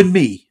 You and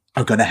me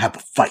are gonna have a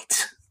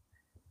fight.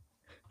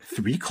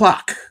 3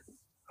 o'clock.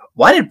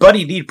 Why did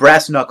Buddy need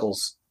brass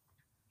knuckles?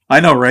 I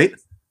know, right?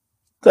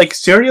 Like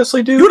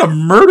seriously, dude? You would have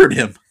murdered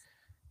him.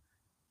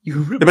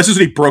 You The best is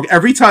when he broke.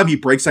 Every time he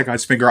breaks that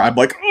guy's finger, I'm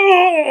like,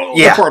 oh,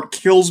 Yeah. that part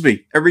kills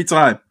me every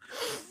time.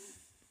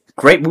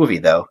 Great movie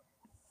though.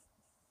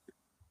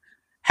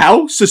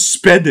 How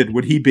suspended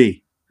would he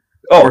be?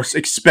 Oh, Or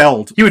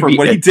expelled He would for be-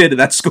 what he did in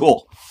that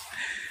school?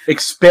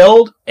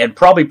 expelled and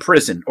probably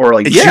prison or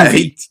like Yeah,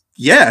 juvie.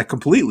 yeah,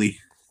 completely.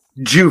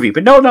 Juvie.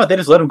 But no, they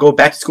just let him go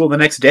back to school the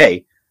next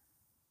day.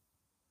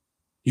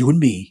 You and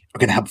me are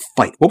gonna have a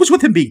fight. What was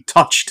with him being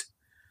touched?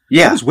 What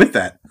Yeah, was with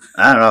that?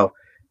 I don't know.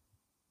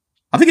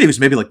 I'm thinking he was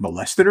maybe like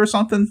molested or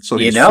something, so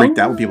he You was know? freaked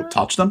out when people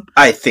touched him.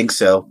 I think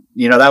so.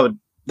 You know, that would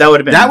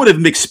have been That would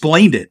have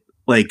explained it,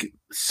 like,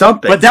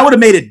 something. but that would have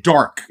made it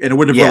dark, and it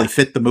wouldn't have Yeah. really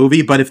fit the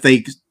movie. But if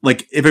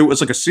it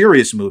was like a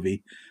serious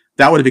movie,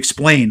 that would have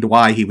explained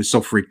why he was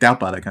so freaked out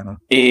by that kind of,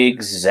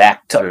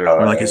 Exactly.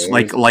 or like his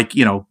like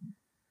you know,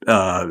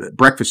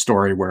 Breakfast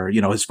Story where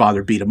you know his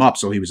father beat him up,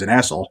 so he was an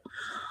asshole.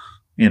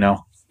 You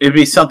know, It'd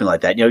be something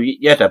like that. You know,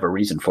 you have to have a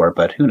reason for it,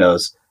 but who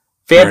knows?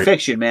 Fan Right.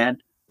 fiction, man.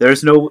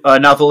 There's no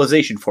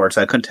novelization for it,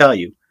 so I couldn't tell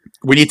you.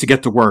 we need to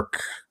get to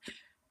work.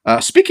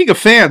 Speaking of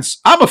fans,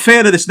 I'm a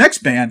fan of this next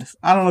band.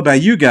 I don't know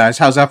about you guys.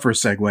 How's that for a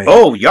segue?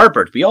 Oh,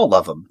 Yardbirds. We all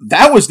love them.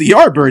 That was the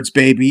Yardbirds,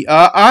 baby.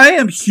 I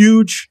am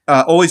huge,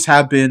 always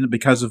have been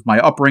because of my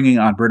upbringing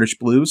on British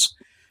blues.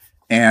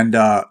 And,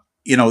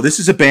 you know, this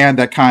is a band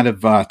that kind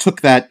of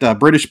took that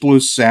British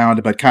blues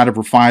sound, but kind of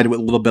refined it with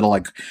a little bit of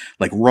like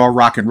raw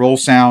rock and roll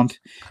sound.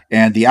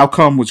 And the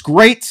outcome was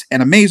great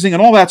and amazing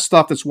and all that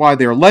stuff. That's why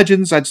they're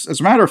legends. As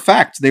a matter of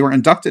fact, they were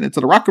inducted into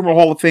the Rock and Roll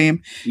Hall of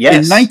Fame Yes.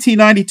 in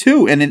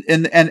 1992.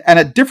 And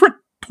at different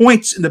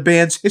points in the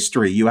band's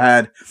history, you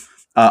had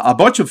a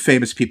bunch of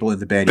famous people in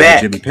the band. You had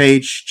Beck. Jimmy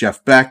Page,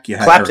 Jeff Beck, you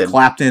had Clapton. Eric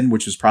Clapton,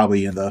 which was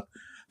probably in the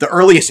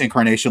earliest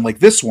incarnation, like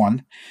this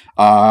one,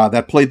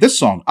 that played this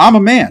song, I'm a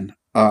Man,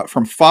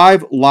 from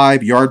 5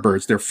 Live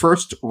Yardbirds, their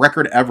first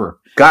record ever,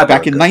 God,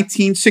 back in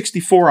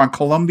 1964 on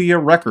Columbia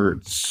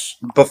Records.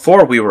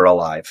 before we were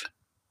alive.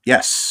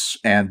 Yes,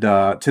 and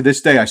to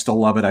this day, I still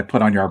love it. I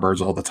put on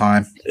Yardbirds all the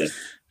time.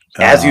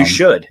 As you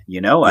should,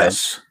 you know.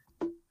 Yes.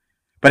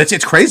 But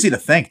it's crazy to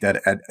think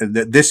that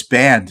this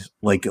band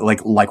like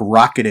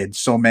rocketed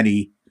so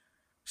many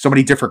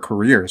different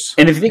careers.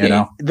 And if you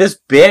think this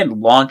band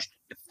launched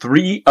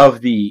 3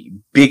 of the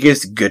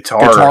biggest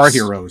Guitar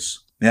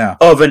heroes. Yeah.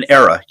 of an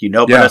era, you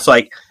know, but Yeah. it's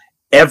like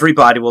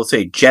everybody will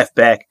say Jeff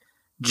Beck,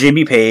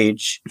 Jimmy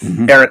Page,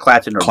 Eric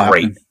Clapton are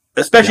great.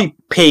 Especially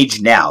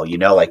Page now, you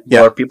know, like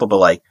more people, but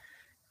like,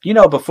 you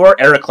know, before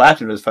Eric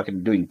Clapton was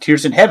fucking doing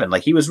Tears in Heaven,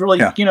 like he was really,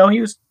 you know,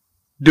 he was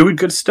doing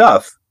good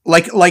stuff.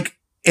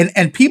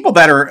 And people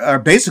that are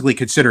basically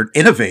considered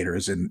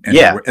innovators in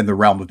the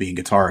realm of being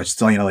guitarists.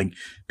 So, you know, like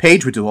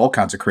Page would do all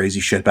kinds of crazy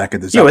shit back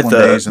in the Zeppelin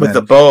days. With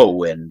the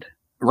bow and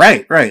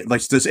Right.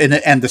 Like this,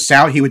 and the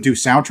sound, he would do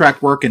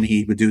soundtrack work, and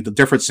he would do the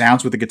different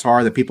sounds with the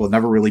guitar that people had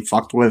never really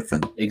fucked with,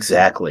 and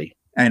exactly.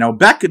 And, you know,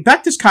 Beck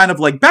just kind of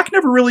like Beck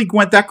never really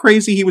went that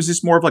crazy. He was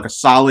just more of like a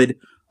solid,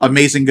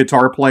 amazing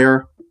guitar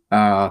player,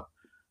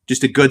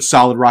 just a good,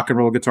 solid rock and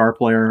roll guitar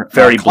player.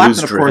 Very Clapton,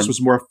 blues of driven. course, was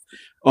more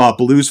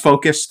blues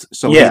focused,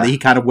 so he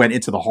kind of went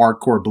into the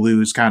hardcore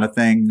blues kind of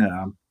thing.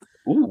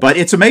 But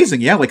it's amazing,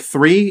 yeah. Like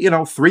 3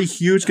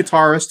 huge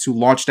guitarists who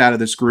launched out of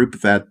this group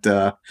that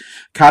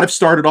kind of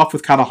started off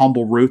with kind of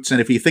humble roots.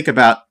 And if you think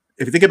about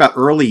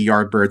early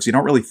Yardbirds, you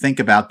don't really think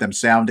about them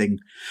sounding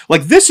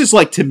like this is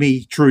like, to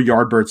me, true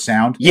Yardbird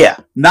sound. Yeah,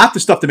 not the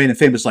stuff that made them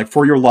famous. Like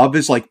For Your Love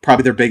is like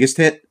probably their biggest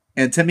hit,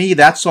 and to me,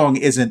 that song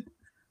isn't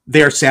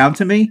their sound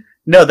to me.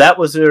 No, that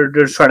was they're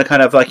trying to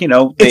kind of like, you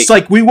know, it's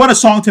like we want a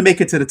song to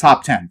make it to the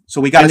top 10, so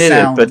we got to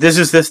sound. But this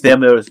is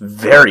them. It was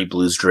very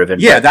blues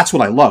driven. Yeah, that's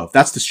what I love.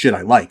 That's the shit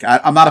I like.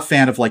 I'm not a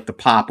fan of like the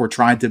pop or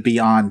trying to be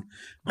on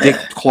Dick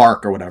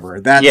Clark or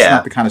whatever. That's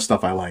not the kind of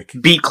stuff I like.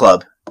 Beat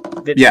Club.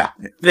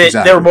 Exactly.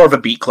 They were more of a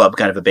beat club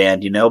kind of a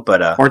band, you know.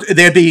 But or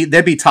they'd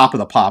be Top of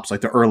the Pops,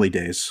 like the early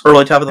days.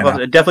 Early Top of the Pops,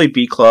 definitely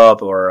Beat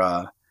Club,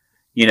 or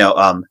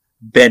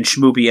Ben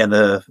Schmoopy and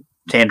the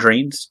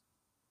Tangerines.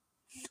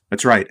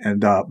 That's right.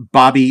 And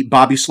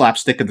Bobby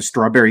Slapstick and the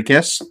Strawberry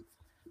Kiss.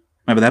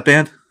 Remember that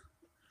band?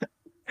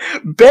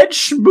 Ben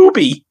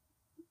Schmoopy.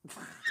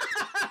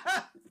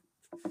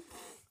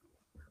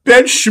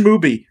 Ben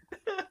Schmoopy.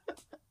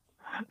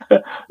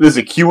 There's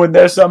a Q in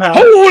there somehow.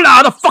 Whole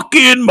lot of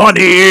fucking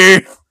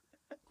money.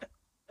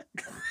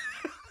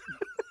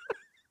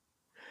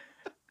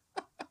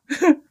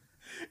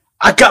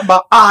 I got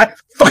my eye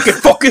fucking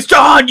focused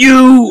on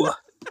you.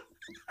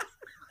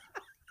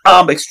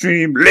 I'm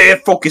extremely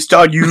focused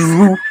on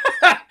you.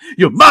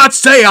 You might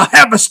say I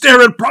have a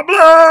staring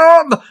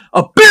problem.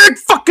 A big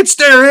fucking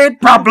staring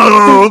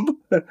problem.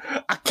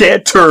 I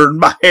can't turn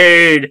my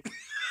head.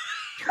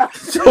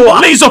 So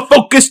I'm laser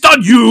focused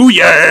on you,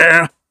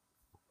 yeah.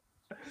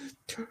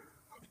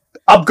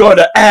 I'm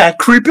gonna act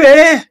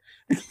creepy.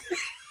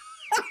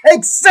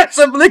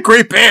 Excessively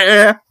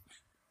creepy.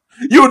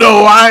 You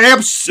know I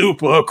am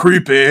super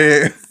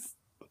creepy.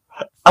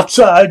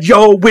 Outside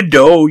your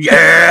window,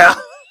 yeah.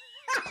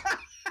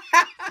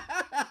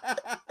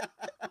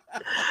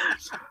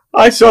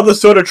 I saw the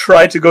soda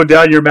try to go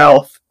down your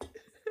mouth.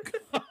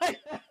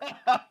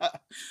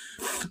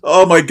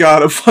 Oh my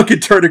god, I'm fucking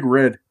turning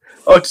red.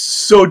 Oh, it's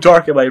so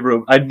dark in my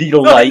room. I need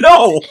a light.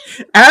 No,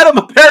 Adam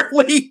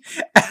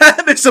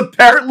is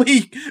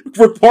apparently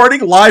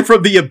reporting live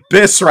from the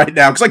abyss right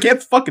now because I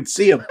can't fucking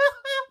see him.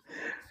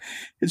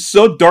 It's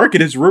so dark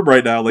in his room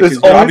right now. Like,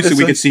 obviously,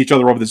 we can see each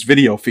other over this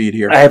video feed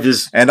here. I have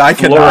this, and I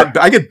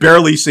can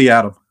barely see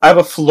Adam. I have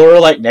a floor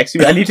light next to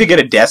me. I need to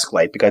get a desk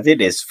light because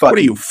it is fucking. What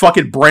are you,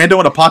 fucking Brando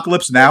in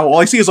Apocalypse Now? All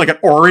I see is like an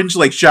orange,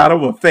 like shadow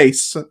of a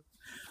face.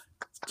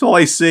 That's all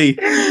I see.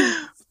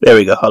 There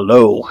we go.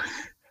 Hello.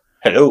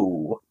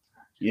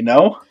 You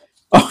know?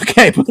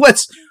 Okay, but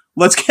let's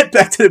get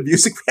back to the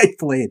music they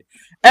played.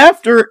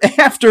 After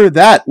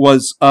that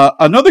was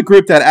another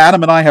group that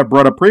Adam and I have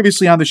brought up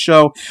previously on the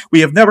show.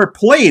 We have never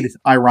played,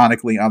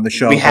 ironically, on the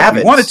show. We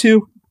haven't. We wanted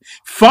to.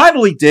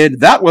 Finally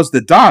did. That was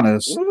the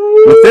Donnas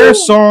with their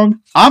song,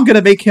 I'm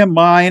Gonna Make Him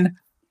Mine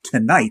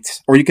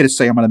Tonight. Or you could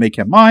say I'm Gonna Make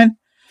Him Mine.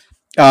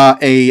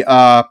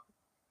 A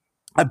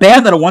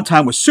band that at one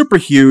time was super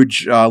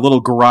huge,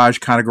 little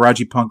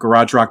garagey punk,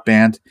 garage rock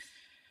band.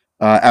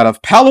 Out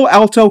of Palo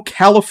Alto,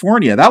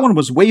 California. That one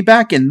was way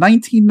back in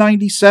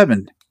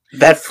 1997.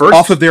 That first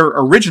off of their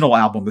original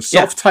album, the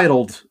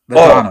self-titled The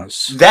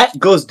Donnas. That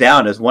goes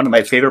down as one of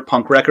my favorite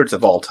punk records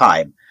of all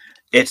time.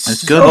 It's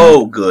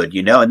so good,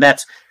 you know, and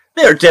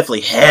they're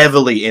definitely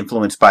heavily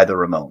influenced by the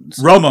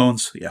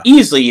Ramones. Yeah.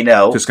 Easily, you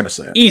know. Just gonna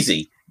say it.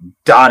 Easy.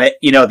 Donna,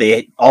 you know,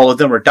 all of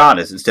them were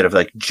Donnas instead of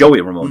like Joey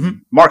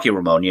Ramone, Marky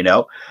Ramone, you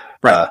know.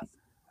 Right.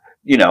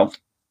 You know.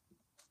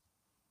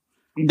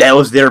 That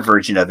was their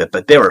version of it,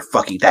 but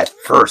that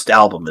first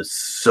album is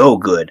so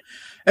good.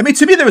 I mean,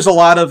 to me, there was a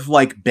lot of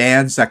like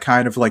bands that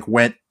kind of like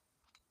went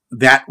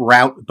that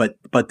route, but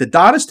the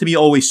Donnas to me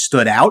always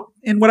stood out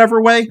in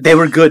whatever way. They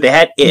were good. They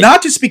had it.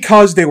 Not just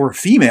because they were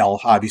female,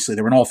 obviously,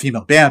 they were an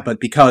all-female band, but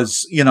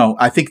because, you know,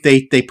 I think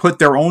they put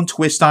their own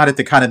twist on it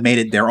that kind of made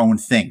it their own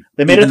thing.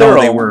 They made it their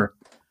own.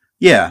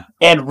 Yeah.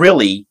 And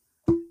really,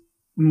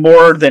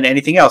 more than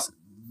anything else,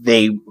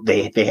 they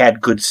had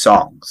good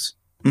songs.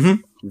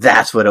 Mm-hmm.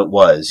 That's what it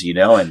was, you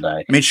know? And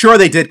I mean, sure,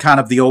 they did kind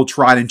of the old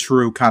tried and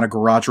true kind of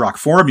garage rock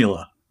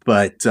formula,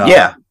 but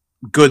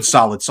good,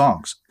 solid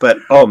songs. But,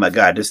 oh my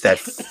God, just that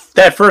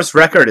first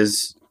record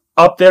is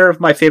up there with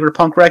my favorite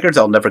punk records.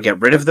 I'll never get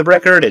rid of the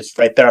record. It's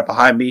right there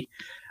behind me.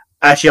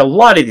 Actually, a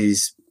lot of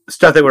these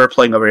stuff that we were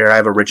playing over here, I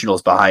have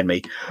originals behind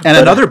me. And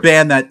another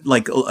band that,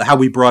 like, how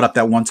we brought up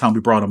that one time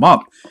we brought them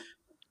up,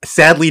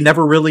 sadly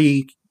never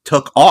really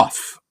took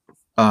off.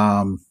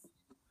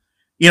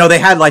 You know, they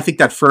had, I think,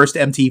 that first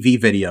MTV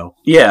video.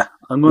 Yeah.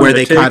 Where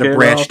they kind of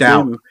branched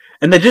out.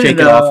 And they did Shake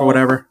It Off or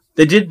whatever.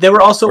 They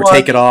were also or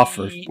Take It Off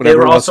or whatever. They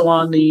were also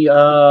on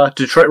the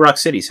Detroit Rock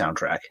City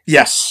soundtrack.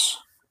 Yes.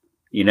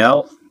 You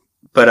know?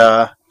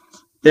 But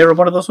they were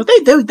one of those.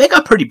 They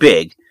got pretty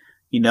big.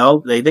 You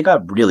know? They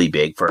got really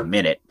big for a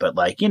minute. But,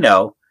 like, you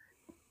know,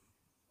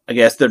 I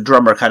guess the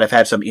drummer kind of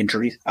had some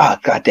injuries. Ah,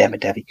 God damn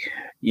it, Debbie.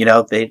 You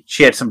know,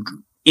 she had some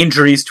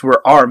injuries to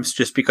her arms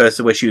just because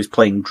the way she was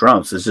playing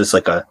drums is just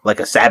like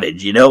a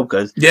savage, you know?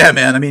 Because yeah,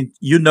 man. I mean,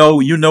 you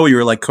know,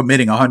 you're like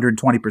committing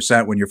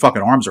 120% when your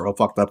fucking arms are all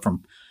fucked up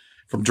from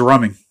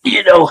drumming.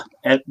 You know,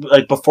 and,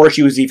 like before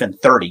she was even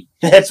 30.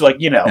 That's like,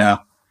 you know, yeah,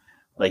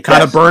 like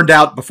kind of burned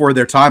out before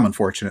their time,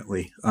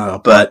 unfortunately.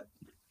 But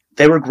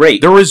they were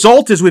great. The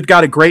result is we've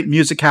got a great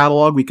music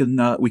catalog we can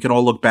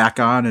all look back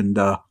on, and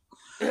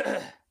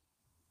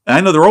I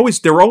know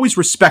they're always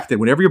respected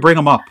whenever you bring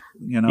them up.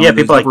 You know, yeah,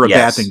 people never like, a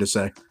bad thing to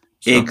say.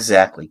 So.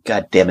 Exactly.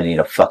 God damn it, I need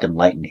a fucking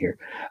light in here.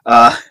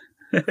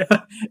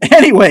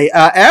 Anyway,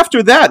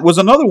 after that was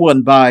another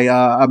one by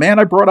a man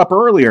I brought up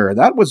earlier.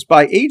 That was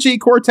by A.G.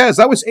 Cortez.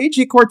 That was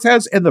A.G.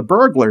 Cortez and the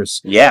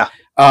Burglars. Yeah.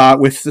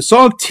 With the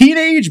song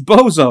Teenage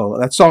Bozo.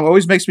 That song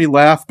always makes me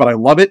laugh, but I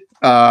love it.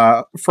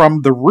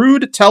 From the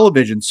Rude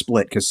Television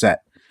Split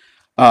cassette.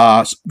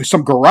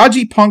 Some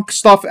garagey punk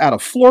stuff out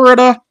of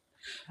Florida.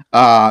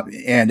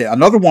 And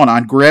another one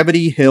on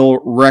Gravity Hill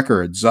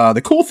Records.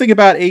 The cool thing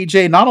about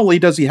AJ, not only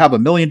does he have a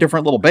million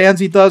different little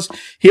bands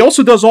he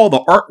also does all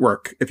the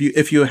artwork.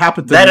 If you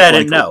happen to... That I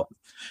didn't know.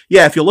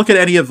 Yeah, if you look at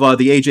any of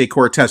the AJ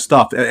Cortez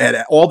stuff,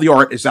 and all the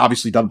art is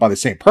obviously done by the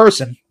same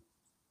person.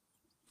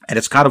 And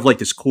it's kind of like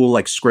this cool,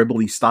 like,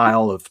 scribbly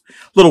style of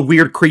little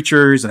weird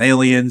creatures and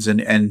aliens,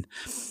 and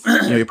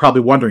you're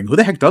probably wondering who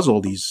the heck does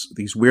all these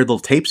weird little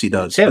tapes he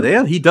does. Yeah. But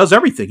yeah, he does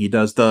everything. He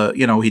does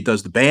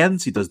the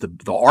bands, he does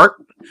the art,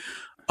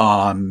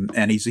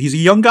 and he's a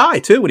young guy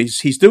too, and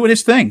he's doing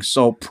his thing.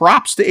 So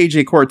props to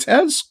AJ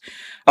Cortez.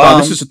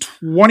 This is a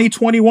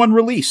 2021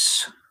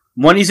 release.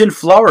 When he's in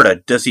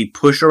Florida, does he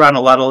push around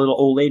a lot of little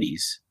old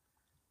ladies?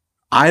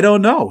 I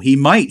don't know. He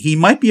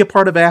might be a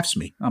part of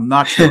AFSME. I'm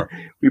not sure.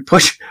 We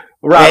push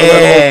around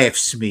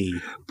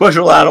AFSME. Push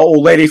around an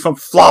old lady from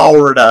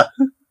Florida.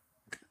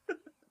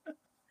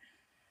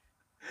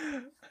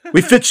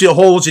 We fix your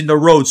holes in the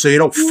road so you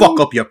don't fuck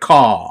up your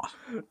car.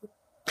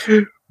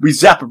 We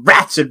zap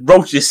rats and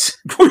roaches.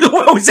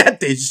 What was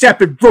that? They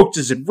zapping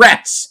roaches and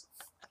rats.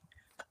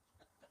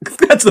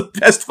 That's the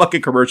best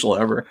fucking commercial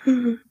ever.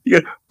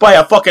 You buy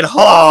a fucking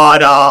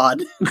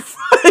hard-on.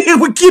 It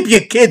would keep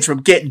your kids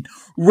from getting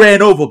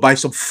ran over by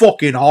some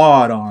fucking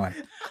hard-on.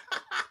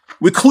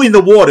 We clean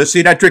the water so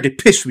you're not drinking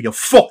piss from your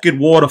fucking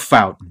water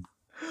fountain.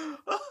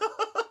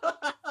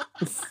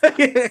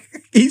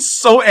 He's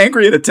so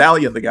angry in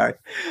Italian, the guy.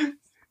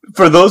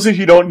 For those of you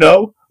who don't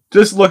know,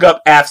 just look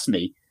up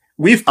AFSME.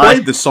 We've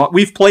played the song.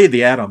 We've played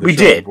the ad on the show. We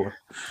did. Before.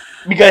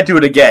 We gotta do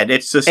it again.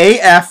 It's just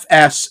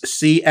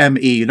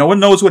AFSCME. No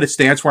one knows what it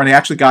stands for, and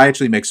the guy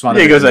actually makes fun of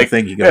it. He goes like,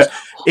 thing. He goes,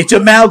 "It's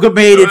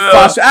amalgamated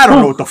phosphate." I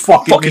don't know what the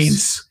fuck it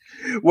means.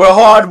 We're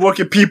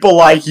hard-working people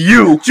like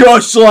you.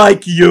 Just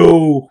like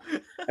you.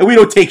 And we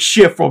don't take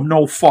shit from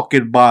no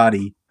fucking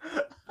body.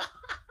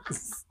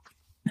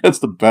 That's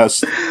the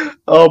best.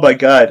 Oh my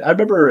god. I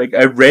remember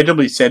I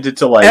randomly sent it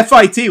to like...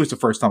 FIT was the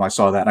first time I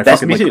saw that. I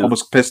fucking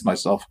almost pissed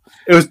myself.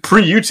 It was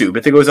pre-YouTube.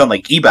 I think it was on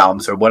like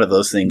E-Bombs or one of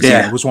those things.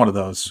 Yeah, it was one of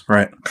those.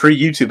 Right.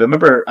 Pre-YouTube. I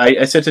remember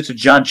I sent it to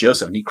John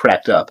Joseph and he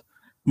cracked up.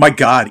 My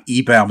god,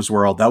 E-Bombs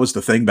World. That was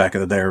the thing back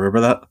in the day. Remember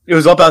that? It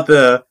was all about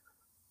the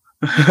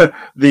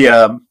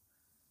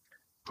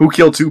Who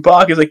Killed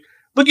Tupac? He's like,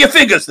 look at your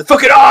fingers, the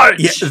fucking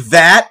orange. Yeah,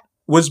 that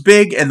was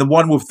big, and the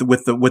one with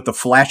the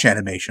Flash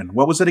animation.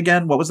 What was it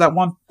again? What was that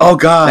one? Oh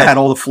god, that had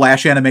all the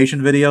Flash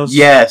animation videos.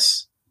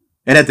 Yes,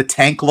 it had the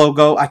tank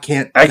logo. I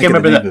can't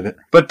remember the that. name of it.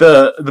 But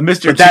the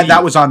Mr. But T,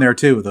 that was on there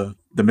too. The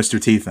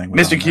Mr. T thing.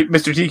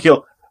 Mr. T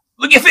kill.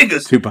 Look at your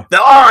fingers, Tupac.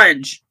 The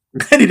orange.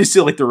 And you just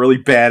see like the really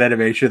bad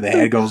animation. The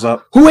head goes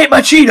up. Who ate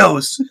my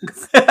Cheetos?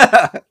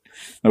 That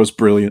was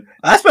brilliant.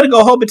 I was about to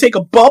go home and take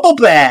a bubble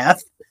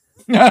bath.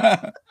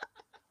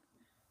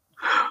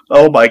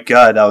 Oh my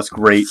god, that was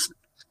great.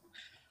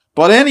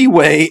 But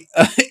anyway,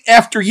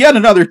 after yet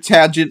another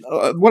tangent,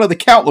 one of the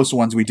countless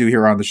ones we do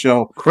here on the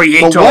show,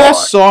 Creator. The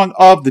last song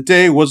of the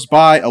day was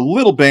by a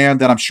little band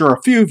that I'm sure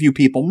a few of you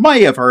people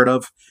may have heard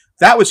of.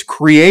 That was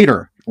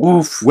Creator.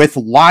 Oof. With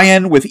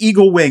Lion with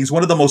Eagle Wings,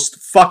 one of the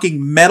most fucking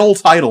metal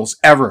titles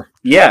ever.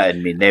 Yeah, I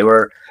mean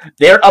they're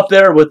up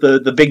there with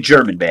the big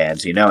German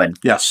bands, you know, and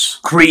yes,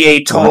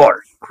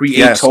 Creator.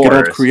 Yes, good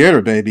old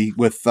Creator, baby.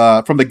 With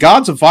from the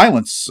Gods of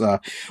Violence,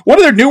 one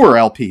of their newer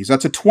LPs.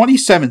 That's a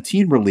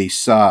 2017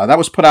 release. That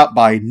was put out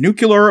by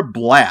Nuclear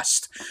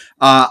Blast.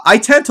 I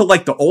tend to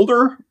like the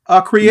older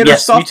Creator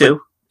stuff. Yes, me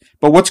too.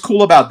 But what's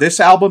cool about this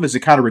album is it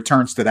kind of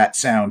returns to that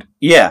sound.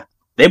 Yeah.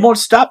 They won't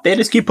stop. They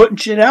just keep putting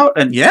shit out,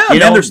 and yeah,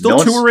 man, they're still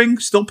touring,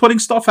 still putting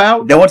stuff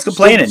out. No one's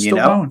complaining, still you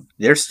know. Going.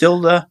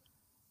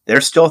 They're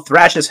still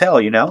thrash as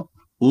hell, you know.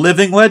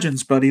 Living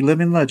legends, buddy,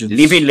 living legends.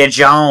 Living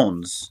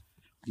legends.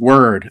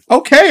 Word.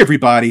 Okay,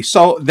 everybody.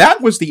 So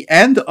that was the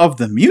end of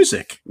the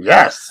music.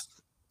 Yes.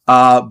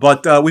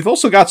 But we've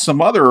also got some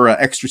other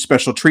extra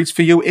special treats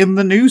for you in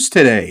the news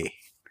today.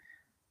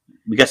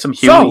 We got some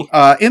Huey.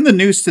 So, in the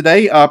news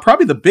today,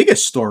 probably the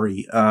biggest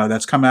story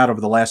that's come out over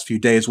the last few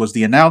days was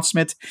the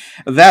announcement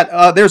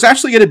that there's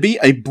actually going to be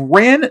a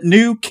brand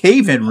new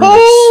Cave-In release.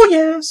 Oh,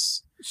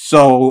 yes.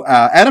 So,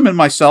 Adam and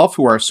myself,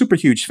 who are super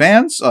huge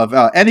fans of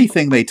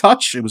anything they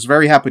touch, it was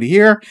very happy to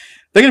hear.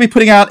 They're going to be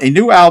putting out a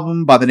new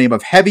album by the name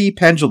of Heavy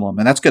Pendulum,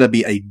 and that's going to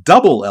be a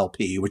double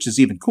LP, which is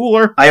even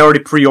cooler. I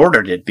already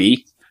pre-ordered it,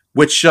 B.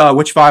 Which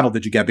vinyl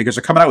did you get? Because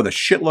they're coming out with a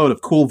shitload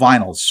of cool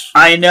vinyls.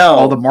 I know.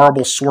 All the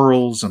marble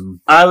swirls and...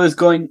 I was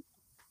going... Which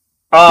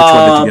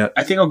one did you get?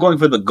 I think I'm going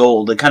for the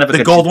gold.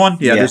 The gold one?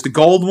 Yeah, there's the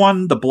gold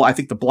one. I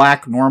think the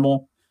black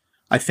normal,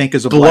 I think,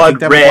 is a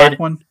blood red black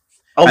one.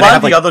 A lot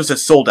of the others have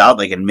sold out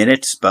like in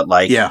minutes, but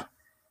like... Yeah.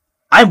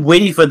 I'm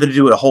waiting for them to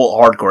do a whole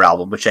hardcore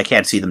album, which I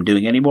can't see them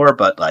doing anymore,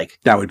 but like...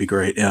 That would be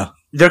great, yeah.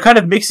 They're kind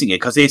of mixing it,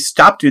 because they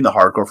stopped doing the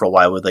hardcore for a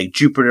while with like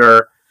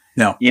Jupiter...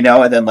 No. You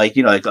know, and then like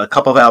a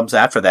couple of albums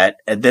after that,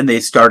 and then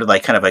they started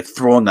like kind of like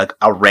throwing like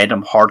a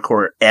random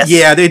hardcore S.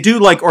 Yeah, they do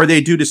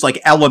just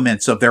like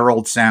elements of their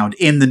old sound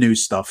in the new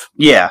stuff.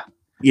 Yeah.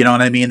 You know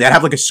what I mean? They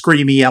have like a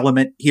screamy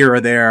element here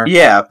or there.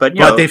 Yeah, but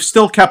they've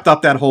still kept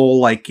up that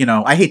whole like,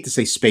 I hate to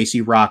say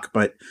spacey rock,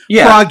 but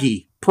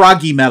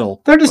proggy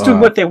metal. They're just doing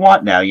what they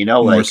want now, you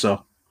know. More Like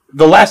so.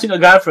 the last thing I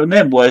got from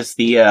them was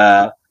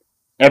the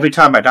Every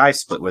Time I Die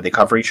split, where they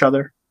cover each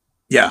other.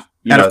 Yeah,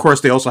 You and know. of course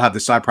they also have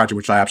this side project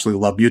which I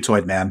absolutely love,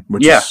 Mutoid Man,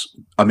 which Yeah. is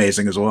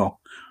amazing as well.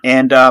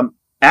 And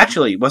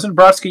actually, wasn't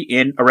Brodsky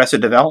in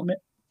Arrested Development?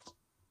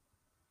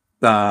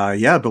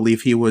 Yeah, I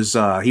believe he was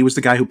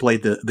the guy who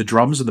played the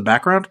drums in the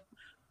background.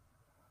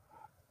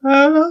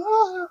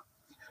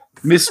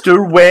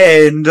 Mr.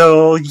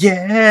 Wendell,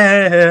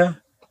 yeah.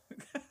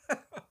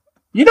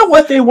 You know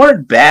what? They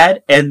weren't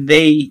bad, and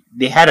they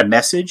had a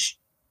message.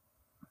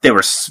 They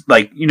were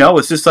like, you know,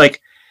 it's just like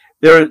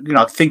they're, you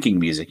know, thinking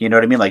music. You know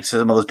what I mean? Like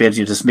some of those bands,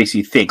 you just makes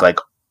you think, like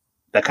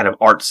that kind of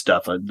art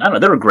stuff. I don't know.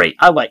 They were great.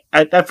 I like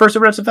that first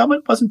Arrested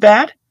Development wasn't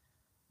bad.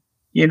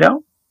 You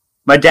know,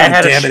 my dad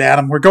had. Damn it,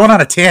 Adam! We're going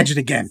on a tangent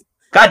again.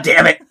 God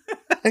damn it!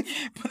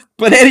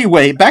 But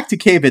anyway, back to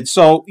Cave-In.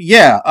 So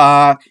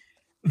yeah,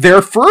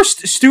 their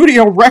first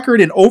studio record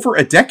in over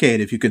a decade.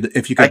 If you could,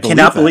 I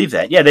cannot believe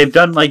that. Yeah, they've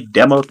done like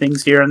demo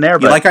things here and there,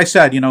 but Yeah, like I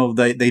said, you know,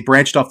 they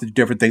branched off to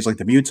different things like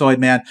the Mutoid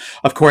Man.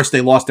 Of course,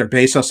 they lost their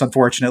bassist,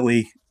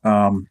 unfortunately.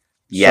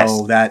 Yes.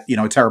 So that, you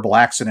know, terrible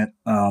accident.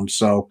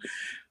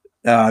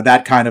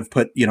 That kind of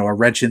put, you know, a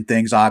wrench in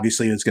things.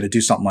 Obviously, it's going to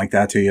do something like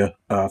that to you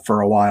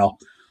for a while.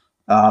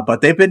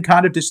 But they've been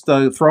kind of just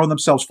throwing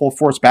themselves full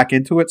force back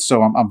into it.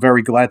 So I'm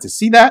very glad to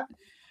see that.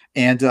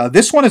 And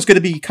this one is going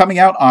to be coming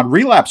out on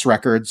Relapse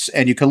Records,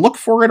 and you can look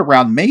for it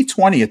around May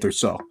 20th or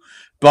so.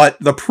 But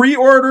the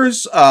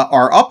pre-orders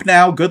are up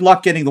now. Good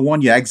luck getting the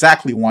one you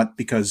exactly want,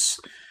 because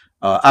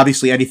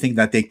obviously anything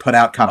that they put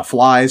out kind of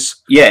flies.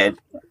 yeah,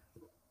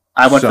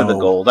 I went for the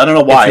gold. I don't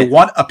know why. If you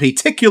want a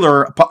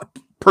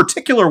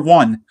particular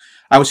one,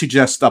 I would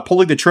suggest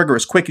pulling the trigger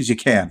as quick as you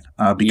can,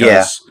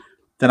 because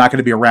they're not going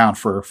to be around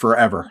for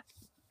forever.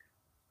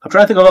 I'm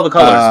trying to think of all the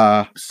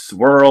colors.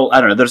 Swirl.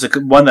 I don't know. There's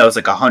one that was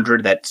like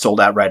 100 that sold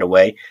out right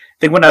away. I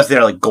think when I was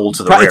there, like gold's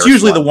the rarest It's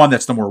usually one. the one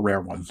that's the more rare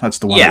one. That's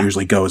the one that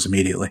usually goes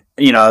immediately.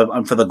 You know,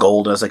 I'm for the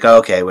gold. I was like, oh,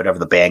 okay, whatever,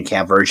 the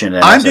Bandcamp version.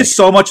 And I'm just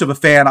so much of a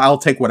fan. I'll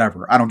take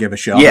whatever. I don't give a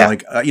shit. Yeah. I'm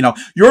like, you know,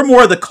 you're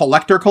more the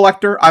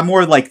collector. I'm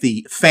more like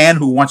the fan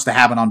who wants to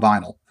have it on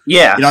vinyl.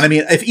 Yeah. You know what I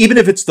mean? Even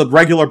if it's the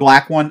regular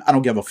black one, I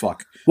don't give a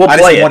fuck. We'll I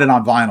play just it. want it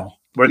on vinyl.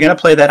 We're going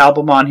to play that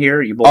album on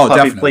here. You will probably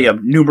definitely. play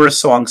numerous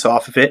songs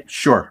off of it.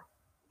 Sure.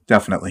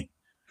 Definitely.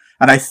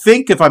 And I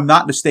think, if I'm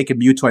not mistaken,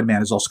 Mutoid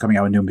Man is also coming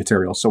out with new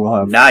material. So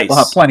we'll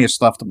have plenty of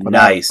stuff to put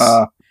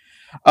out.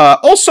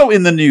 Also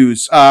in the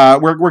news,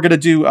 we're going to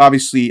do,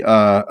 obviously,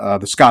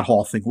 the Scott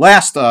Hall thing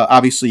last.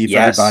 Obviously, if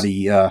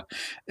everybody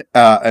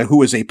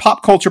who is a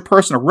pop culture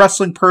person, a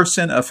wrestling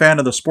person, a fan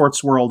of the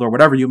sports world, or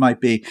whatever you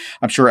might be,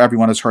 I'm sure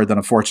everyone has heard that,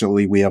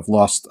 unfortunately, we have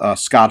lost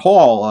Scott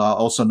Hall,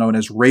 also known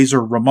as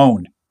Razor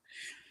Ramon.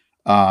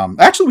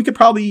 Actually, we could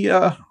probably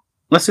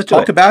let's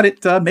talk about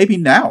it maybe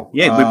now.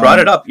 Yeah, we brought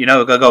it up. You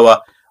know,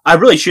 I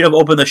really should have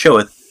opened the show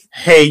with,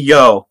 hey,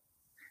 yo.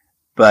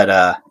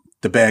 But,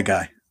 the bad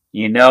guy.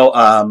 You know,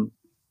 okay.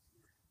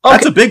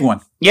 That's a big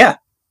one. Yeah.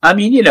 I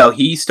mean, you know,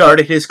 he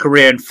started his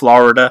career in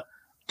Florida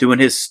doing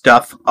his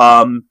stuff.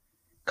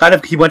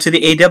 He went to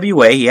the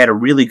AWA. He had a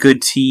really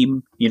good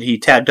team. You know, he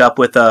tagged up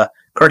with Kurt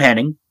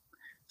Hennig,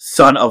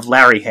 son of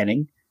Larry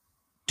Hennig.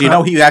 Do you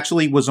know he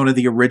actually was one of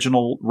the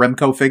original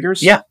Remco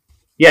figures? Yeah.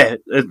 Yeah,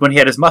 when he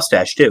had his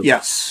mustache, too.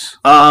 Yes.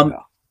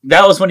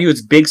 That was when he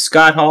was Big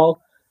Scott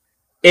Hall.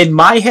 In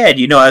my head,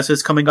 you know, as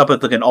it's coming up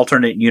with like an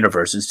alternate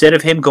universe, instead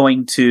of him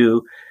going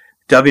to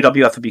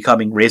WWF and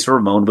becoming Razor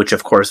Ramon, which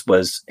of course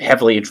was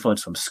heavily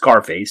influenced from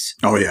Scarface.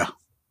 Oh, yeah.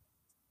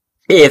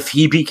 If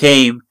he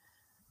became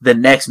the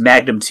next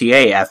Magnum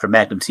TA after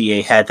Magnum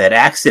TA had that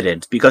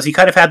accident, because he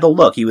kind of had the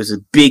look. He was a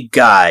big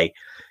guy.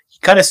 He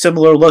kind of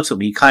similar looks to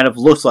him. He kind of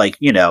looked like,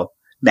 you know,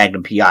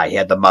 Magnum PI. He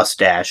had the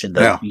mustache and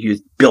he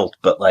was built,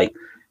 but like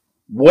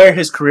where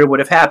his career would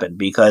have happened,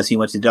 because he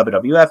went to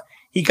WWF.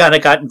 He kind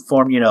of got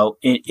informed, you know,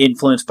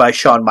 influenced by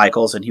Shawn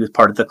Michaels, and he was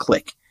part of the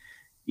Clique.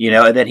 You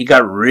know, and then he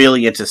got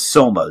really into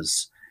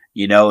Somas,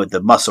 you know,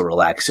 the muscle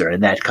relaxer,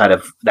 and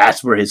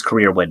that's where his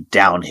career went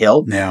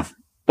downhill. Yeah.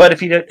 But if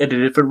he did a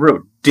different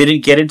route,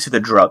 didn't get into the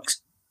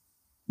drugs,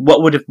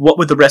 what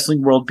would the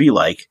wrestling world be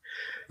like?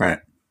 Right.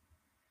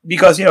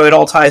 Because, you know, it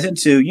all ties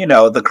into, you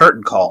know, the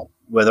curtain call,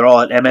 where they're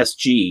all at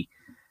MSG,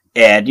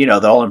 and, you know,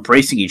 they're all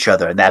embracing each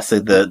other, and that's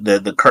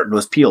the curtain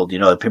was peeled. You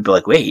know, people are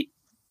like, wait,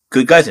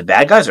 good guys and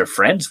bad guys are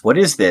friends? What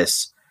is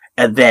this?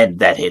 And then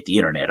that hit the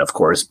internet, of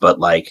course, but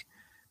like,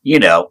 you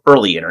know,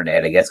 early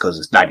internet, I guess, because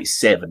it's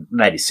 97,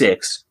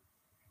 96,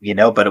 you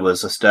know, but it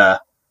was just,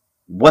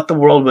 what the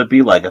world would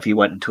be like if he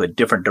went into a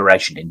different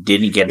direction and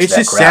didn't get into it's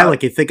that just crowd. sad.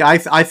 Like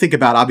I think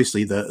about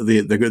obviously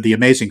the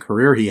amazing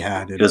career he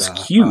had. And, it was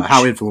huge.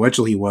 How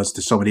influential he was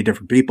to so many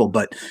different people.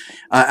 But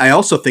I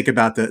also think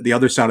about the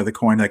other side of the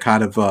coin, that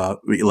kind of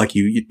like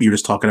you were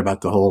just talking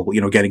about the whole,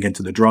 you know, getting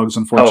into the drugs,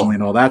 unfortunately,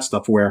 and all that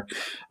stuff. Where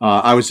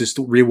I was just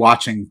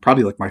rewatching,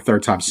 probably like my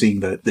third time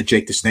seeing the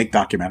Jake the Snake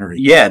documentary.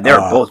 Yeah, they're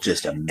both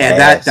just a mess.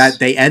 And that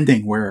the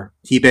ending where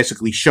he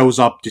basically shows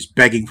up just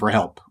begging for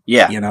help.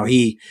 Yeah, you know,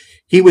 he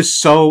was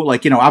so,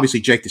 like, you know, obviously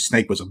Jake the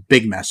Snake was a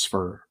big mess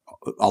for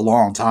a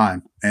long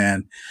time.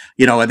 And,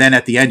 and then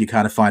at the end, you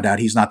kind of find out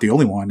he's not the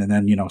only one. And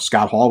then,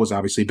 Scott Hall was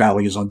obviously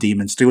battling his own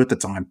demons too at the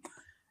time.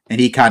 And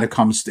he kind of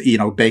comes,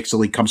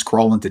 basically comes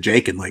crawling to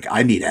Jake and like,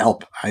 I need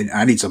help.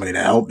 I need somebody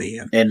to help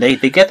me. And they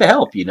get the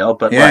help,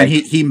 but yeah, and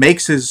he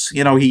makes his,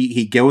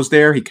 he goes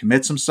there, he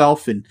commits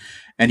himself, and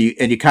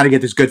you kind of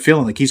get this good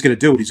feeling like he's going to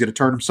do it. He's going to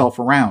turn himself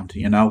around,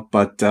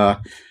 But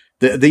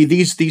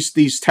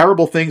these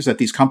terrible things that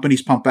these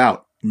companies pump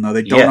out,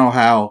 they don't know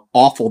how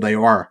awful they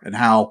are and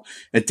how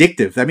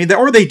addictive. I mean,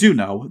 or they do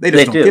know. They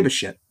just don't give a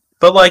shit.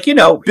 But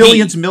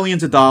billions,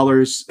 millions of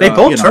dollars. They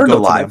both turned their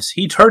lives.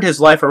 He turned his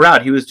life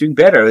around. He was doing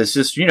better. It's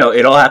just,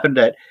 it all happened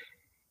that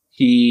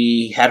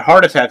he had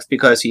heart attacks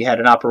because he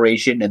had an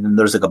operation, and then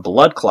there's like a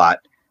blood clot,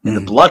 and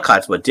the blood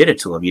clot's what did it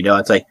to him.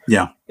 It's like,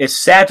 it's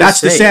sad.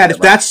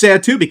 That's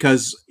sad too,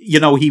 because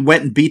he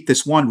went and beat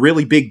this one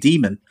really big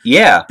demon.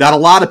 Yeah, that a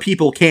lot of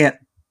people can't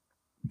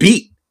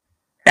beat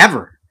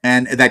ever,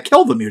 and that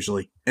killed him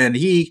usually. And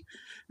he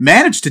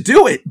managed to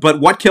do it, but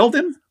what killed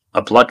him?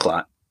 A blood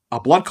clot. A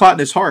blood clot in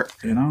his heart,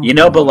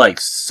 but like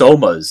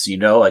somas,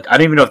 like I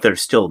don't even know if they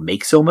still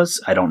make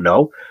somas. I don't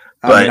know.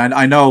 But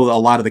I know a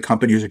lot of the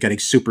companies are getting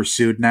super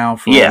sued now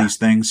for all these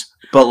things.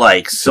 But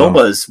like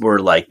somas were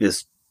like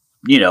this,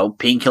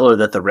 painkiller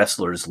that the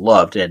wrestlers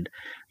loved, and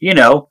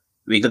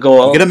we could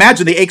go. You can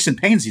imagine the aches and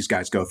pains these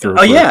guys go through.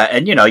 Oh yeah,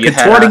 and you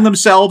contorting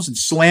themselves and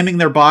slamming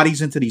their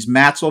bodies into these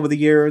mats over the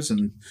years,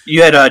 and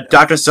you had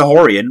Dr.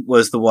 Sahorian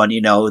was the one,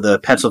 the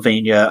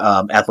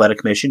Pennsylvania Athletic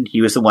Commission. He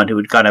was the one who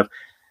would kind of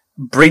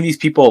bring these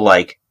people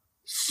like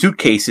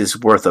suitcases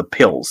worth of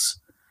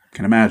pills.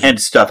 Can imagine. And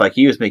stuff like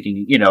he was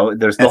making,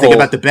 there's the whole... think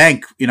about the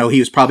bank, he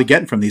was probably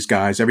getting from these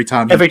guys every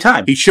time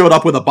he showed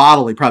up with a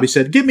bottle. He probably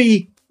said, give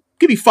me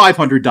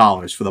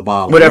 $500 for the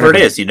bottle. Whatever it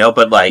is,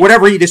 but like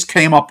whatever he just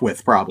came up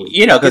with, probably.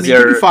 Because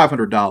they're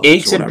 $500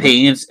 aches and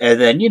pains, and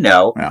then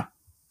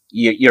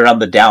you're on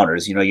the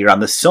downers, you're on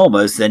the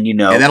somas, then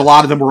and then a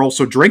lot of them were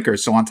also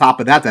drinkers. So on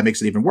top of that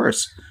makes it even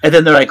worse. And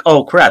then they're like,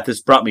 oh crap,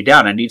 this brought me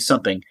down. I need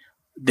something.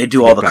 They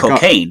do all the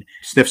cocaine,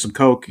 sniff some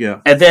coke,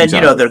 yeah, and then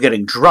they're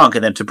getting drunk,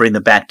 and then to bring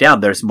them back down,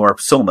 there's more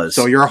somas.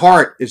 So your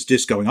heart is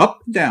just going up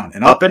and down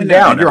and up and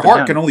down. And your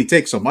heart can only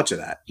take so much of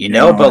that,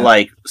 But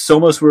like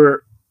somas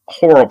were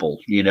horrible,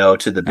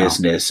 to the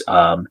business,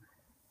 and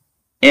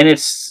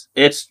it's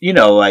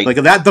like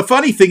that. The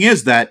funny thing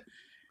is that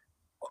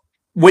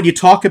when you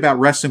talk about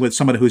wrestling with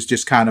someone who's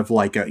just kind of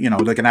like a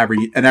like an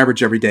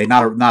average everyday,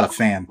 not a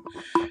fan.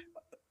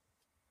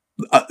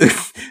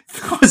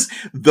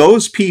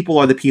 Those people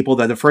are the people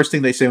that the first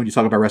thing they say when you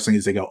talk about wrestling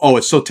is they go, "Oh,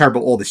 it's so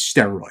terrible, all the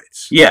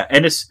steroids." Yeah,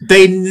 and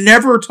they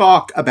never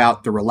talk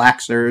about the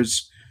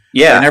relaxers.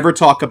 Yeah, they never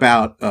talk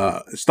about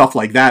stuff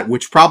like that,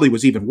 which probably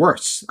was even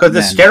worse. Because the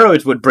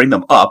steroids would bring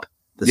them up,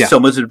 the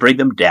somas would bring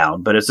them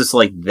down. But it's just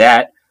like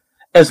that.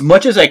 As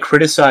much as I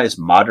criticize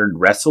modern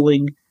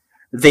wrestling,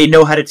 they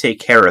know how to take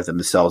care of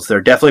themselves.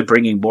 They're definitely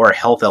bringing more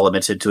health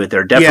elements into it.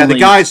 They're definitely the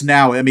guys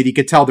now. I mean, you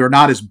could tell they're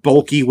not as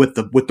bulky with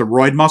the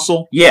roid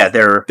muscle. Yeah,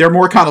 they're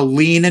more kind of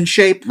lean in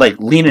shape, like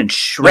lean and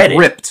shredded,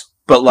 like ripped,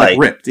 but like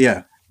ripped.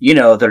 Yeah,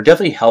 they're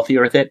definitely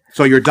healthier with it.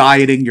 So you're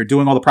dieting, you're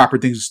doing all the proper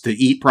things to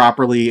eat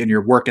properly, and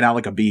you're working out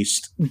like a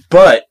beast.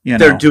 But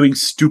they're doing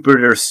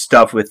stupider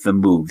stuff with the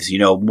moves.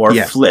 More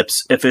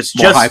flips. If it's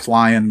more just high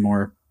flying,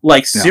 more.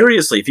 Like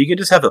seriously, if you could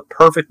just have a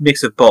perfect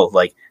mix of both,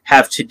 like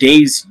have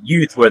today's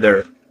youth where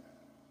they're.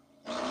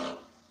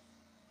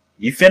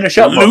 You finish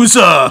up,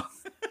 loser.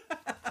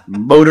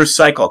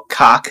 Motorcycle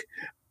cock.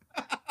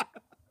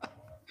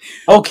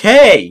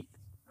 Okay.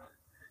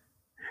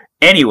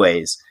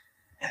 Anyways,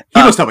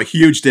 he must have a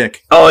huge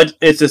dick. Oh,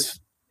 it's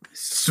just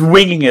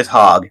swinging his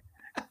hog.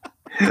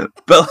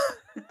 But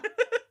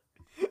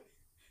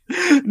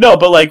no,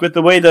 but like with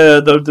the way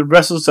the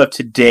wrestling stuff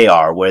today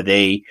are, where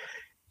they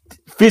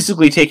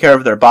physically take care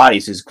of their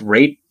bodies, is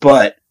great.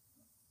 But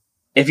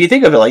if you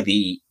think of it like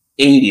the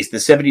 80s, the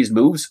 70s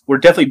moves were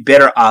definitely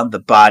better on the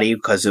body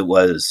because it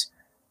was,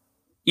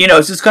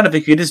 it's just kind of,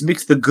 if you just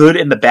mix the good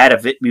and the bad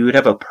of it, we would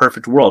have a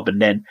perfect world. But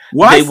then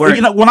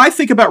when I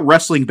think about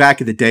wrestling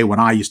back in the day when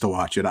I used to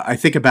watch it, I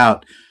think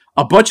about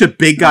a bunch of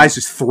big guys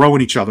just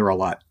throwing each other a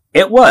lot.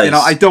 It was.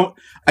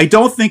 I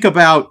don't think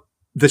about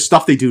the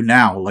stuff they do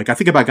now. Like I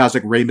think about guys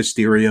like Rey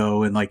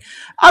Mysterio and like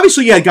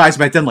obviously you had guys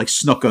back then like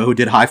Snuka who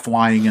did high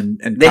flying and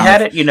they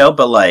had it,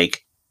 but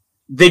like.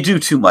 They do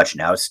too much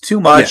now. It's too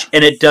much,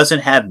 and it doesn't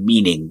have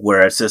meaning,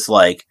 where it's just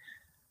like,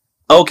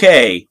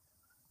 okay,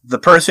 the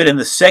person in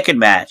the second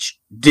match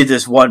did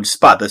this one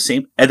spot, the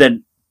same, and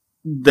then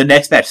the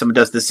next match someone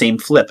does the same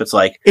flip. It's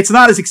like... It's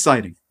not as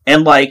exciting.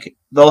 And like,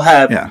 they'll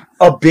have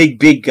a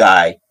big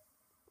guy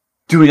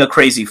doing a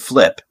crazy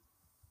flip.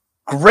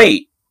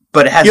 Great,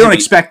 but it has You don't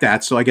expect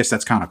that, so I guess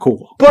that's kind of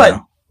cool.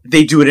 But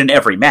they do it in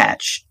every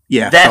match.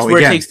 Yeah, that's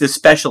where it takes the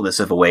specialness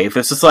of away. If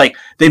it's just like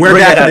they where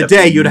bring back it in the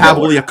day, you'd have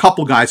only a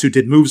couple guys who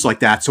did moves like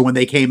that. So when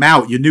they came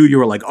out, you knew you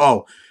were like,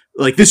 oh,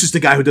 like this is the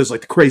guy who does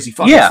like the crazy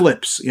fucking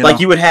flips. Like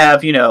you would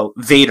have,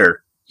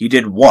 Vader. You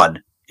did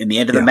one in the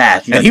end of the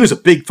match, and he was a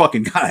big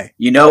fucking guy.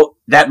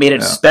 That made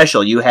it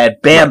special. You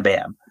had Bam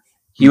Bam.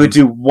 He would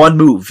do one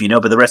move,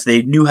 but the rest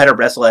they knew how to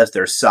wrestle as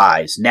their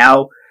size.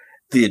 Now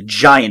the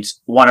giants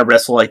want to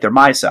wrestle like they're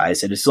my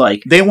size, and it's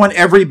like they want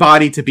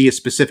everybody to be a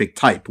specific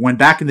type. When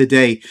back in the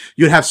day,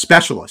 you'd have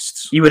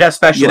specialists. You would have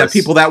specialists. You'd have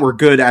people that were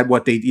good at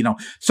what they,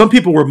 some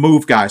people were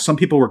move guys, some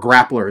people were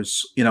grapplers.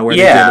 Where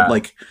they did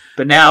like.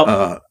 But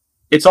now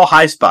it's all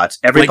high spots.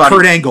 Everybody. Like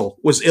Kurt Angle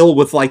was ill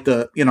with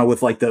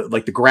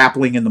the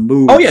grappling and the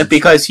moves. Oh yeah,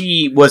 because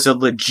he was a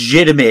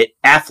legitimate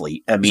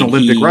athlete. I mean,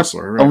 Olympic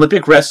wrestler. Right?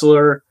 Olympic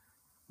wrestler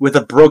with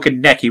a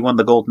broken neck. He won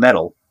the gold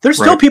medal. There's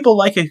still people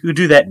like it who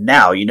do that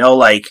now,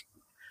 like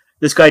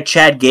this guy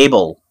Chad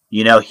Gable,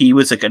 he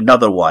was like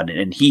another one,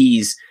 and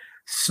he's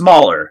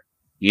smaller,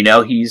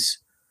 he's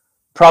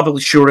probably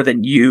shorter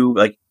than you,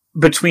 like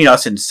between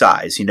us in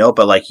size,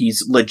 but like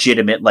he's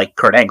legitimate, like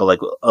Kurt Angle, like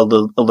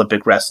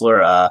Olympic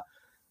wrestler,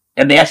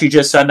 and they actually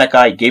just signed that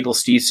guy Gable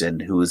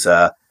Steveson, who's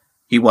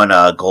he won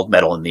a gold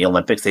medal in the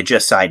Olympics. They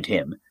just signed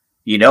him,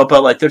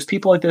 but like there's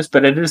people like this,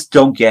 but I just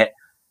don't get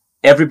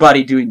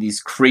everybody doing these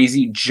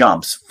crazy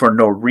jumps for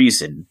no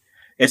reason.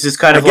 It's just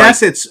kind of I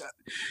guess it's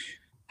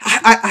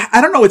I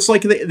don't know. It's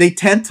like they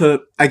tend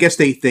to. I guess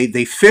they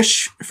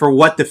fish for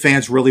what the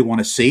fans really want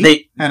to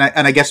see, and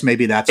I guess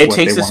maybe that's it what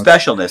takes they the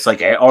specialness.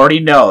 Like I already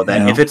know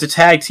that if it's a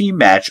tag team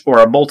match or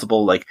a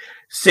multiple like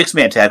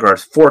 6-man tag or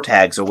 4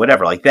 tags or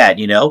whatever like that,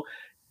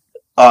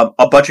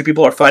 a bunch of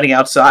people are fighting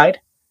outside.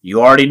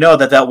 You already know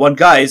that one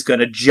guy is going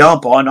to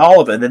jump on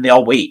all of it, and then they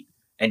all wait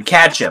and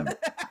catch him.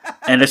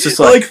 And it's just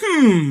like,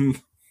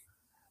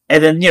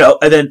 And then,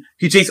 and then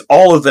he takes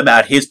all of them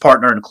out, his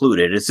partner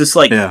included. It's just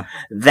like,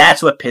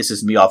 that's what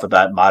pisses me off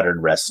about modern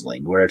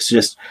wrestling, where it's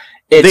just,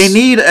 they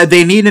need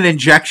an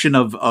injection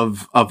of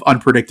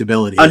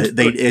unpredictability.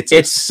 It's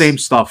the same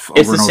stuff over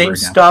it's the and over same again.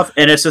 stuff.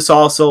 And it's just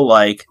also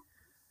like,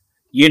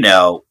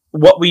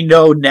 what we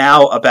know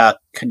now about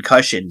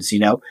concussions,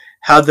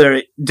 how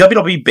they're,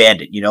 WWE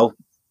banned it,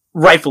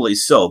 rightfully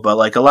so, but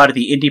like a lot of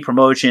the indie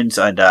promotions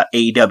and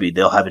AEW,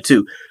 they'll have it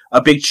too.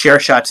 A big chair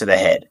shot to the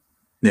head.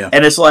 Yeah.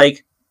 And it's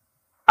like,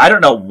 I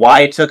don't know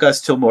why it took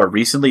us till more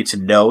recently to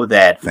know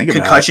that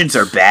concussions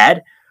are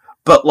bad,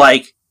 but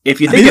like, if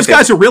you think these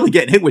guys are really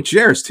getting hit with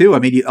chairs too. I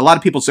mean, a lot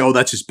of people say, "Oh,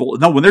 that's just bull."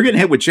 No, when they're getting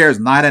hit with chairs,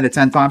 9 out of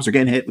 10 times they're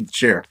getting hit with the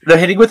chair. They're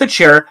hitting with a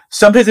chair.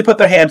 Sometimes they put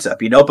their hands up,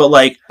 but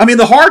like, I mean,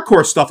 the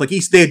hardcore stuff, like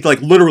they'd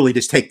like literally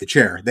just take the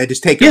chair. They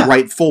just take it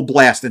right full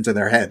blast into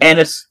their head, and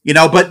it's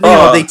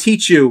but they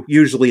teach you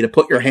usually to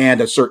put your hand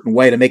a certain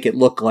way to make it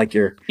look like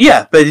you're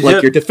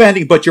you're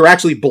defending, but you're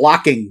actually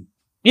blocking.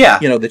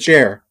 The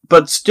chair.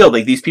 But still,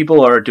 like these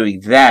people are doing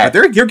that.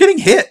 You're getting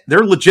hit.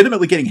 They're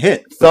legitimately getting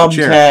hit.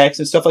 Thumbtacks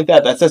and stuff like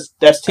that.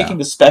 That's taking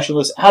the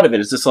specialist out of it.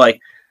 It's just like,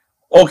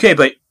 okay,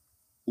 but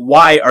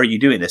why are you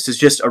doing this? It's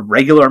just a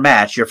regular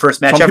match, your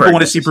first match ever. People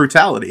want to see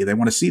brutality. They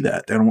want to see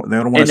that. They don't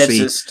want to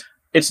see.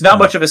 It's not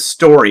much of a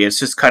story. It's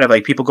just kind of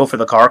like people go for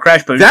the car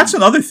crash. But that's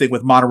another thing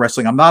with modern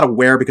wrestling. I'm not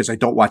aware because I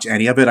don't watch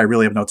any of it. I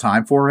really have no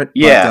time for it.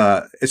 Yeah.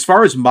 But, as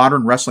far as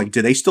modern wrestling,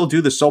 do they still do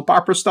the soap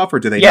opera stuff, or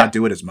do they not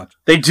do it as much?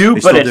 They do,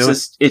 but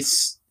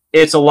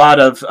it's a lot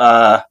of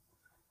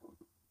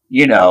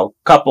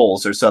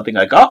couples or something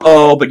like,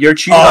 but you're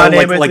cheating on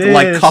him with this.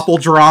 Like couple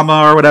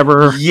drama or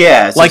whatever.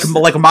 Yeah, like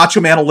a Macho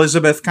Man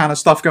Elizabeth kind of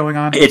stuff going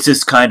on. It's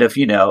just kind of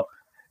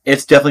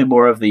it's definitely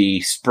more of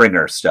the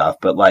Springer stuff,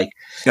 but like,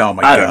 oh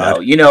my God. I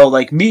don't know.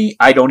 Like me,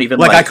 I don't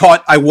even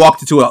I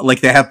walked into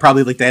they had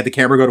the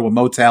camera go to a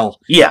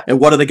motel. Yeah. And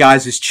one of the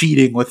guys is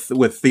cheating with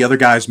the other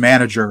guy's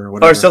manager or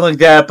whatever. Or something like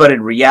that, but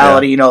in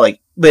reality, like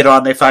later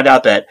on they find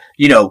out that,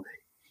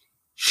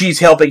 she's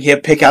helping him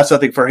pick out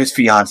something for his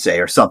fiance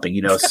or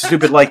something,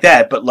 stupid like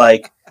that. But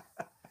like,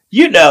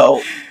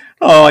 oh,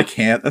 I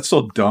can't. That's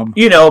so dumb.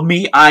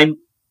 Me, I'm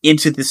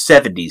into the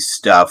 70s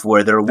stuff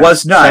where there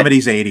was not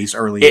 70s, 80s,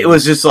 early. It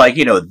was just like,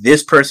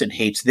 this person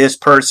hates this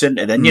person,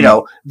 and then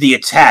the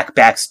attack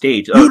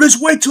backstage. You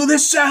just wait till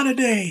this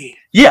Saturday.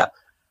 Yeah,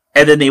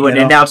 and then they would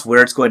announce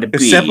where it's going to be.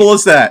 As simple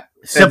as that.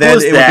 Would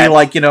be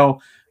like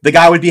the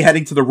guy would be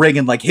heading to the ring,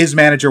 and like his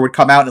manager would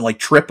come out and like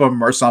trip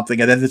him or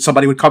something, and then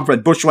somebody would come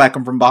and bushwhack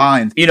him from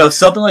behind.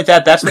 Something like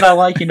that. That's what I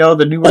like. The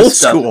newer old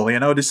stuff.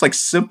 school. Just like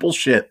simple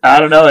shit. I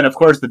don't know. And of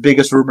course, the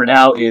biggest rumor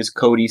now is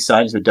Cody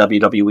signs with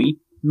WWE.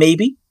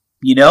 Maybe.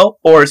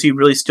 Or is he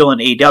really still in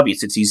AEW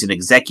since he's an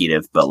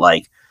executive? But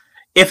like,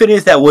 if it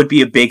is, that would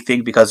be a big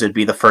thing because it'd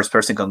be the first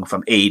person going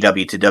from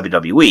AEW to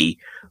WWE.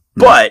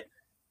 But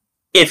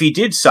if he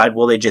did sign,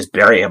 will they just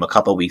bury him a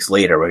couple weeks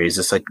later where he's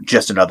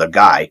just another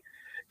guy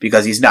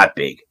because he's not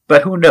big?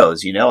 But who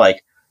knows?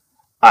 Like,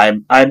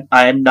 I'm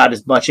not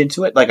as much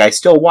into it. Like, I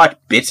still watch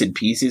bits and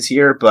pieces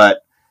here, but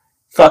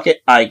fuck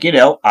it. I'd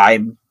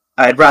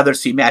rather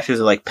see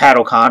matches of like Pat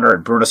O'Connor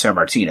and Bruno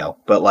Sammartino.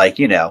 But like,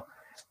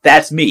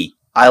 that's me.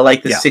 I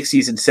like the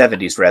 60s and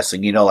 70s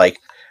wrestling, you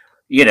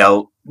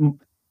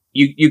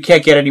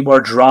can't get any more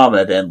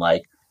drama than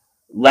like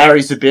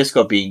Larry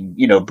Zbyszko being,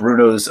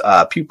 Bruno's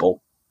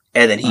pupil,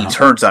 and then he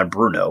turns on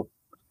Bruno.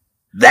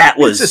 That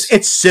was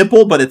it's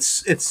simple, but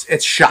it's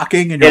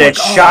shocking, and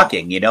it's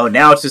shocking.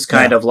 Now it's just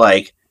kind of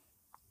like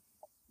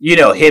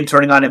him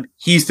turning on him.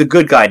 He's the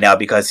good guy now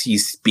because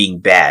he's being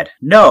bad.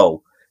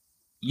 No.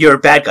 You're a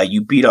bad guy.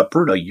 You beat up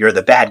Bruno. You're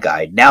the bad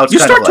guy. Now it's you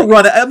start to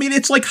run. I mean,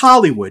 it's like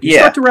Hollywood. You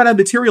start to run out of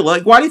material.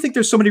 Like, why do you think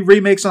there's so many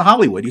remakes in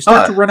Hollywood? You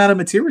start to run out of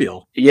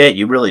material. Yeah,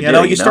 you really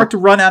do. You start to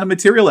run out of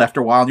material after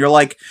a while, and you're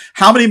like,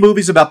 how many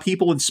movies about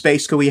people in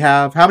space can we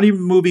have? How many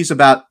movies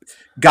about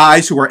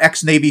guys who are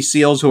ex-Navy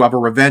SEALs who have a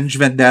revenge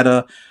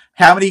vendetta?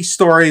 How many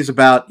stories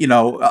about,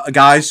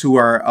 guys who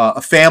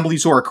are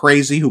families who are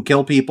crazy, who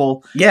kill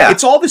people? Yeah.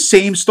 It's all the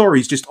same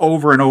stories, just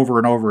over and over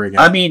and over again.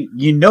 I mean,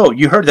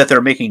 you heard that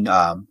they're making.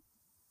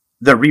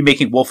 They're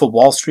remaking Wolf of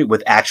Wall Street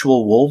with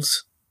actual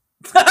wolves.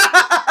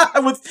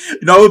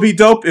 It would be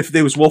dope if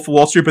there was Wolf of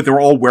Wall Street, but they were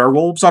all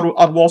werewolves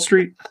on Wall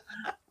Street.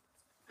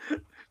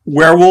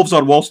 Werewolves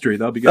on Wall Street.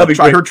 That'd be good.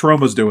 I heard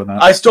Troma's doing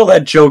that. I stole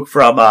that joke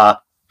from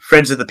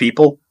Friends of the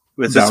People.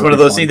 It's just one of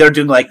those things they're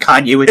doing like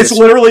Kanye with It's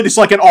literally just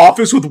like an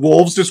office with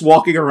wolves just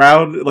walking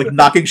around, like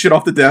knocking shit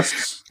off the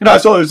desks. I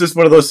saw it was just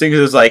one of those things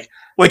that's like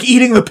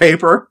eating the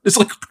paper. It's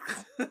like...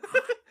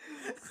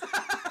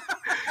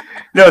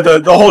 No,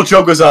 the whole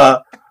joke was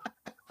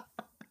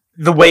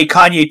the way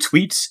Kanye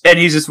tweets, and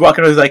he's just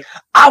walking around, he's like,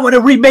 I want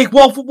to remake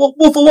Wolf of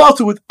Wall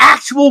Street with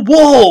actual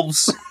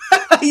wolves.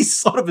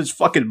 He's out of his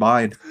fucking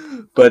mind.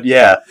 But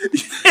yeah.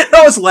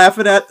 I was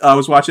laughing at, I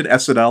was watching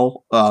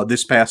SNL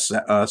this past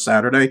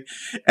Saturday,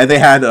 and they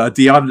had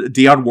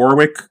Dionne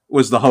Warwick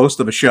was the host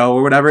of a show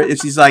or whatever.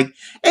 He's like,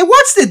 hey,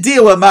 what's the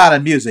deal with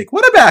modern music?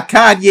 What about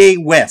Kanye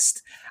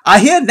West? I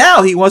hear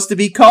now he wants to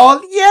be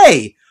called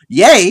Ye.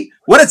 Ye?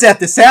 What is that,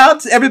 the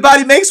sound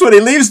everybody makes when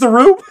he leaves the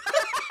room?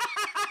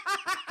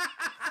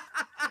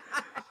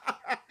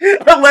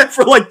 I laughed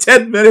for like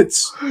 10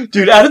 minutes.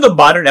 Dude, out of the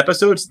modern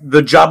episodes,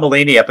 the John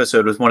Mulaney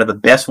episode was one of the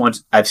best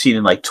ones I've seen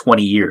in like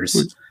 20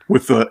 years.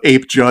 With the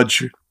ape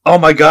judge. Oh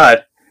my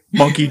god.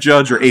 Monkey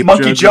judge or ape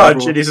Monkey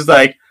judge. And he's just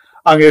like,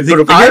 I'm going to put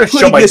over here to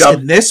show my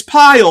dumb. In this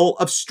pile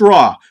of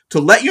straw to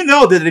let you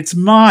know that it's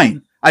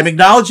mine. I'm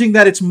acknowledging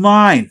that it's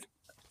mine.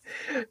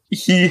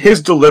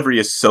 His delivery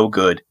is so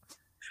good.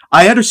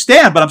 I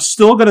understand, but I'm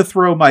still going to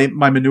throw my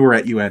manure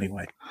at you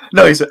anyway.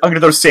 No, I'm going to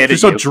throw sand at you.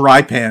 Just a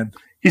dry pan.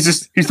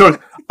 He's throwing,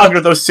 I'm going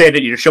to throw sand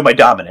at you to show my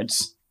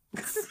dominance.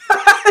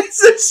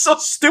 It's so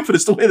stupid.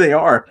 It's the way they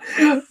are.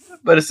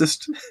 But it's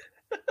just...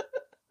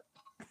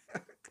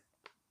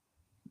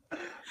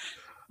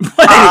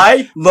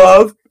 I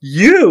love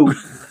you.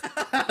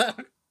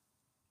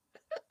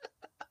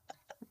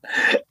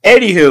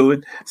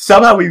 Anywho,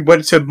 somehow we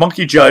went to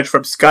Monkey Judge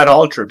from Scott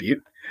Hall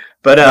tribute.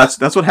 But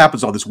that's what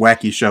happens on this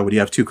wacky show when you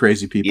have two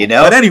crazy people.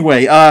 But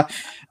anyway,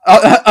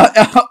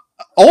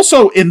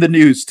 also in the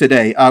news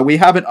today, we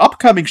have an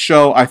upcoming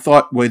show I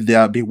thought would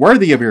be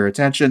worthy of your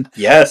attention.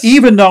 Yes.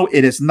 Even though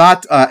it is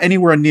not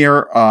anywhere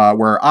near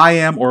where I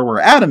am or where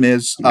Adam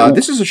is.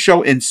 This is a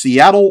show in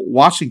Seattle,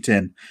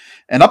 Washington.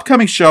 An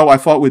upcoming show I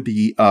thought would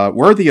be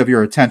worthy of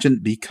your attention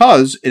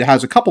because it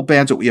has a couple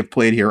bands that we have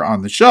played here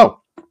on the show.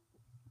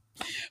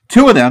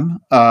 Two of them,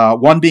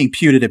 one being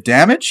Punitive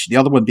Damage, the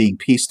other one being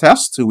Peace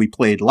Test, who we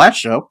played last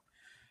show,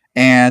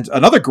 and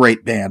another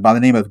great band by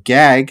the name of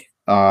Gag,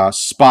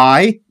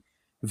 Spy,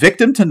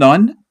 Victim to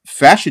None,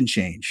 Fashion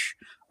Change,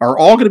 are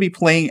all going to be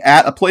playing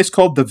at a place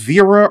called the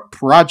Vera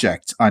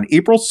Project on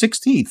April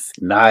 16th.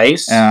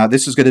 Nice.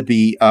 This is going to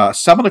be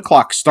 7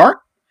 o'clock start.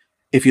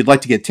 If you'd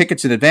like to get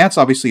tickets in advance,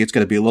 obviously it's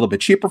going to be a little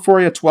bit cheaper for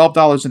you,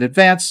 $12 in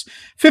advance,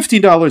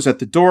 $15 at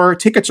the door.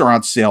 Tickets are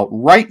on sale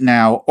right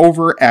now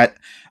over at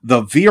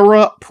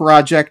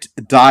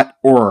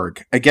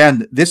theveraproject.org.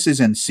 Again, this is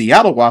in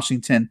Seattle,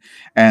 Washington,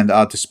 and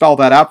to spell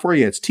that out for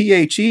you, it's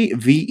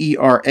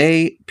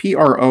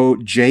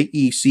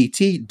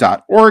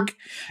THEVERAPROJECT.org,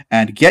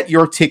 and get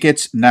your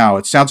tickets now.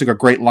 It sounds like a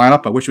great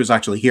lineup. I wish it was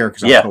actually here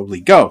because I'll totally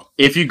go.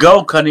 If you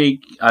go, can you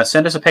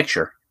send us a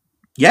picture?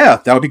 Yeah,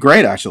 that would be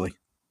great, actually.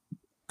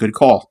 Good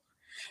call.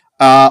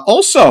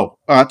 Also,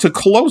 to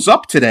close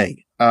up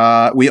today,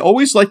 we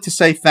always like to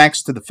say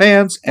thanks to the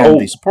fans and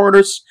the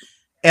supporters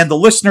and the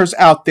listeners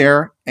out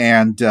there.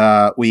 And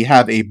we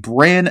have a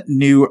brand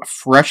new,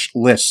 fresh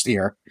list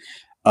here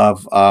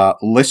of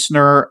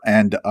listener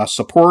and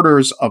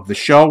supporters of the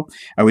show.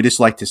 And we just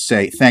like to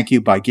say thank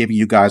you by giving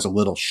you guys a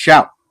little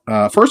shout.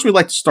 First, we'd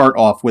like to start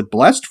off with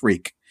Blast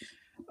Freak.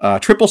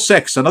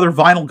 666, another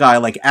vinyl guy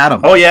like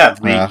Adam. Oh, yeah.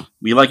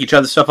 We like each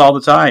other's stuff all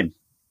the time.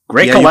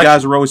 Great collection. You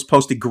guys are always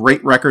posting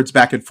great records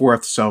back and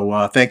forth,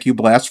 so thank you,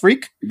 Blast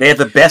Freak. They have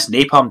the best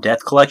Napalm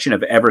Death collection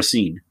I've ever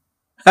seen.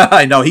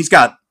 I know, he's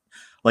got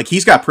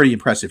pretty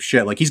impressive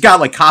shit. Like, he's got,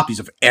 like,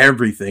 copies of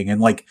everything,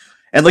 and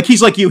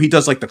he's like you, he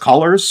does, like, the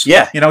colors.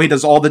 Yeah. You know, he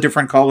does all the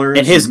different colors.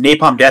 And his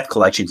Napalm Death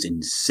collection's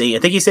insane. I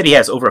think he said he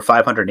has over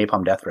 500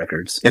 Napalm Death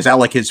records. Is that,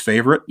 like, his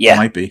favorite? Yeah. It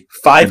might be.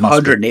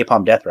 500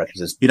 Napalm Death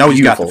records is beautiful.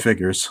 He's got the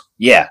figures.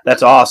 Yeah,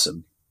 that's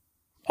awesome.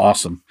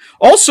 Awesome.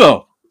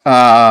 Also,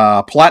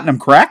 Platinum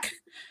Crack,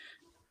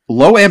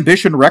 Low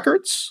Ambition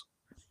Records,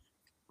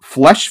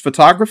 Flesh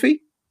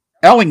Photography,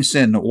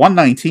 Ellingson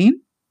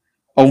 119,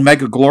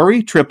 Omega Glory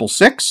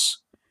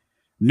 666,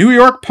 New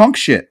York Punk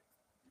Shit,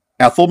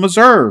 Ethel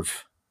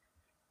Meserve,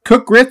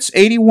 Cook Grits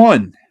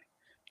 81,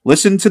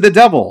 Listen to the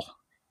Devil.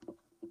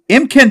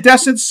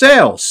 Incandescent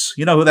Sales.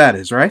 You know who that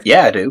is, right?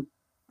 Yeah, I do.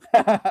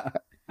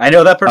 I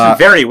know that person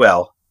very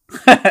well.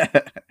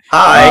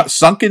 Hi.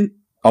 Sunken.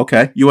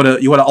 Okay. You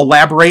want to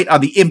elaborate on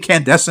the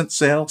Incandescent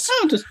Sales?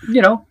 Oh, just,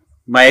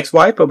 my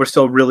ex-wife, but we're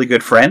still really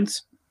good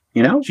friends.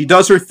 She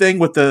does her thing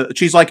with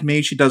she's like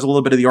me. She does a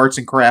little bit of the arts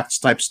and crafts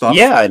type stuff.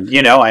 Yeah,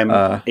 and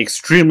I'm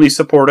extremely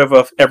supportive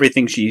of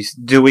everything she's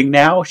doing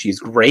now. She's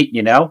great.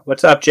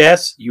 What's up,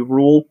 Jess? You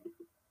rule.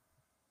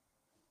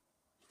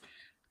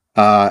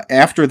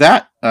 After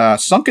that,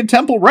 Sunken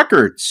Temple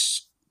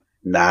Records.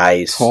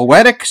 Nice.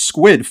 Poetic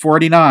Squid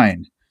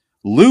 49.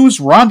 Lou's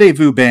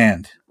Rendezvous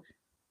Band.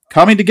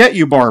 Coming to Get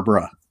You,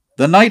 Barbara.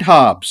 The Night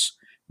Hobbs.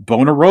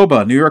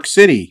 Bonaroba, New York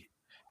City.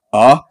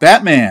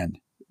 Batman.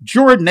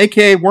 Jordan,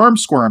 a.k.a. Worm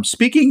Squirm.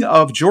 Speaking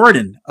of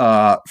Jordan,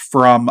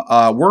 from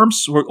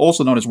Worms,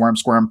 also known as Worm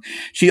Squirm,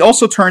 she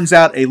also turns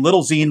out a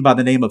little zine by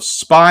the name of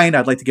Spine.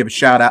 I'd like to give a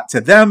shout out to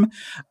them,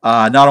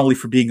 not only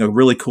for being a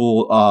really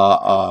cool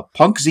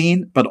punk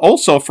zine, but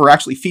also for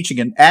actually featuring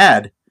an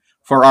ad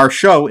for our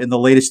show in the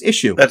latest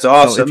issue. That's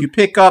awesome. So if you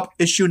pick up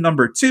issue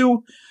number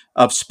 2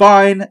 of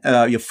Spine,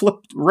 you flip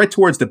right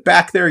towards the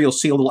back there, you'll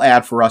see a little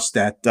ad for us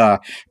that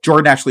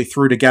Jordan actually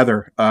threw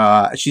together.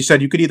 She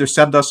said you could either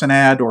send us an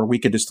ad or we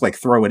could just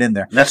throw it in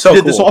there. That's so cool.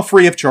 Did this all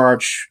free of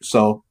charge,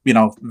 so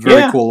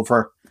very cool of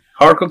her.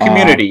 Hardcore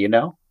community,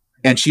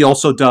 And she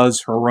also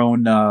does her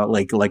own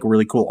like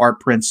really cool art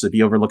prints. If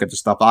you ever look at the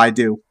stuff I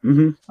do,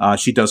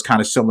 she does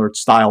kind of similar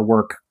style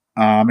work.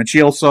 And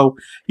she also,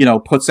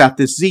 puts out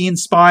this zine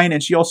Spine,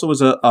 and she also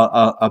is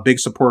a big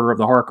supporter of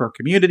the hardcore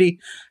community.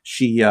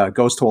 She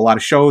goes to a lot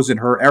of shows in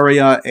her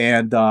area,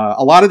 and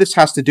a lot of this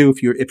has to do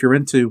if you're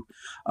into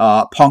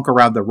punk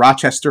around the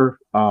Rochester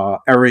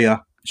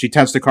area. She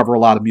tends to cover a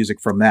lot of music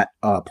from that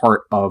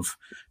part of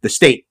the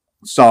state.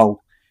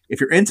 So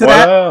if you're into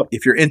that,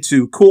 if you're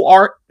into cool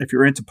art, if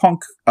you're into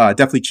punk,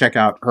 definitely check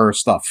out her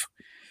stuff.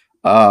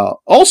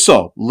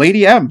 Also,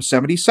 Lady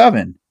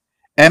M77,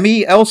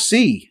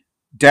 MELC.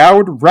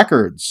 Dowd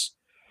Records.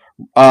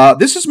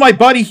 This is my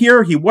buddy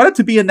here. He wanted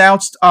to be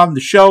announced on the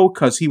show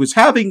because he was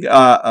having,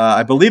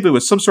 I believe it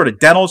was some sort of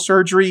dental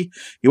surgery.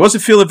 He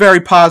wasn't feeling very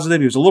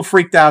positive. He was a little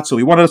freaked out, so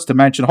he wanted us to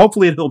mention.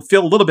 Hopefully he'll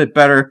feel a little bit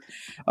better.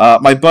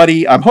 My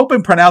buddy, I'm hoping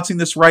I'm pronouncing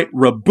this right,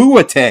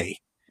 Rabuatay.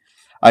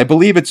 I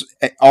believe it's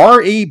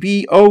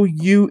Rabouatay.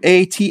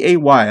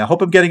 I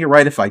hope I'm getting it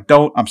right. If I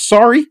don't, I'm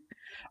sorry.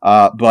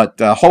 But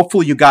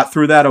hopefully you got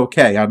through that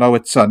okay. I know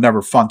it's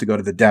never fun to go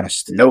to the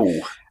dentist.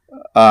 No.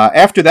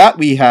 After that,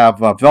 we have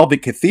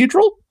Velvet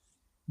Cathedral,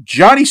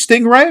 Johnny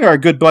Stingray, our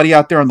good buddy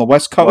out there on the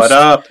West Coast. What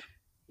up?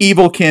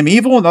 Evil Kim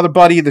Evil, another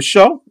buddy of the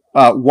show.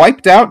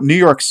 Wiped Out, New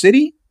York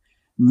City.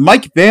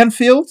 Mike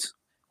Banfield,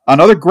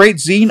 another great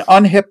zine,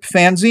 Unhip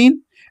fanzine.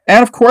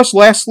 And, of course,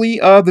 lastly,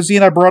 the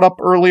zine I brought up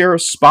earlier,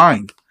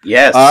 Spine.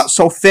 Yes.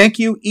 So thank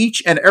you,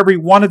 each and every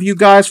one of you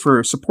guys,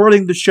 for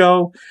supporting the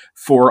show,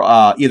 for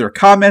either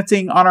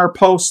commenting on our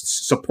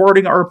posts,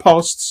 supporting our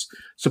posts,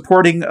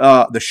 supporting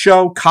the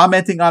show,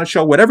 commenting on a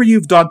show, whatever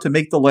you've done to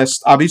make the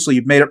list. Obviously,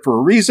 you've made it for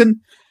a reason,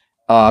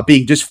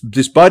 being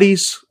just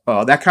buddies,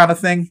 that kind of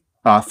thing.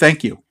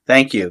 Thank you.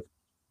 Thank you.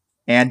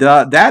 And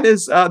that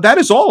is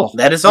all.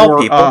 That is all,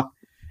 people.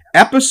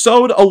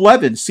 Episode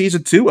 11,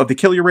 Season 2 of the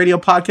Kill Your Radio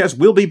podcast.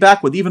 We'll be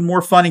back with even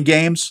more fun and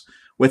games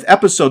with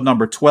episode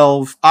number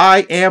 12.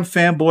 I am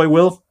Fanboy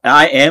Will.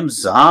 I am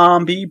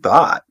Zombie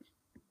Bot.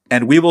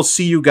 And we will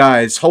see you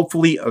guys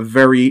hopefully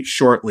very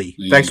shortly.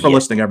 Thanks for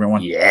listening,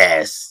 everyone.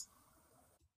 Yes.